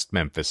then the West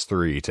Memphis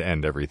 3 to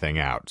end everything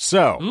out.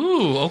 So,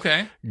 ooh,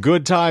 okay.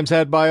 Good times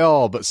had by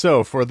all, but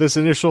so for this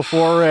initial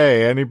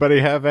foray,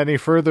 anybody have any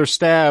further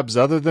stabs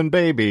other than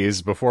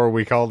babies before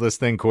we call this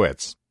thing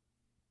quits?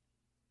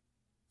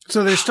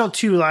 So there's still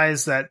 2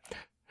 lies that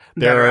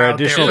there are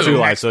additional 2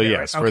 lies. So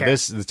yes, okay. For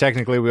this,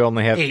 technically we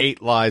only have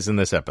 8 lies in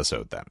this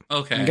episode then.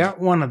 Okay. You got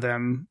one of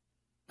them,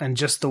 and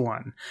just the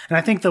one. And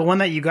I think the one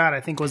that you got,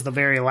 was the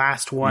very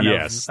last one.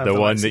 Yes, the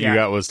one that you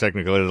got was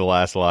technically the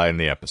last lie in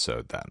the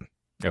episode then,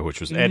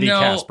 which was Eddie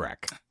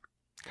Kasprak.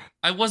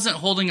 I wasn't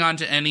holding on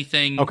to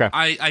anything. Okay.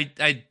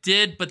 I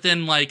did, but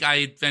then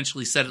I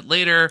eventually said it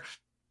later.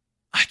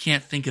 I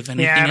can't think of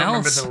anything else. Yeah, I don't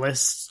remember the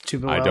list too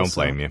well. I don't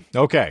blame you.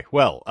 Okay,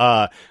 well,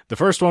 the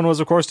first one was,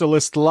 of course, to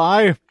list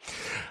lie.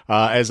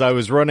 As I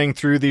was running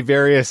through the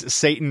various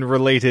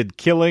Satan-related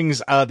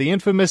killings, the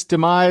infamous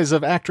demise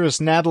of actress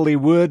Natalie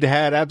Wood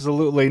had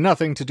absolutely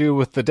nothing to do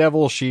with the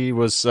devil. She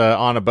was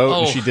on a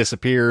boat and she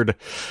disappeared.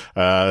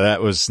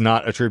 That was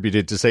not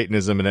attributed to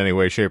Satanism in any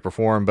way, shape, or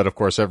form, but of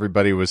course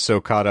everybody was so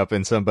caught up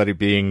in somebody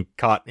being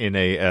caught in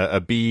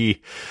a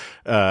bee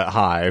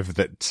hive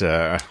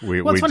that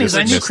we What's funny is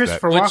I knew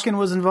Christopher that. Walken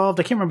was involved.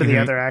 I can't remember the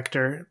other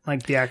actor,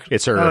 the actor.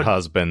 It's her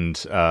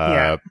husband.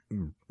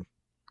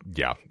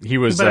 Yeah, he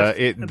was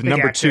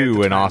number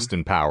 2 in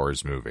Austin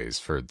Powers movies,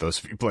 for those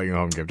of you playing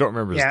home game. Don't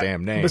remember his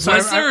damn name.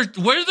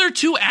 Were there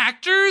 2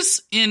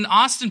 actors in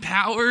Austin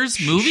Powers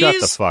movies? Shut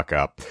the fuck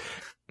up.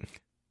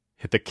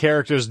 The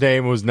character's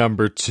name was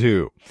number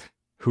 2.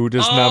 Who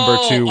does number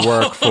 2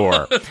 work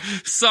for?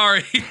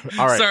 Sorry.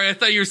 All right. Sorry, I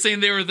thought you were saying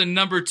they were the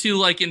number 2,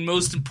 like in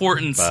most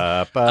importance.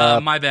 My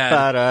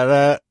bad.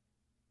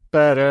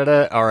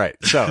 All right,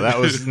 so that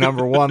was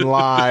number 1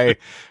 lie.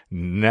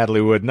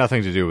 Natalie Wood,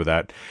 nothing to do with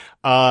that.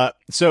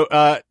 So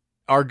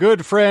our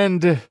good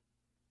friend,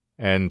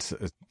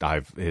 and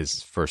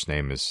his first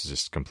name has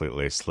just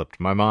completely slipped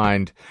my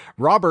mind,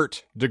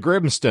 Robert de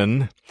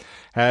Grimston,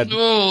 had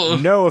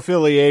no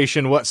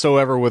affiliation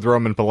whatsoever with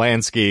Roman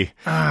Polanski.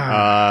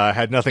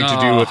 Had nothing to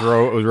do with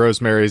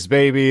Rosemary's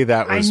Baby.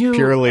 That was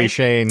purely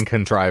Shane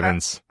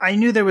contrivance. I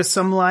knew there was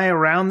some lie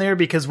around there,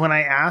 because when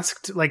I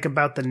asked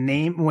about the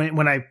name,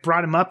 when I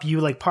brought him up, you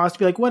paused to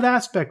be like, what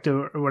aspect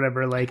or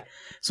whatever,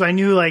 so I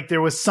knew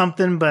there was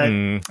something, but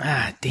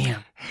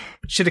damn,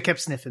 should have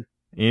kept sniffing.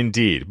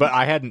 Indeed, but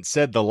I hadn't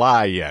said the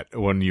lie yet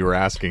when you were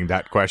asking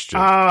that question.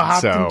 Oh,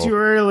 hopped in too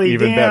early.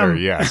 Even better,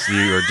 yes.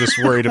 You were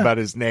just worried about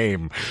his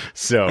name.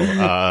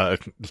 So,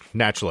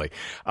 naturally.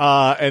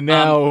 And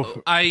now...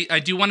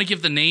 I do want to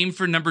give the name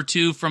for number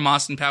 2 from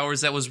Austin Powers.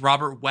 That was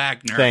Robert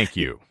Wagner. Thank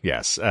you.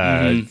 Yes.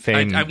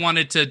 I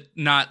wanted to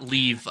not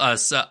leave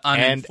us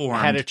uninformed.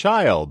 And had a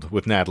child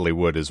with Natalie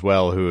Wood as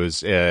well, who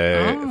is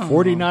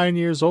 49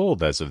 years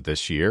old as of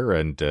this year,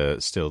 and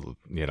still,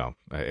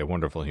 a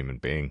wonderful human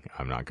being.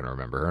 I'm not going to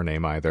remember her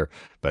name either,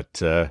 but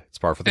it's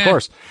par for the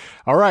course.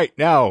 All right,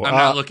 now I'm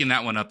not looking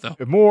that one up though.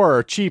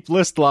 More cheap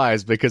list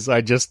lies, because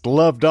I just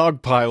love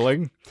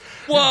dogpiling.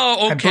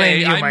 Whoa,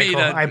 okay.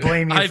 I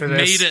blame you for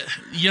this.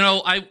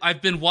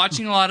 I've been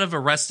watching a lot of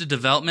Arrested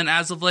Development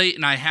as of late,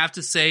 and I have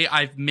to say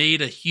I've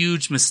made a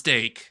huge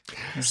mistake.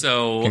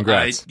 So,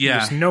 congrats.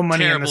 There's no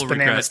money in this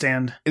banana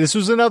stand. This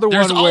was another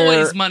There's one where... There's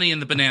always money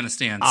in the banana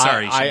stand.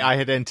 Sorry, I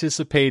had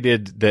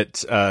anticipated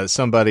that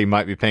somebody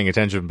might be paying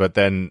attention, but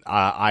then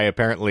I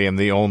apparently am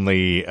the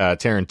only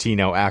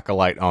Tarantino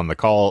acolyte on the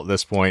call at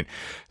this point.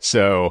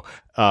 So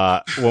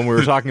when we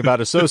were talking about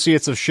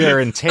Associates of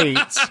Sharon Tate,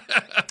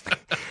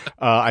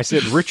 I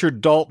said Richard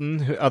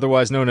Dalton,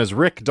 otherwise known as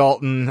Rick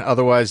Dalton,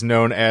 otherwise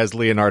known as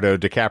Leonardo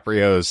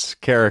DiCaprio's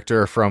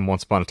character from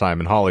Once Upon a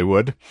Time in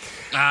Hollywood.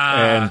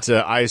 And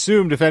I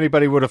assumed if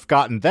anybody would have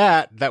gotten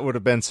that would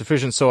have been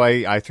sufficient. So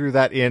I threw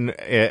that in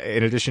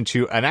addition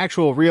to an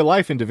actual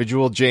real-life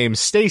individual, James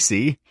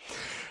Stacey,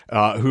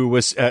 who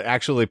was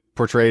actually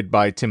portrayed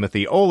by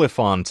Timothy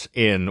Olyphant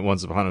in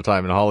Once Upon a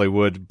Time in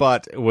Hollywood,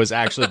 but was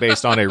actually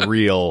based on a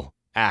real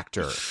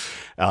actor.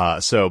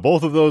 So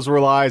both of those were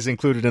lies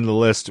included in the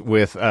list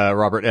with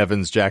Robert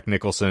Evans, Jack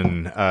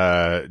Nicholson,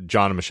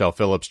 John and Michelle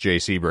Phillips, Jay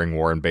Sebring,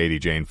 Warren Beatty,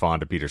 Jane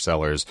Fonda, Peter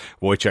Sellers,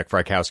 Wojciech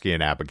Frykowski,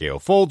 and Abigail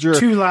Folger.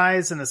 2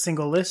 lies in a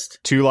single list.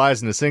 2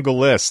 lies in a single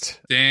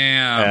list.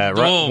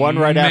 Damn. One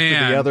right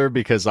after the other,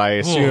 because I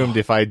assumed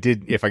if I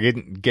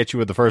didn't get you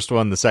with the first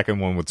one, the second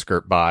one would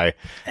skirt by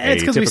a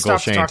it's because we typical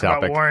stopped Shane talking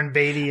topic. about Warren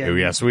Beatty. And, Oh,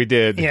 yes, we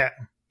did. Yeah.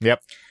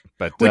 Yep.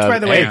 But, which, by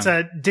the way, it's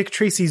Dick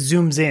Tracy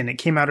Zooms In. It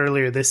came out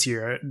earlier this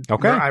year.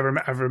 Okay.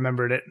 I've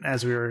remembered it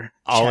as we were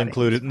I'll chatting.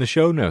 include it in the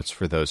show notes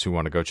for those who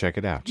want to go check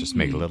it out. Just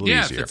make it a little easier.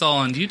 Yeah, if it's all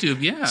on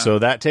YouTube, yeah. So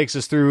that takes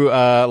us through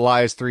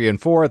lies 3 and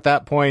 4 at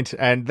that point.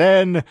 And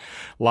then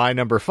lie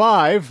number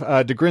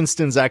 5, de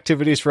Grinston's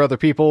activities for other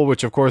people,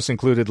 which of course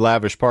included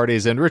lavish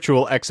parties and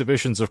ritual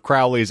exhibitions of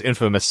Crowley's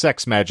infamous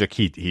sex magic.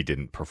 He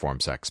didn't perform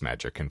sex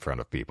magic in front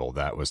of people.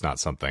 That was not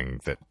something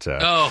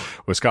that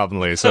was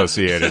commonly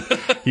associated.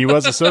 He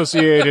was associated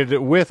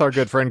with our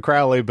good friend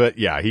Crowley, but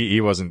yeah, he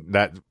wasn't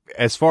that.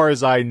 As far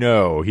as I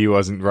know, he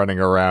wasn't running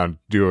around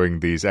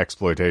doing these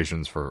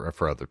exploitations for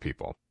other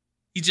people.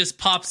 He just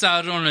pops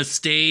out on a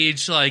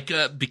stage, like,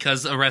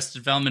 because Arrested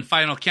Development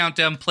Final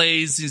Countdown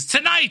plays. He's,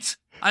 tonight,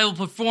 I will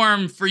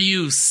perform for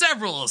you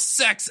several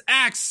sex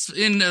acts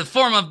in the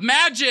form of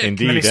magic.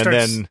 Indeed, and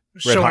then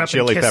Red Hot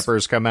Chili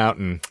Peppers come out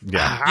and,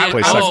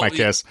 play Suck My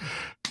Kiss.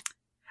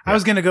 I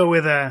was going to go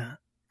with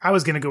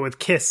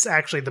Kiss,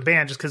 actually, the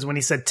band, just because when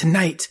he said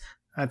tonight,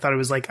 I thought it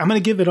was like, I'm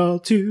going to give it all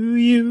to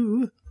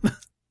you.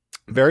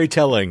 Very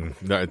telling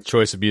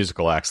choice of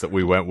musical acts that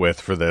we went with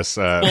for this.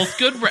 Both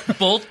good.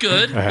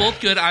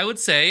 I would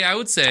say.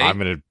 I'm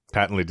going to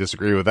patently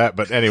disagree with that,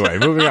 but anyway,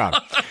 moving on.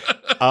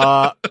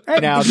 Now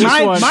this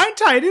mine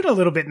tied in a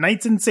little bit.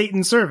 Knights in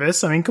Satan's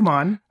Service. I mean, come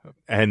on.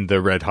 And the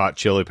Red Hot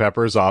Chili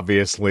Peppers,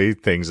 obviously,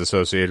 things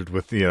associated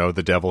with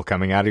the devil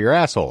coming out of your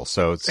asshole.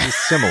 So it's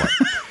similar.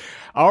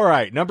 All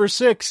right, number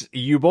 6,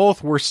 you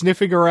both were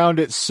sniffing around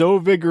it so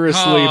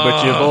vigorously,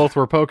 but you both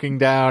were poking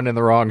down in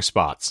the wrong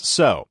spots.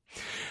 So,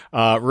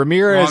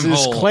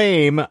 Ramirez's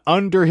claim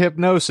under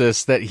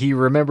hypnosis that he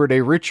remembered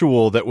a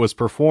ritual that was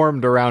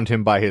performed around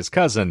him by his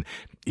cousin.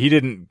 He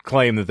didn't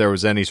claim that there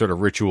was any sort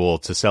of ritual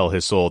to sell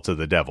his soul to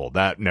the devil.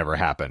 That never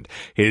happened.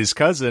 His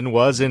cousin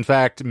was, in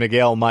fact,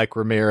 Miguel Mike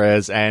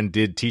Ramirez and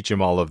did teach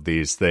him all of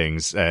these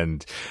things.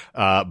 And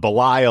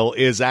Belial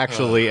is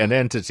actually an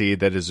entity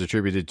that is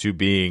attributed to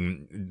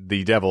being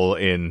the devil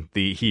in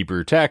the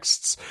Hebrew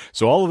texts.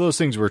 So all of those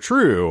things were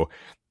true.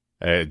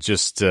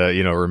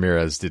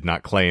 Ramirez did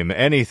not claim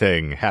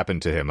anything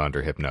happened to him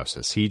under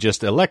hypnosis. He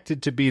just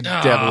elected to be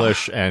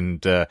devilish,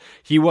 and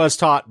he was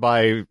taught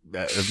by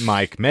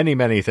Mike many,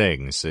 many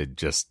things. It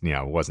just,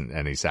 wasn't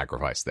any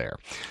sacrifice there.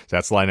 So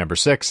that's lie number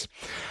 6.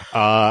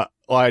 Lie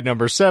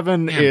number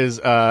 7 is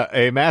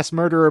a mass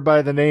murderer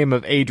by the name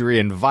of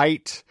Adrian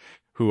Veidt,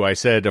 who I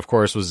said, of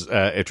course, was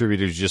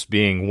attributed to just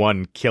being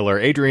one killer.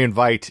 Adrian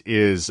Veidt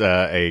is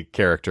a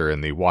character in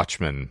the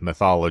Watchmen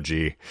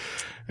mythology.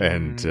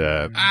 And,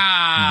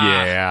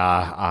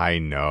 yeah, I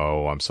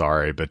know. I'm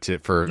sorry. But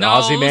for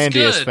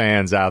Ozymandias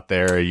fans out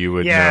there, you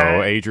would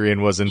know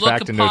Adrian was, in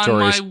fact, a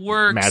notorious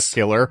mass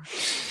killer.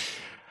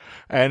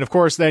 And, of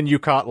course, then you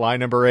caught lie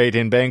number 8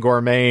 in Bangor,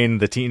 Maine,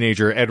 the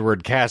teenager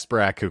Edward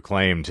Casbrack, who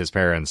claimed his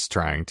parents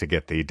trying to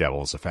get the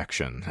devil's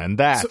affection. And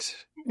that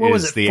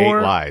is the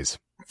 8 lies.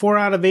 4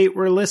 out of 8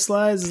 were list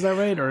lies, is that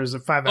right? Or is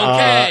it 5 out of 8?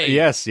 Okay.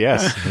 Yes,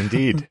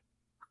 indeed.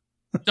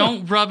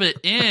 Don't rub it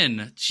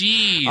in.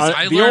 Jeez,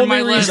 I learned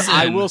my lesson.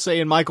 I will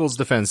say in Michael's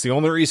defense, the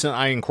only reason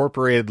I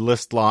incorporated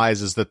list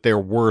lies is that there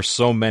were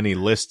so many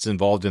lists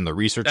involved in the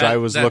research I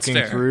was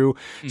looking through,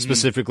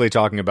 specifically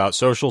talking about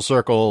social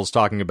circles,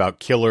 talking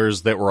about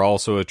killers that were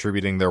also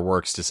attributing their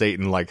works to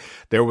Satan. Like,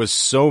 there was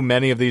so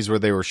many of these where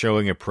they were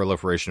showing a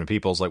proliferation of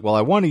people. It's like, well,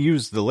 I want to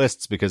use the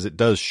lists because it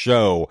does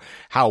show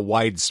how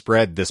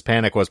widespread this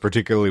panic was,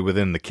 particularly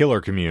within the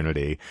killer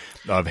community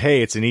of,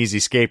 hey, it's an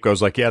easy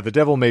scapegoat. Like, yeah, the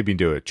devil made me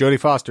do it.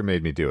 Jodie Foster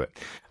made me do it.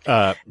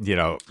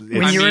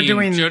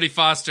 Jodie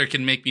Foster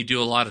can make me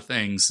do a lot of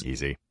things.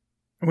 Easy.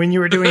 When you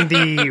were doing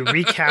the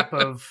recap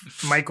of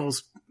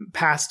Michael's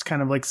past,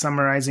 kind of like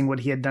summarizing what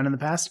he had done in the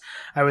past,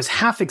 I was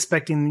half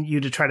expecting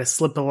you to try to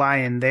slip a lie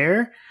in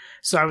there.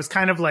 So I was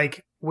kind of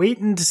like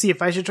waiting to see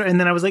if I should try. And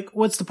then I was like,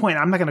 what's the point?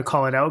 I'm not going to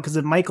call it out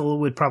because Michael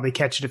would probably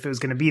catch it if it was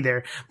going to be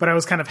there. But I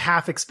was kind of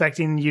half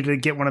expecting you to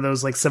get one of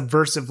those like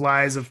subversive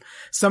lies of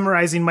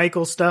summarizing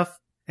Michael's stuff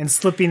and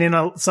slipping in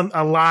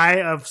a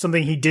lie of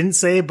something he didn't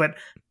say, but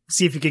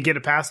see if you could get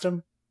it past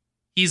him.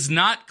 He's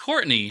not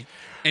Courtney.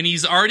 And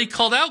he's already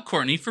called out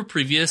Courtney for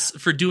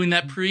doing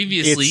that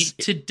previously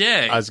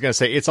today. I was going to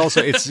say,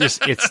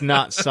 it's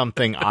not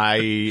something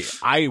I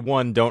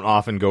don't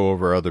often go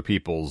over other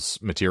people's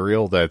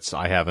material.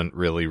 I haven't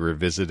really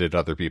revisited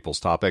other people's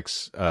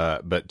topics.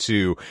 But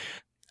two,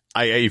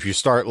 if you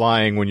start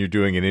lying when you're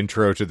doing an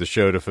intro to the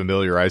show to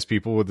familiarize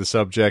people with the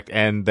subject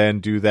and then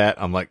do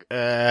that, I'm like,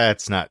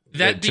 it's not,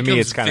 to me,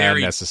 it's kind of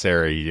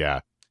unnecessary.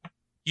 Yeah.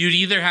 You'd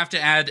either have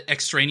to add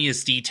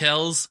extraneous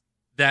details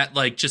that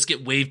like just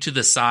get waved to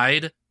the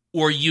side,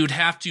 or you'd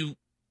have to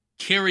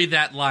carry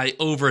that lie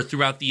over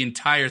throughout the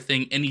entire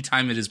thing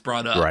anytime it is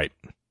brought up. Right.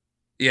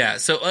 Yeah,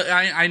 so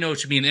I know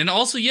what you mean. And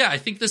also, yeah, I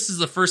think this is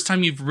the first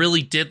time you've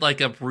really did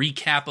like a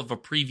recap of a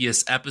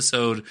previous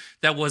episode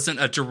that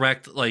wasn't a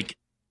direct like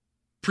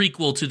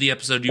prequel to the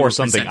episode you were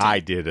something presenting. I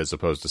did as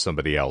opposed to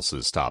somebody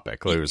else's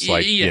topic. It was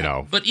like,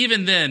 But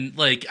even then,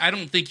 like, I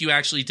don't think you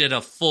actually did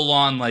a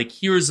full-on, like,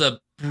 here's a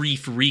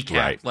brief recap.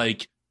 Right.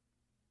 Like,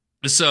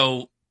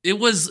 so it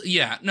was,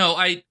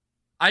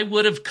 I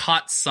would have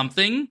caught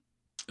something,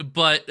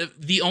 but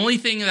the only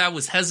thing that I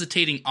was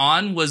hesitating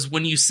on was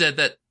when you said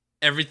that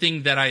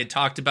everything that I had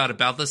talked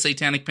about the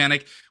Satanic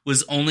Panic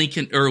was only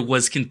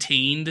was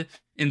contained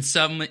in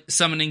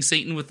summoning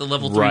Satan with the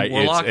level 3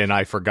 warlock. And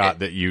I forgot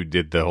that you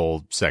did the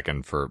whole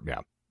second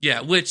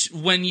Yeah, which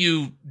when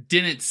you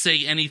didn't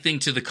say anything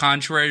to the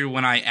contrary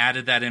when I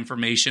added that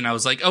information, I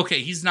was like, okay,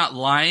 he's not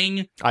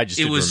lying. I just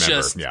didn't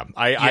remember.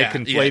 I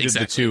conflated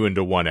the two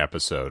into one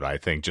episode, I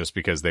think, just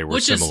because they were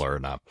similar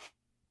enough.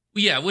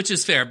 Yeah, which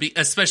is fair,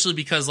 especially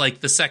because like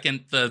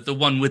the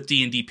one with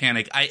D&D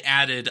Panic, I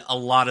added a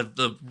lot of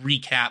the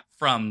recap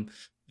from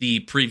the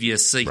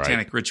previous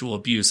Satanic Ritual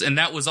Abuse. And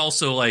that was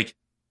also like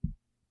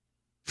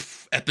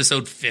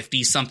episode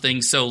 50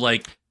 something. So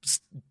like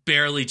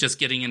barely just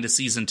getting into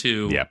season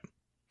 2. Yep.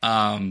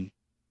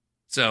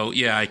 So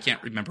yeah, I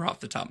can't remember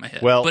off the top of my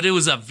head. Well, but it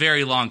was a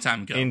very long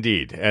time ago.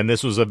 Indeed. And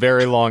this was a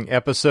very long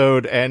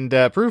episode, and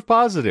proof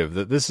positive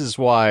that this is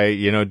why,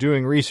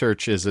 doing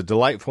research is a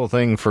delightful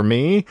thing for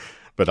me.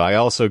 But I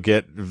also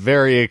get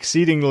very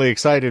exceedingly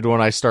excited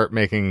when I start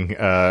making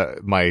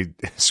my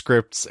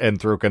scripts and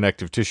throw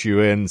connective tissue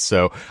in.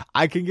 So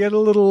I can get a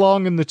little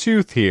long in the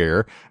tooth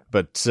here.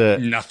 But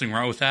nothing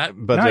wrong with that.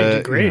 But no, you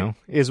did great.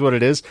 Is what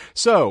it is.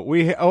 So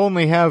we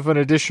only have an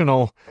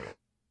additional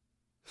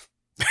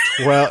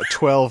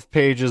 12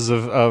 pages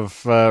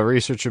of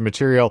research and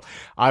material.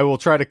 I will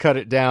try to cut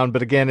it down,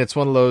 but again, it's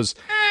one of those.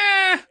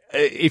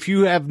 If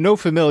you have no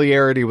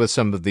familiarity with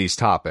some of these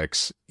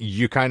topics,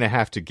 you kind of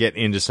have to get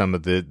into some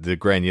of the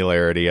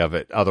granularity of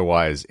it.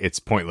 Otherwise, it's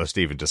pointless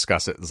to even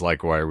discuss it. It's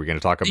like, why are we going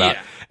to talk about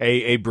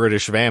a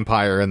British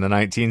vampire in the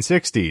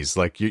 1960s?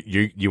 Like,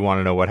 you want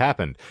to know what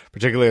happened.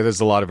 Particularly,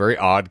 there's a lot of very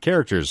odd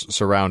characters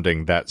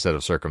surrounding that set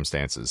of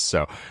circumstances.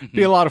 So,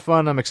 be a lot of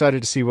fun. I'm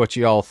excited to see what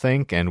you all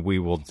think, and we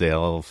will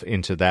delve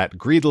into that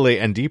greedily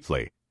and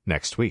deeply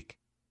next week.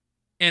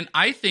 And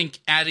I think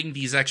adding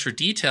these extra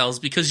details,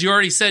 because you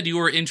already said you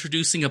were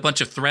introducing a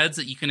bunch of threads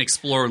that you can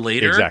explore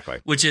later.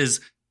 Exactly. Which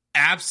is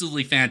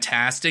absolutely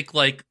fantastic.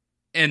 Like,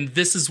 and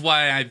this is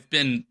why I've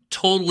been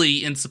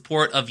totally in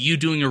support of you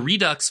doing a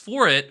Redux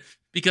for it.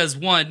 Because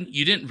one,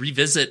 you didn't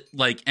revisit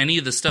like any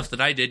of the stuff that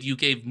I did. You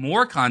gave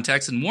more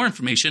context and more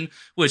information,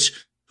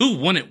 which who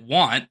wouldn't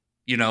want?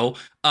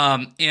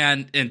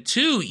 And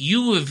two,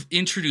 you have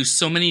introduced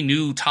so many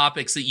new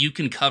topics that you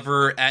can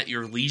cover at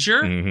your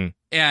leisure. Mm-hmm.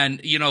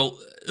 And,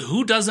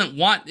 who doesn't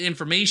want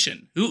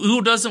information?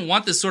 Who doesn't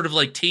want this sort of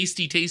like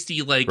tasty,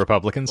 like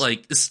Republicans,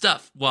 like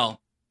stuff?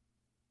 Well,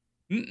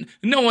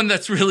 no one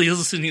that's really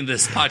listening to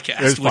this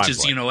podcast, which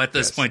is, at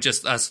this point,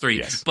 just us three.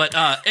 Yes. But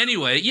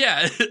anyway,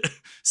 yeah.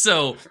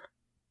 So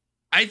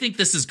I think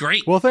this is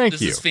great. Well, thank you.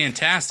 This is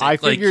fantastic. I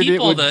figured keep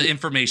all the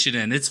information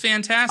in. It's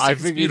fantastic.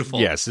 It's beautiful.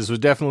 Yes, this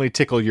would definitely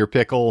tickle your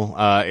pickle.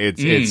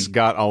 It's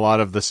got a lot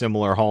of the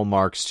similar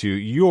hallmarks to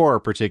your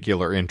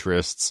particular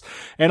interests.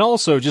 And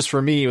also, just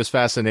for me, it was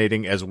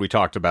fascinating, as we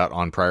talked about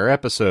on prior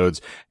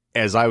episodes,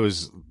 as I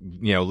was,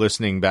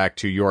 listening back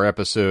to your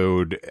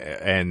episode,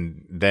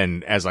 and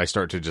then as I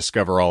start to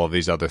discover all of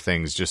these other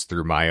things just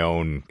through my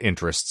own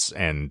interests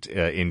and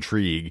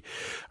intrigue,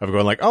 of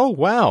going like, oh,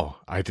 wow,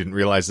 I didn't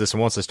realize this.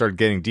 And once I started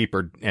getting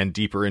deeper and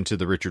deeper into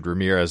the Richard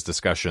Ramirez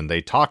discussion, they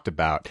talked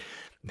about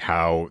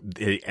how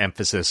the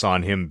emphasis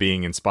on him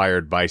being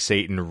inspired by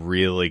Satan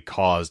really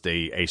caused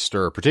a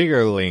stir,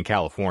 particularly in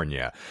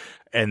California.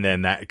 And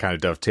then that kind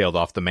of dovetailed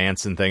off the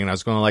Manson thing. And I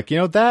was going like,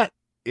 that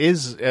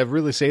is a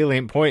really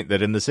salient point,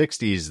 that in the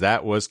 60s,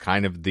 that was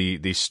kind of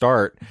the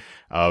start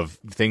of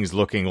things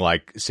looking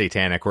like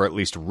satanic or at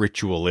least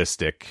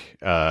ritualistic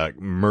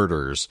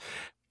murders,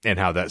 and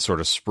how that sort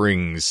of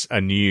springs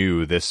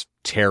anew this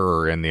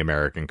terror in the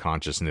American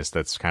consciousness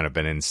that's kind of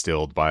been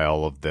instilled by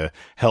all of the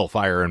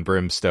hellfire and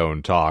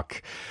brimstone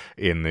talk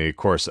in the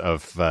course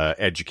of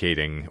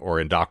educating or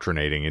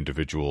indoctrinating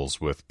individuals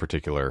with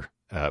particular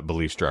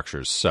belief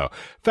structures. So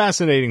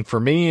fascinating for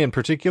me in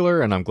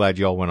particular, and I'm glad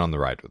you all went on the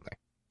ride with me.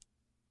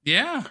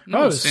 Yeah.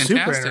 No, it was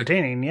super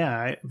entertaining. Yeah,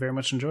 I very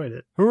much enjoyed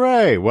it.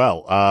 Hooray.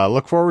 Well,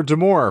 look forward to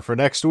more for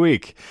next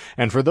week.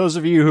 And for those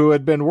of you who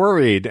had been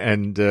worried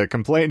and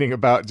complaining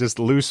about just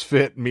loose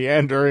fit,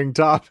 meandering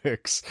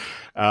topics,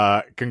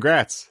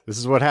 congrats. This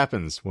is what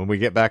happens when we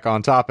get back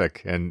on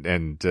topic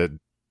and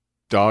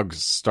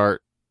dogs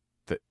start.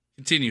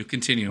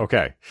 Continue.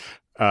 Okay.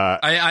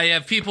 I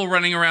have people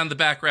running around the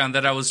background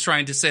that I was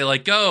trying to say,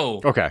 like,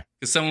 go. Okay.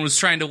 Because someone was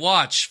trying to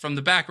watch from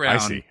the background.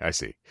 I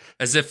see.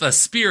 As if a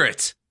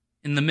spirit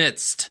in the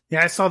midst.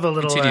 Yeah, I saw the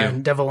little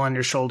devil on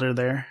your shoulder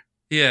there.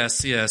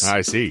 Yes. I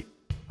see.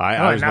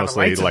 I was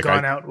mostly like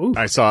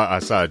I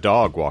saw a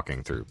dog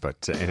walking through,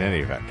 but in any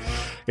event,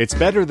 it's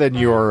better than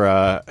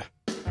your.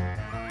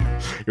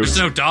 There's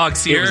no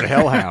dogs here. It was a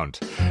hellhound.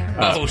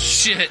 Oh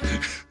shit!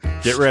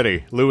 Get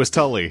ready, Louis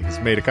Tully has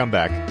made a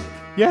comeback.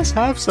 Yes,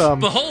 have some.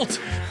 Behold.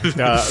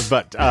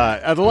 But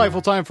a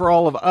delightful time for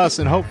all of us,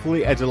 and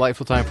hopefully a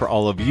delightful time for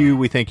all of you.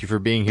 We thank you for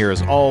being here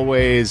as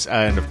always.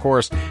 And of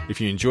course, if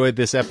you enjoyed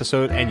this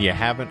episode and you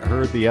haven't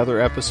heard the other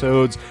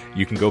episodes,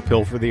 you can go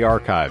pilfer the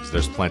archives.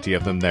 There's plenty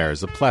of them there.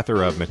 There's a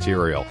plethora of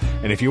material.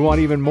 And if you want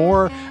even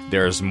more,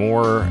 there's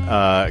more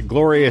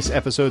glorious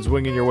episodes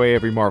winging your way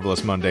every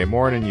Marvelous Monday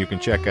morning. You can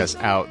check us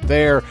out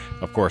there.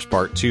 Of course,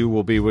 part 2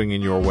 will be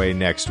winging your way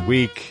next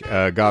week.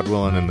 God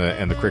willing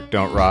and the crick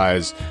don't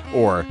rise,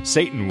 or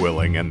Satan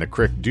willing and the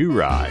crick do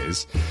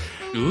rise.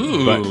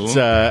 Ooh. But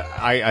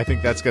I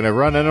think that's going to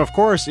run. And of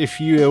course, if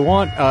you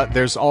want,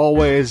 there's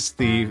always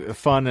the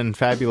fun and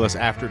fabulous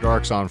After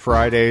Darks on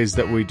Fridays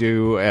that we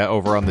do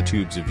over on the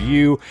Tubes of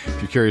You.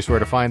 If you're curious where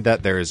to find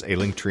that, there's a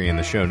link tree in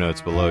the show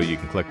notes below. You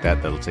can click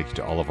that. That'll take you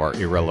to all of our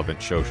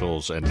irrelevant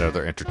socials and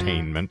other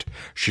entertainment.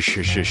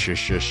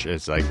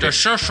 It's like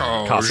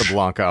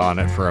Casablanca on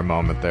it for a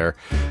moment there.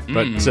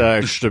 But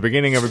it's the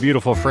beginning of a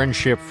beautiful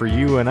friendship for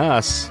you and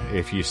us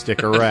if you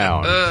stick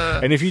around.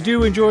 And if you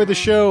do enjoy the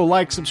show,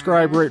 like,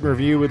 subscribe, rate, and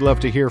review. We'd love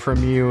to hear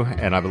from you,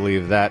 and I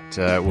believe that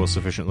will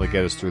sufficiently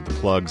get us through the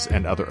plugs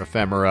and other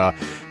ephemera.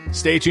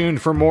 Stay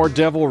tuned for more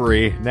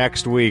devilry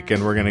next week,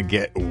 and we're going to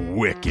get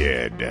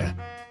wicked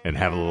and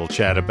have a little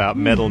chat about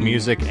metal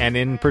music, and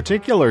in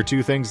particular,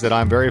 2 things that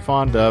I'm very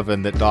fond of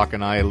and that Doc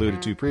and I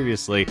alluded to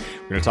previously.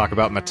 We're going to talk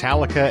about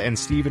Metallica and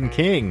Stephen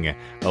King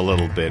a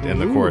little bit in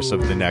the course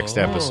of the next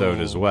episode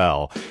as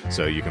well.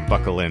 So you can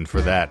buckle in for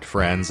that,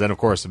 friends. And of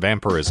course,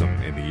 vampirism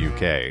in the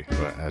UK.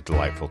 A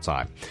delightful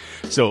time.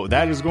 So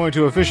that is going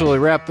to officially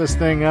wrap this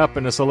thing up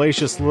in a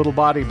salacious little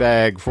body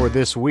bag for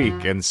this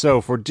week. And so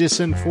for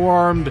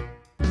Disinformed,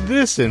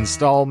 this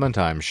installment,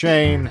 I'm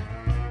Shane.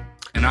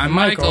 And I'm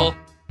Michael.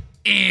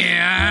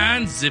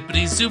 And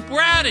zippity zoop,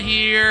 we're out of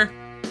here.